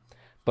unhealthy.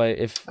 But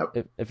if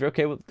you're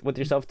okay with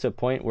yourself to a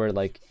point where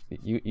like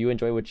you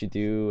enjoy what you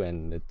do,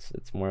 and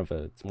it's more of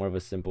a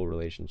simple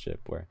relationship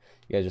where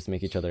you guys just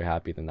make each other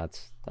happy, then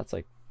that's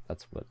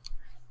what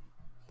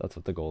that's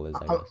what the goal is,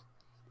 I I'll, guess.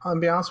 I'll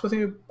be honest with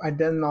you. I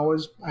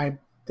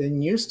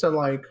didn't used to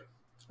like.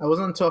 I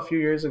wasn't until a few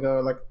years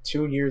ago, like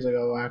 2 years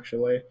ago,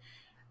 actually,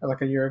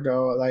 like a year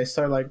ago, I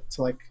started like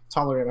to like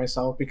tolerate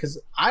myself,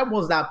 because I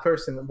was that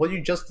person. What you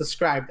just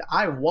described,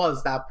 I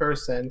was that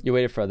person You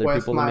waited for other with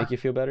people to my make you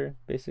feel better,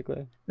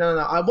 basically. no.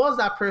 I was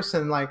that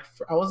person. Like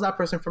I was that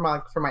person for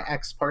my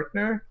ex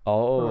partner,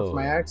 for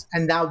my Oh, ex,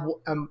 and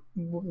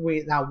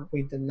we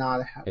did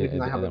not it have a didn't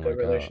good work out.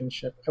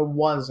 relationship. It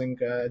wasn't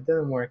good. It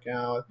didn't work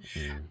out.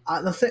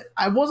 Mm.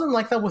 I wasn't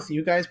like that with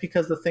you guys,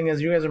 because the thing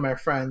is, you guys are my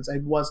friends. I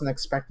wasn't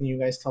expecting you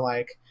guys to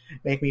like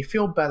make me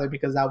feel better,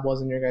 because that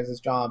wasn't your guys'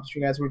 jobs.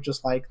 You guys were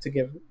just like to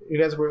give. You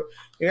guys.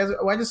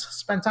 I just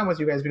spent time with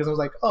you guys because I was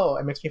like, oh,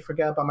 it makes me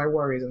forget about my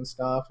worries and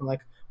stuff, and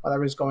like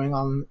whatever's going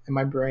on in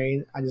my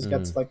brain, I just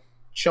get Mm. to like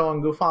chill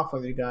and goof off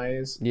with you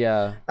guys.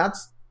 Yeah.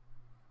 That's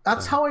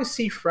Yeah. how I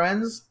see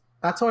friends.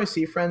 That's how I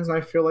see friends, and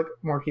I feel like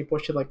more people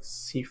should like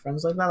see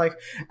friends like that. Like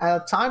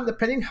at a time,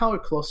 depending how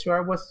close you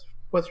are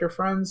with your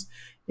friends,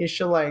 you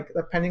should like,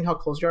 depending how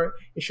close you are,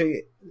 you should,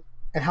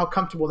 and how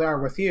comfortable they are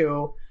with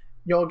you,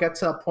 you'll get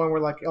to a point where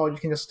like, oh, you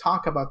can just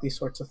talk about these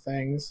sorts of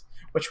things,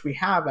 which we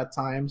have at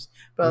times.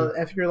 Mm. But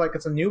if you're like,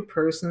 it's a new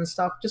person and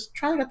stuff, just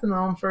try to get to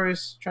know them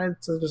first. Try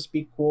to just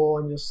be cool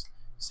and just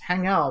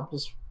hang out.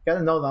 Just get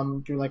to know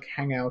them, do like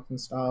hangouts and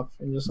stuff,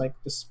 and just like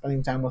just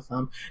spending time with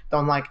them.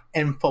 Don't like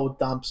info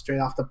dump straight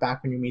off the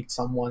back when you meet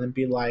someone and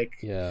be like,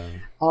 Yeah.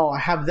 oh, I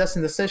have this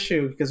and this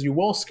issue, because you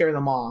will scare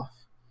them off,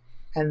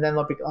 and then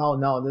they'll be, oh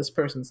no, this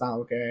person's not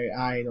okay.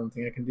 I don't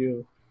think I can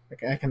do.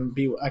 Like I can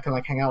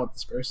like hang out with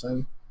this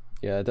person.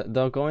 Yeah,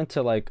 they'll go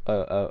into like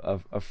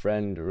a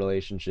friend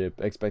relationship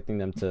expecting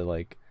them to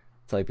like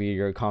be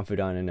your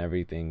confidant and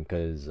everything,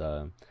 because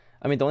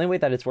I mean the only way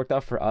that it's worked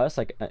out for us,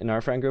 like in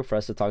our friend group, for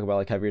us to talk about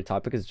like heavier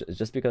topics is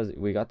just because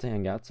we got to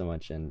hang out so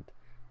much, and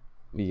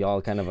we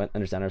all kind of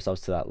understand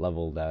ourselves to that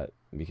level that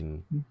we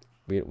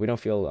don't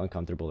feel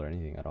uncomfortable or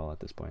anything at all at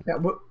this point. Yeah,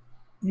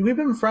 we've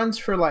been friends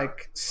for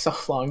like so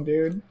long,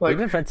 dude. We've Like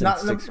been friends since not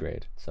sixth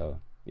grade,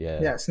 so yeah.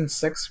 yeah, since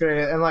sixth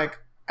grade, and like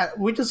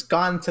we just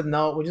gotten to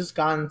know, we just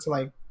gotten to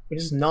like, we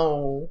just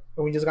know,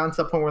 and we just gotten to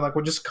the point where like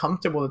we're just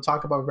comfortable to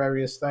talk about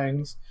various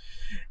things.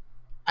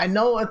 I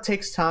know it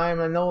takes time.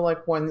 I know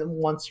like when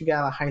once you get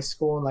out of high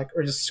school, like,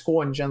 or just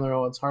school in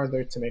general, it's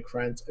harder to make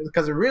friends,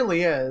 because it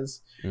really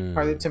is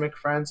harder Mm. to make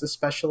friends,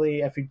 especially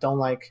if you don't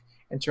like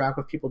interact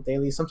with people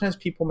daily. Sometimes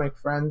people make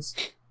friends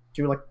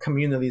through like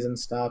communities and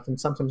stuff, and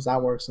sometimes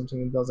that works,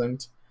 sometimes it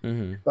doesn't.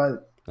 Mm-hmm.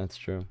 But That's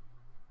true.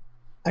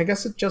 I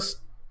guess it just,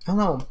 I don't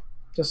know.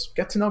 just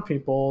get to know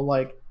people.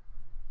 Like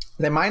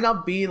they might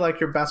not be like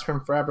your best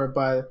friend forever,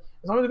 but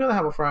it's always good to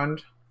have a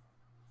friend.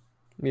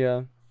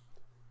 Yeah.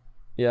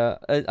 Yeah,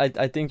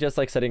 I think just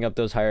like setting up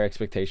those higher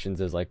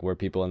expectations is like where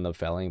people end up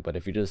failing. But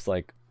if you just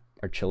like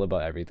are chill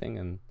about everything,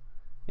 and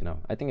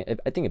I think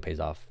it pays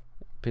off.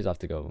 It pays off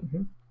to go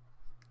Hmm.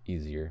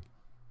 easier.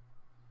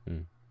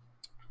 Mm.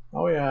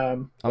 Oh yeah,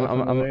 I'm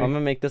definitely. gonna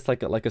make this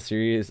like a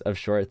series of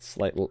shorts,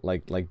 like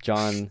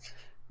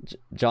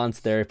John's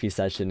therapy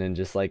session, and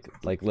just like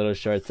little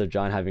shorts of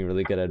John having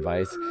really good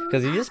advice.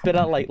 Because you just spit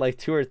out like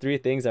two or three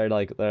things that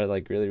are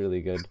like really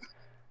really good.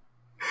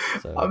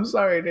 So I'm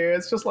sorry, dude.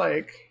 It's just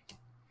like,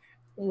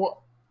 wh-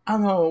 I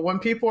don't know. When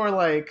people are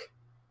like,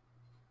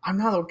 "I'm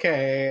not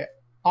okay,"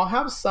 I'll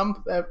have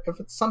some. If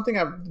it's something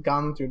I've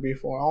gone through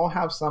before, I'll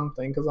have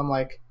something because I'm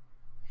like,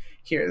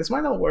 "Here, this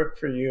might not work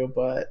for you,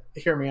 but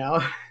hear me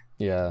out."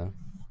 yeah.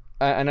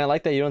 And I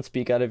like that you don't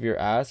speak out of your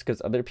ass,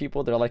 because other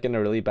people, they're like in a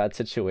really bad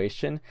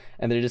situation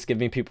and they're just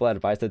giving people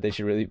advice that they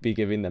should really be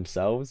giving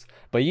themselves.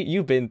 But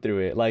you've been through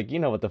it, like you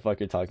know what the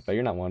fuck you're talking about.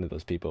 You're not one of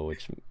those people,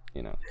 which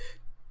you know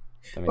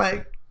that makes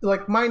sense.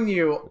 Like mind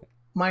you,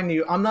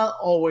 I'm not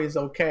always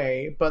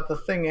okay. But the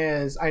thing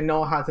is, I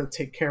know how to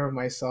take care of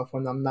myself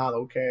when I'm not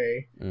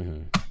okay.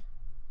 Hmm.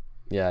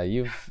 Yeah,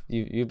 you've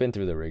been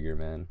through the rigor,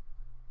 man.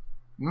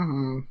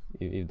 Hmm.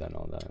 You've done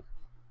all that.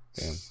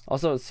 Damn.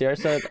 Also, Sierra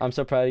said, "I'm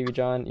so proud of you,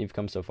 John. You've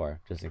come so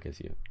far." Just in case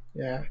you.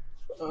 Yeah.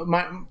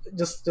 My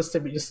just to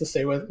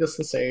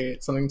say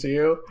something to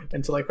you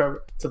and to like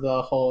to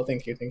the whole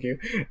thank you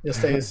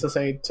just to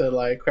say to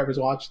like whoever's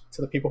watch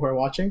to the people who are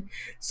watching,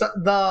 so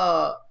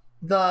the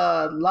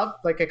love,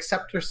 like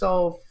accept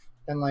yourself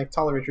and like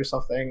tolerate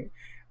yourself thing.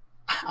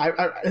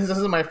 This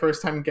is my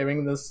first time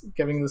giving this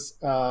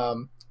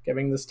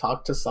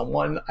talk to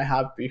someone. I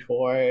have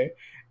before,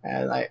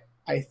 and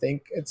I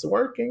think it's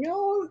working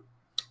out.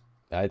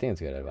 I think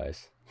it's good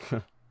advice.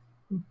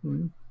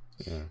 Mhm.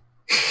 Yeah.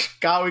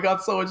 God, we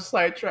got so much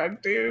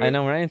sidetracked, I dude.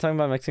 know we're not even talking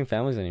about mixing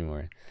families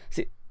anymore.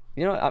 See,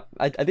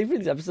 I think for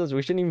these episodes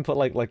we shouldn't even put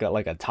like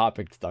a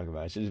topic to talk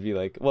about. It should just be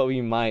like what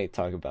we might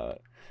talk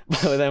about,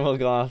 but then we'll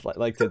go off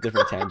like to a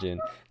different tangent,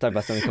 talk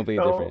about something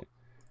completely No, different.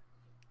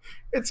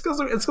 it's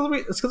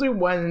because we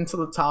went into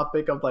the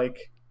topic of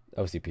like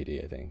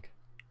OCPD, I think.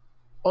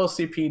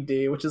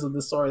 OCPD, which is a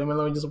disorder, and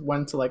then we just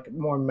went to like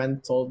more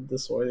mental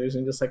disorders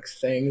and just like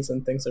things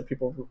that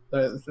people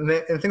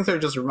and things that are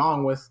just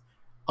wrong with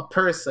a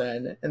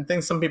person and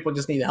things some people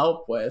just need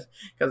help with.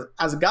 Because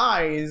as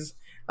guys,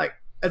 like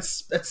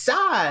it's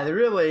sad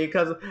really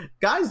because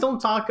guys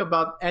don't talk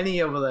about any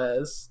of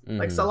this.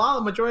 Like so Mm-hmm. a lot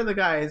of majority of the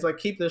guys like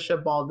keep this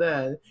shit balled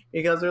in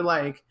because they're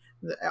like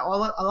a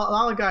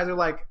lot of guys are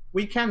like,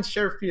 we can't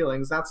share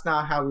feelings. That's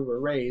not how we were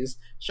raised.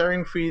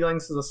 Sharing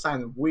feelings is a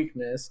sign of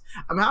weakness.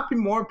 I'm happy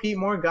more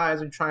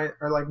guys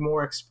are like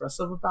more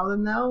expressive about it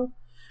now.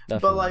 But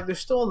Definitely. like there's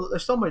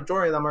still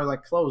majority of them are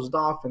like closed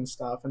off and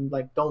stuff and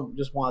like don't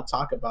just want to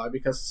talk about it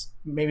because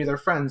maybe their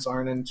friends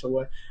aren't into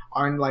it,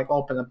 aren't like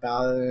open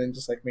about it, and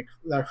just like make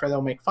they're afraid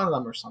they'll make fun of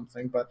them or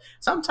something. But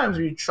sometimes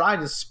we try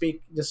to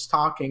speak, just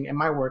talking, it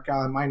might work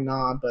out, it might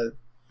not, but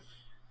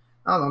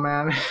I don't know,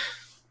 man.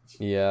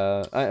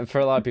 Yeah, for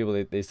a lot of people,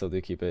 they still do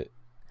keep it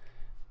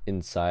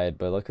inside,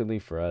 but luckily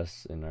for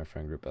us in our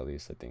friend group, at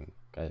least,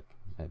 I,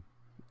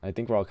 I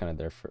think we're all kind of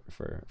there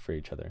for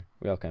each other.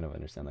 We all kind of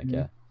understand, like,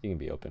 yeah, you can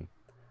be open,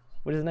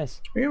 which is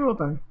nice. We're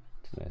open.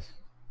 It's nice.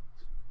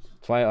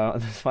 That's why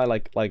that's why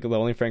like the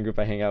only friend group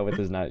I hang out with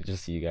is not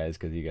just you guys,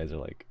 because you guys are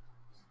like,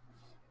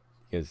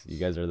 because you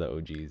guys are the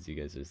OGs. You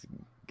guys just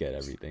get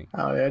everything.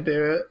 Oh yeah,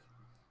 dude.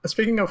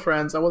 Speaking of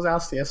friends, I was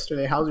asked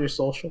yesterday, "How's your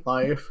social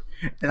life?"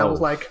 And I was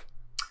Oh, like,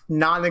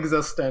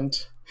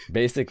 "Non-existent."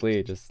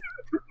 basically, just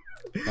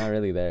not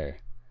really there.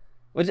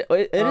 Which it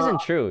Uh,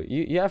 isn't true.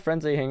 You have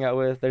friends that you hang out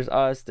with. There's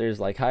us. There's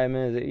like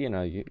Jaime.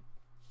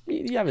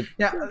 You have a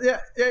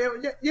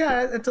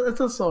yeah. It's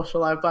a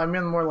social life, but I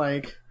mean more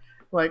like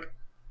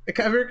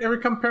every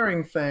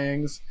comparing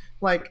things.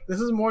 Like this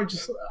is more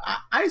just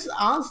I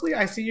honestly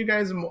I see you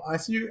guys.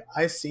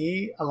 I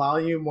see a lot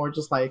of you more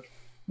just like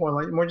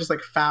more just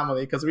like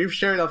family because we've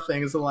shared of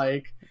things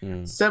like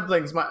mm,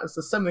 siblings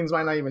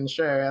might not even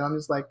share, and I'm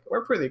just like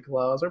we're pretty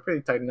close. We're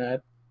pretty tight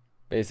knit.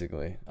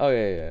 basically. Oh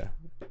yeah.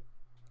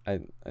 I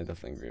I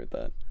definitely agree with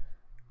that.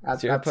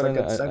 Sierra That's put a in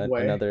good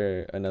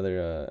segue.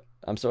 another.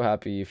 I'm so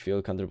happy you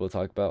feel comfortable to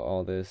talk about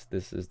all this.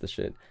 This is the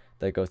shit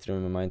that goes through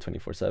my mind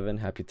 24/7.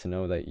 Happy to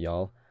know that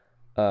y'all.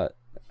 Uh,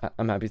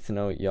 I'm happy to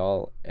know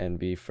y'all and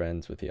be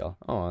friends with y'all.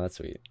 Oh, that's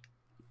sweet.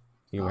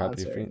 You were Oh,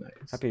 that's very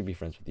nice. happy to be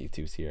friends with you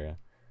too, Sierra.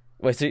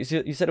 Wait, so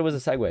you said it was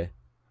a segue?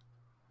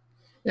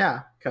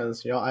 Yeah,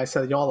 because y'all, I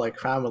said y'all like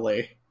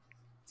family.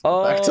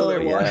 So back to Oh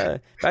the one. yeah,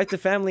 back to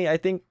family. I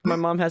think my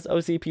mom has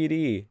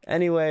OCPD.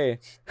 Anyway,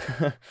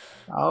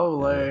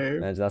 Oh, yeah,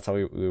 like that's how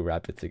we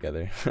wrap it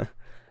together.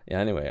 Yeah.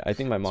 Anyway, I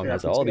think my let's mom wrap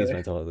has it all these together.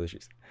 mental health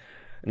issues.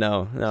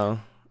 No, no,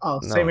 Oh,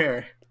 same no.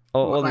 here.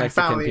 Old My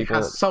Mexican family people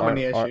has so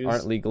many aren't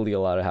issues. legally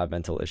allowed to have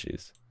mental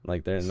issues.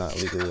 Like they're not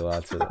legally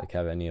allowed to like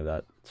have any of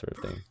that sort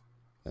of thing.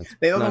 It's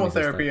They don't know what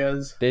non-existent. therapy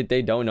is.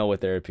 They don't know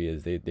what therapy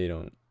is. They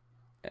don't,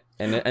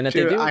 and if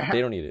they Dude, do,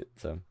 they don't need it.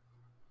 So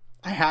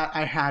I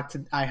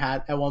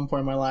had at one point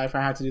in my life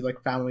I had to do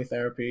like family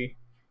therapy.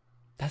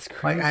 that's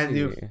Like crazy.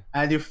 I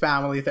had to do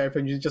family therapy,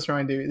 and you just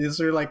remind me these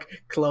are like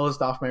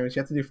closed off memories.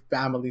 You have to do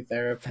family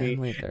therapy,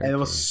 Family and it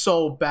was therapy.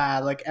 so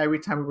bad. Like every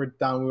time we were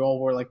done, we all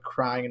were like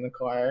crying in the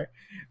car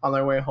on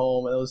our way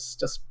home. It was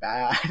just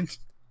bad.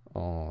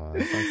 Oh,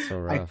 that sounds so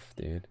I rough,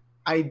 dude.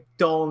 I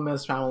don't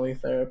miss family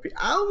therapy.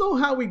 I don't know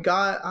how we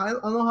got. I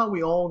don't know how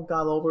we all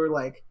got over.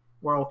 Like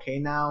we're okay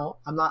now.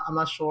 I'm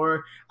not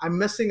sure. I'm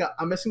missing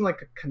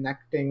like a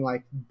connecting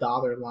like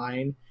dollar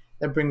line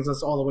that brings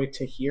us all the way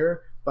to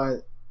here.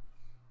 But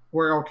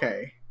we're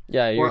okay.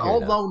 Yeah, you're here now.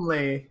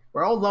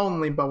 We're all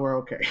lonely, but we're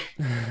okay.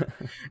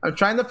 I'm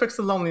trying to fix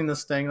the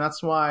loneliness thing.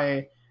 That's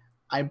why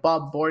I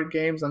bought board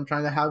games. I'm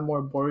trying to have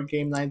more board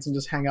game nights and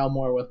just hang out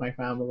more with my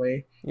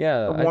family,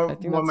 Yeah, I think more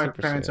that's my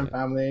super parents and sweet.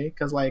 family.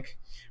 Because like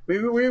we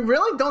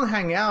really don't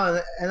hang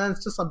out, and then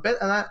it's just a bit.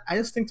 And I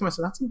just think to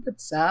myself that's a bit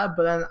sad.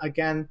 But then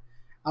again,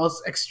 I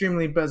was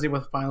extremely busy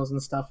with finals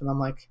and stuff, and I'm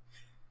like,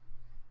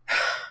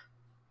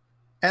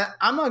 and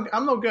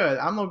I'm no good.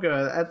 I'm no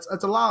good.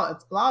 It's a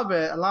lot of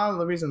it. A lot of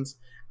the reasons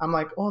I'm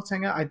like, oh,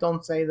 Tenga, I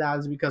don't say that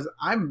is because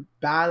I'm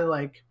bad at,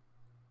 like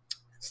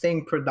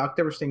staying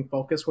productive or staying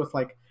focused with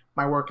like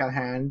my work at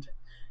hand.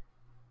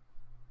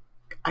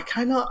 I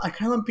kind of,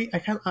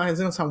 it's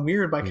gonna sound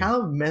weird, but I Mm. kind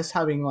of miss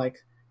having like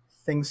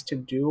things to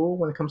do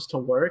when it comes to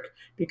work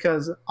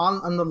because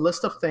on the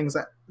list of things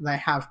that I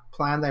have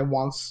planned, I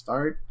want to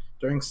start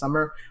during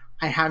summer.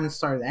 I haven't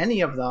started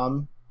any of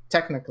them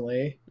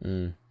technically.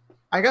 Mm.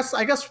 I guess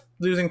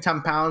losing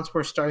 10 pounds.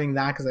 We're starting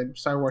that because I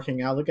started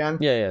working out again.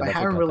 Yeah, yeah, But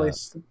definitely got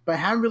that. I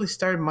haven't really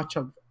started much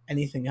of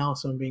anything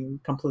else. If I'm being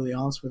completely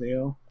honest with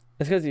you.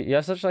 It's because you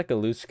have such like a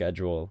loose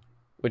schedule,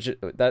 which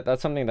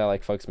that's something that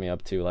like fucks me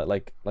up too.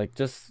 Like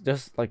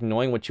just like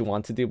knowing what you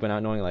want to do, but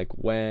not knowing like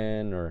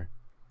when or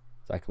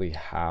exactly Oh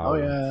how.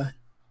 yeah,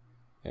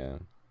 Yeah.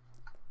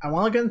 I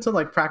want to get into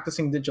like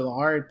practicing digital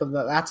art, but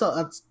that's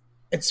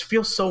it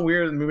feels so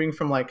weird moving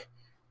from like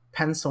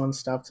pencil and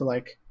stuff to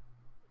like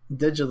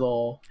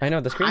digital. I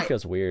know the screen I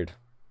feels weird.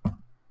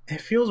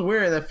 It feels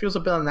weird. It feels a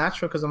bit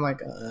unnatural because I'm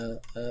like,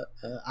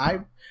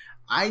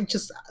 I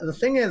just the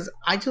thing is,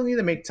 I just need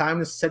to make time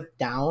to sit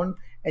down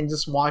and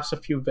just watch a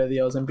few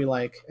videos and be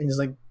like, and just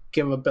like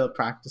give a bit of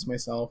practice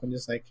myself and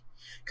just like,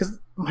 because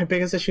my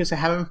biggest issue is I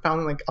haven't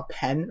found like a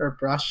pen or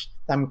brush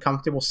that I'm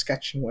comfortable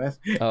sketching with.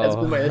 That's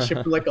been my issue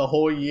Oh. for like a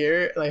whole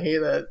year. And I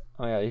hate it.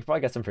 Oh yeah, you can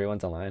probably get some free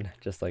ones online.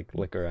 Just like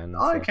look around and Oh,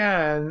 stuff.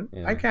 I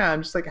Yeah. can.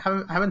 I'm just like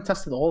haven't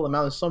tested all of them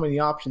out. There's so many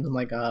options. I'm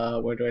like,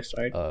 where do I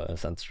start? It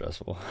sounds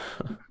stressful.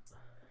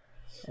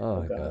 Oh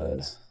Oh god,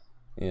 god.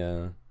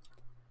 Yeah.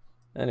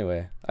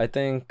 Anyway, I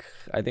think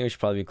we should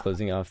probably be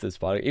closing off this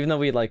podcast. Even though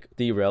we like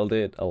derailed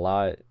it a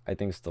lot, I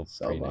think it's still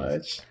so pretty nice.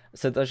 much.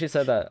 So she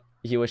said that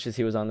he wishes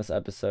he was on this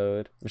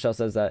episode. Michelle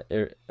says that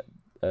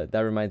that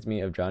reminds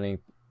me of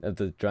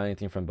the drowning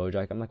thing from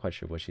BoJack. I'm not quite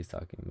sure what she's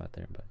talking about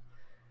there, but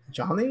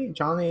Johnny.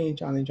 I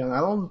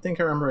don't think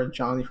I remember a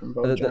Johnny from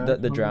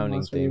BoJack. the drowning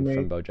Unless we theme from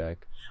made. BoJack.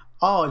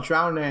 Oh,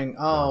 drowning.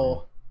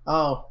 Drowning.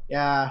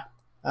 Yeah.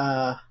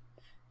 Uh,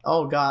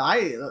 oh god,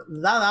 I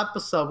that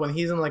episode when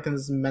he's in like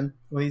when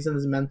he's in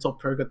his mental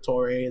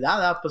purgatory.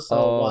 That episode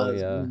Oh was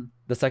yeah,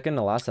 the second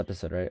to last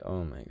episode, right?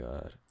 Oh my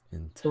god, it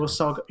was intense.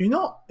 so good. You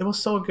know, it was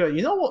so good.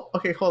 You know what?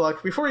 Okay, hold on.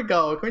 Before we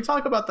go, can we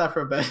talk about that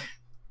for a bit?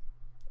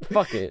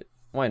 Fuck it,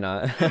 why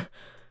not?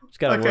 Just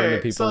gotta warn the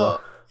Okay, people though.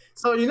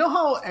 so you know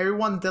how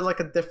everyone did like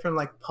a different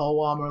like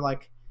poem or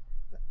like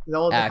they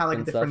all had Act like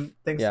and stuff. different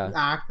things Yeah,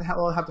 act. They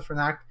all have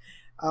different act.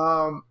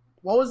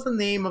 What was the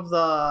name of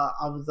the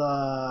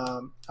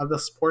the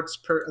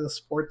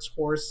sports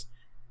horse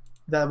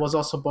that was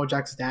also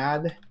Bojack's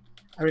dad?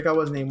 I forgot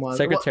what his name was.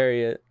 What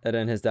Secretariat, and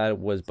then his dad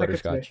was secretary?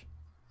 Butterscotch.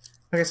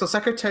 Okay, so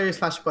secretary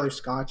slash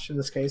butterscotch in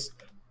this case.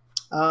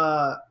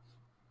 Uh,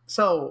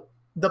 so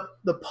the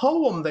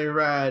poem they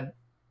read,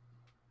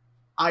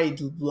 I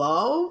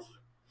love,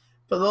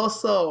 but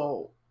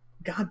also,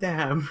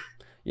 goddamn,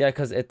 Yeah,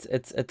 because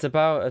it's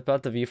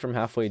about the view from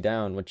halfway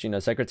down, which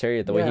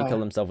Secretariat, the way he killed yeah,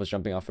 himself was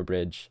jumping off a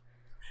bridge.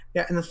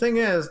 yeah. And the thing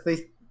is,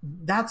 they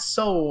that's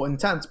so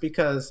intense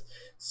because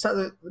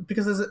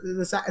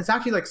there's it's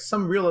actually like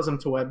some realism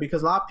to it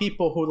because a lot of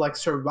people who like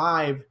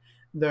survive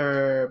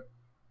their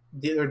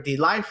their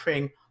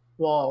delifing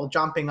while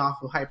jumping off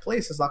of high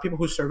places, a lot of people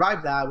who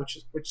survive that,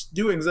 which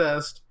do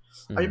exist,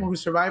 a lot of Hmm. people who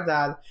survive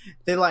that,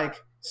 they like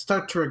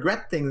start to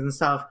regret things and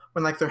stuff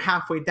when like they're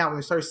halfway down, when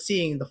they start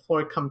seeing the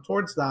floor come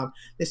towards them,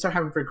 they start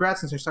having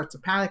regrets and they start to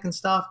panic and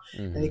stuff,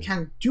 and they Hmm.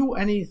 can't do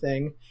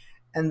anything,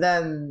 and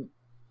then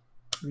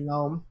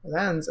it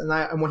ends.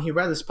 And when he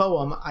read this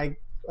poem, I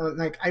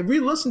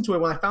re-listened to it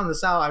when I found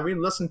this out. I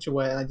re-listened to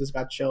it and I just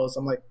got chills.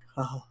 I'm like,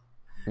 oh,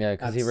 Yeah,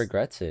 because he that's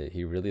regrets it.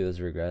 He really does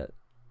regret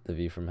the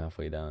view from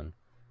halfway down,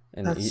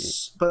 and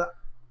but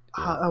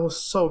yeah, that was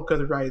so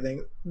good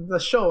writing. The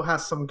show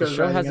has some the good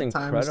show writing has at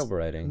times, incredible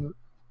writing.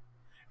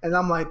 and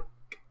I'm like,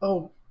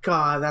 oh,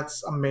 God,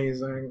 that's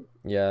amazing.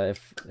 Yeah,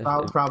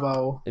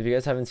 Bravo. if you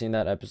guys haven't seen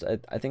that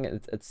episode, I think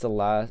it's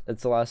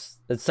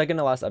second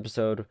to last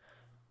episode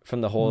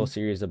from the whole Mm.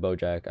 series of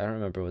BoJack. I don't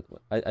remember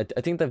I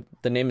think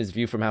the name is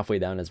View from Halfway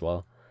Down as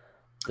well.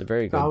 It's a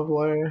very good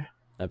Probably.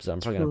 episode. I'm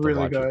It's probably gonna have to really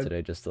watch it good,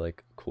 today just to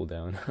like cool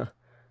down.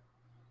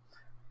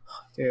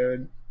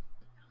 dude.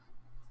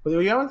 But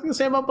do you have anything to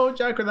say about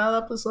BoJack or that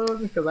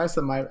episode? Because I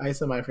said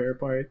my favorite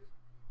part,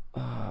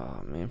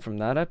 Oh man, from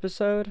that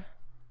episode?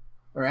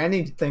 or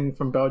anything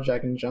from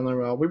BoJack in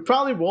general. We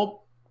probably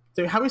will.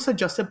 Dude, have we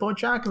suggested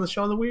BoJack in the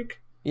show of the week?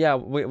 Yeah,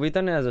 we've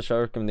done it as a show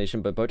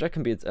recommendation, but BoJack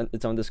can be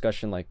its own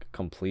discussion like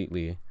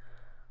completely.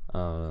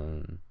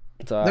 Um,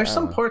 so There's I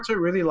some don't know. parts I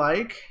really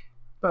like,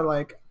 but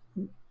like,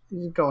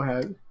 go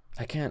ahead.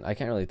 I can't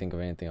really think of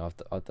anything off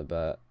the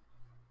bat.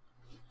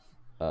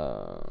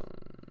 Um,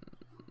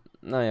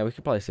 no, yeah, we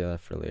could probably say that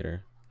for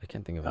later. I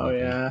can't think of Oh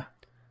anything. yeah.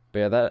 But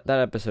yeah, that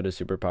episode is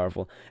super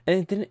powerful,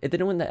 and it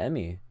didn't win the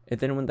Emmy. It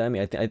didn't win the Emmy.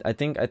 I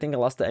think it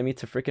lost the Emmy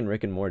to freaking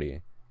Rick and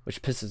Morty,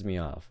 which pisses me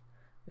off.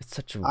 It's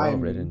such a well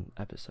written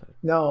episode.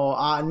 No.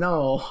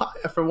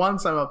 For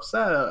once, I'm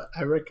upset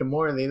at Rick and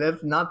Morty. They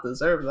did not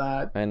deserve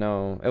that. I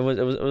know it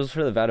was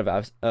for the Vat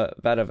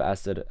of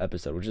Acid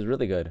episode, which is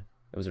really good.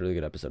 It was a really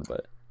good episode,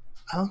 but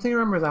I don't think I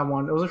remember that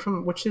one. Was it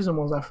from which season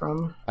was that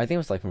from? I think it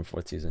was like from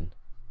fourth season.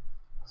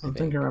 I don't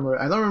think I remember.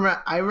 I don't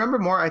remember. I remember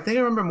more. I think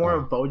I remember more Oh.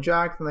 of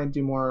BoJack than I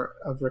do more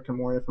of Rick and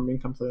Morty. If I'm being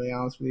completely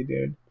honest with you,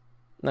 dude.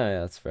 No, yeah,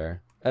 that's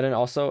fair. And then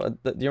also,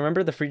 do you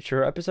remember the free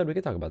churro episode? We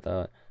could talk about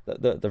that.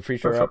 The free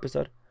churro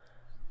episode.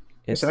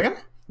 It's Say that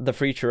again. the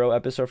free churro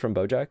episode from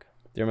BoJack. Do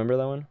you remember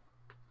that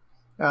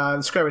one?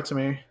 Describe it to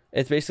me.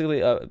 It's basically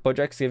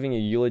BoJack's giving a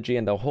eulogy,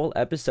 and the whole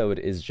episode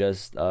is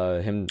just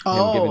him giving the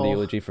Oh.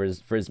 eulogy for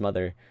his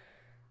mother.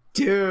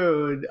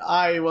 Dude,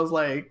 I was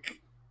like,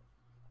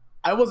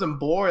 I wasn't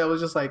bored. I was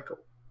just like,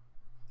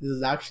 this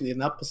is actually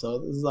an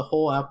episode. This is a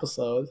whole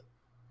episode.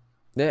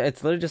 Yeah,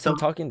 it's literally just him Some-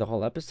 talking the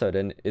whole episode,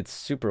 and it's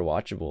super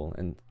watchable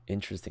and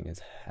interesting as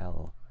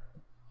hell.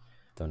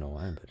 Don't know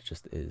why, but it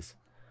just is.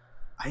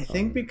 I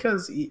think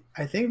because you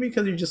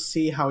just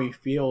see how he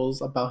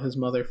feels about his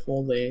mother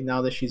fully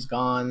now that she's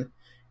gone.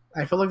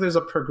 I feel like there's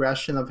a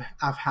progression of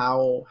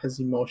how his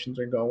emotions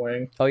are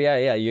going. Oh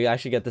yeah, you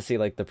actually get to see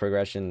like the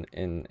progression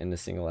in a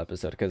single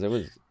episode because it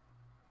was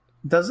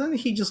Doesn't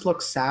he just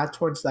look sad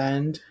towards the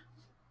end?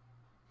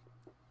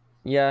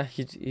 yeah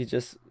he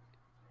just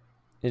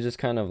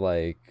kind of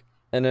like,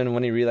 and then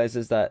when he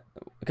realizes that,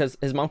 because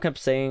his mom kept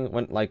saying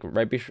when like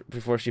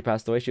before she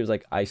passed away, she was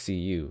like I see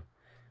you,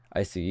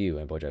 and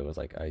BoJack was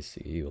like I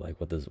see you, like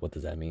what does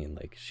that mean?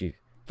 Like she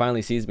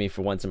finally sees me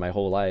for once in my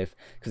whole life,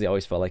 because he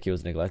always felt like he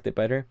was neglected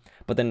by her.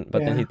 But then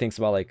Yeah. he thinks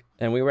about like,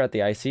 and we were at the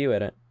ICU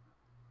at it.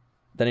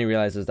 Then he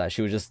realizes that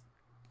she was just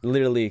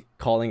literally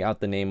calling out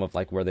the name of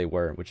like where they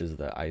were, which is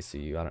the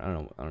ICU. I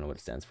don't know what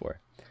it stands for.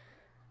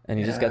 And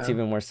he just gets Yeah.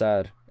 even more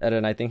sad. And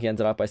then I think he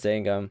ended up by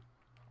saying,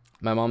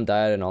 my mom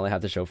died and all I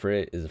have to show for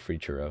it is a free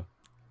churro,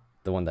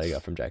 the one that I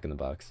got from Jack in the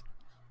Box.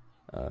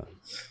 Such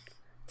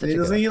a good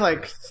Doesn't he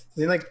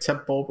episode. like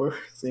tip over?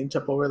 Doesn't he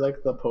tip over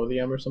like the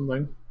podium or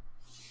something?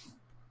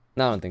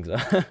 No, I don't think so.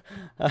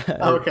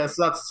 Oh, okay,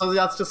 so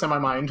that's just in my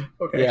mind.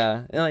 Okay.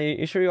 Yeah, no,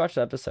 you should rewatch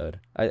the episode.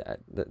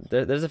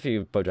 There's a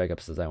few BoJack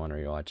episodes I want to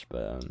rewatch,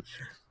 but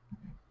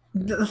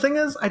The thing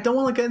is, I don't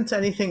want to get into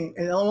anything.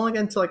 I don't want to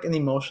get into like an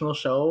emotional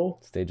show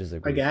Stages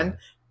of Grief. again.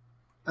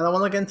 I don't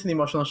want to get into the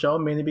emotional show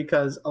mainly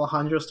because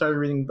Alejandro started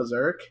reading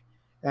Berserk,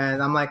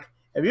 and I'm like,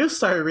 if you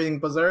started reading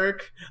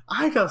Berserk,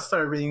 I gotta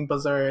start reading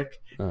Berserk,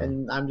 Oh.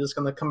 and I'm just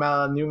gonna come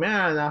out a new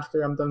man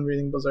after I'm done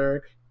reading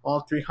Berserk, all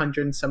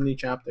 370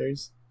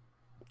 chapters.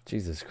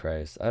 Jesus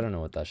Christ, I don't know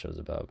what that show's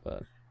about,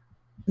 but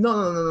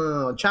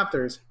No,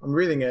 chapters. I'm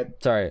reading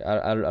it. sorry,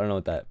 I don't know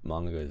what that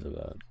manga is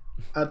about.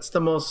 It's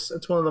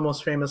one of the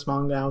most famous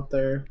manga out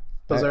there.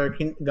 Berserk.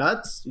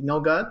 Guts? You know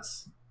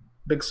Guts?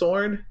 Big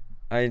sword?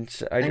 I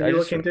Angry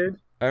just looking dude?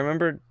 I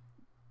remember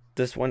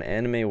this one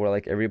anime where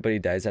like everybody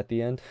dies at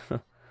the end,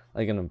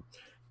 like in a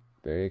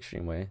very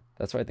extreme way.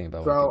 That's what I think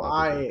about. when I Bro, think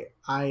about Berserk.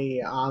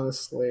 I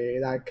honestly,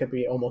 that could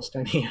be almost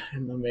any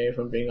anime if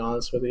I'm being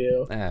honest with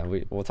you.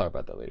 We'll talk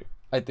about that later.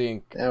 I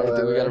think Yeah, we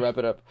whatever. gotta wrap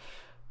it up.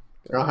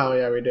 Oh, hell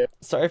yeah, we do.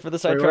 Sorry for the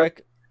Wait, what?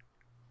 sidetrack.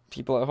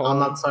 People at home. I'm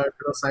not sorry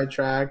for the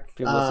sidetrack.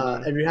 People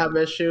listening. If you have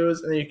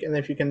issues and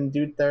if you can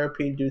do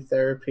therapy, do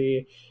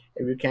therapy.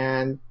 If you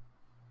can,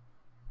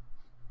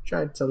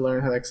 try to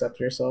learn how to accept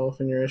yourself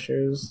and your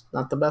issues.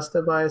 Not the best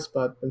advice,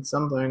 but it's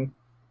something.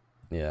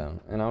 Yeah,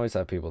 and always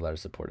have people that are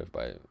supportive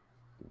by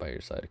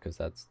your side, because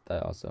that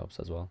also helps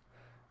as well.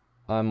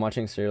 I'm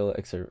watching Serial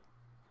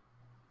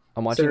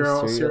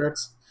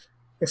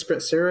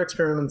Serial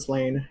Experiments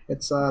Lane.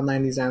 It's a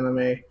 90s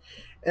anime.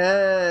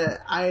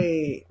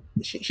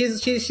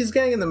 She's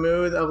getting in the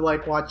mood of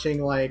like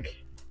watching like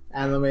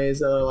animes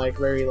that are like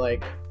very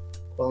like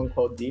quote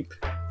unquote deep.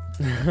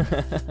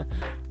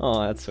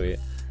 Oh, that's sweet.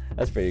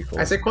 That's pretty cool.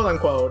 I say quote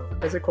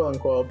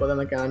unquote, but then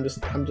again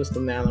I'm just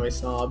an anime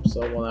snob,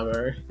 so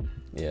whatever.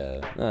 Yeah,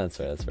 no, that's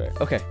fair. That's fair.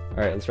 Okay, all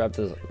right, let's wrap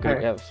this. Okay,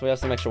 Alright. so we have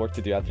some extra work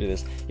to do after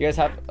this. You guys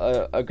have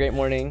a great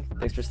morning.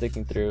 Thanks for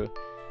sticking through,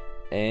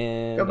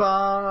 and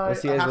Goodbye. we'll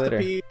see you I guys have later.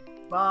 to pee.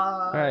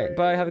 Bye. All right,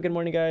 bye. Have a good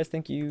morning, guys.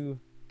 Thank you.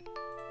 Thank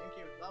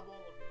you. Love all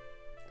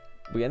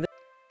of you. We ended.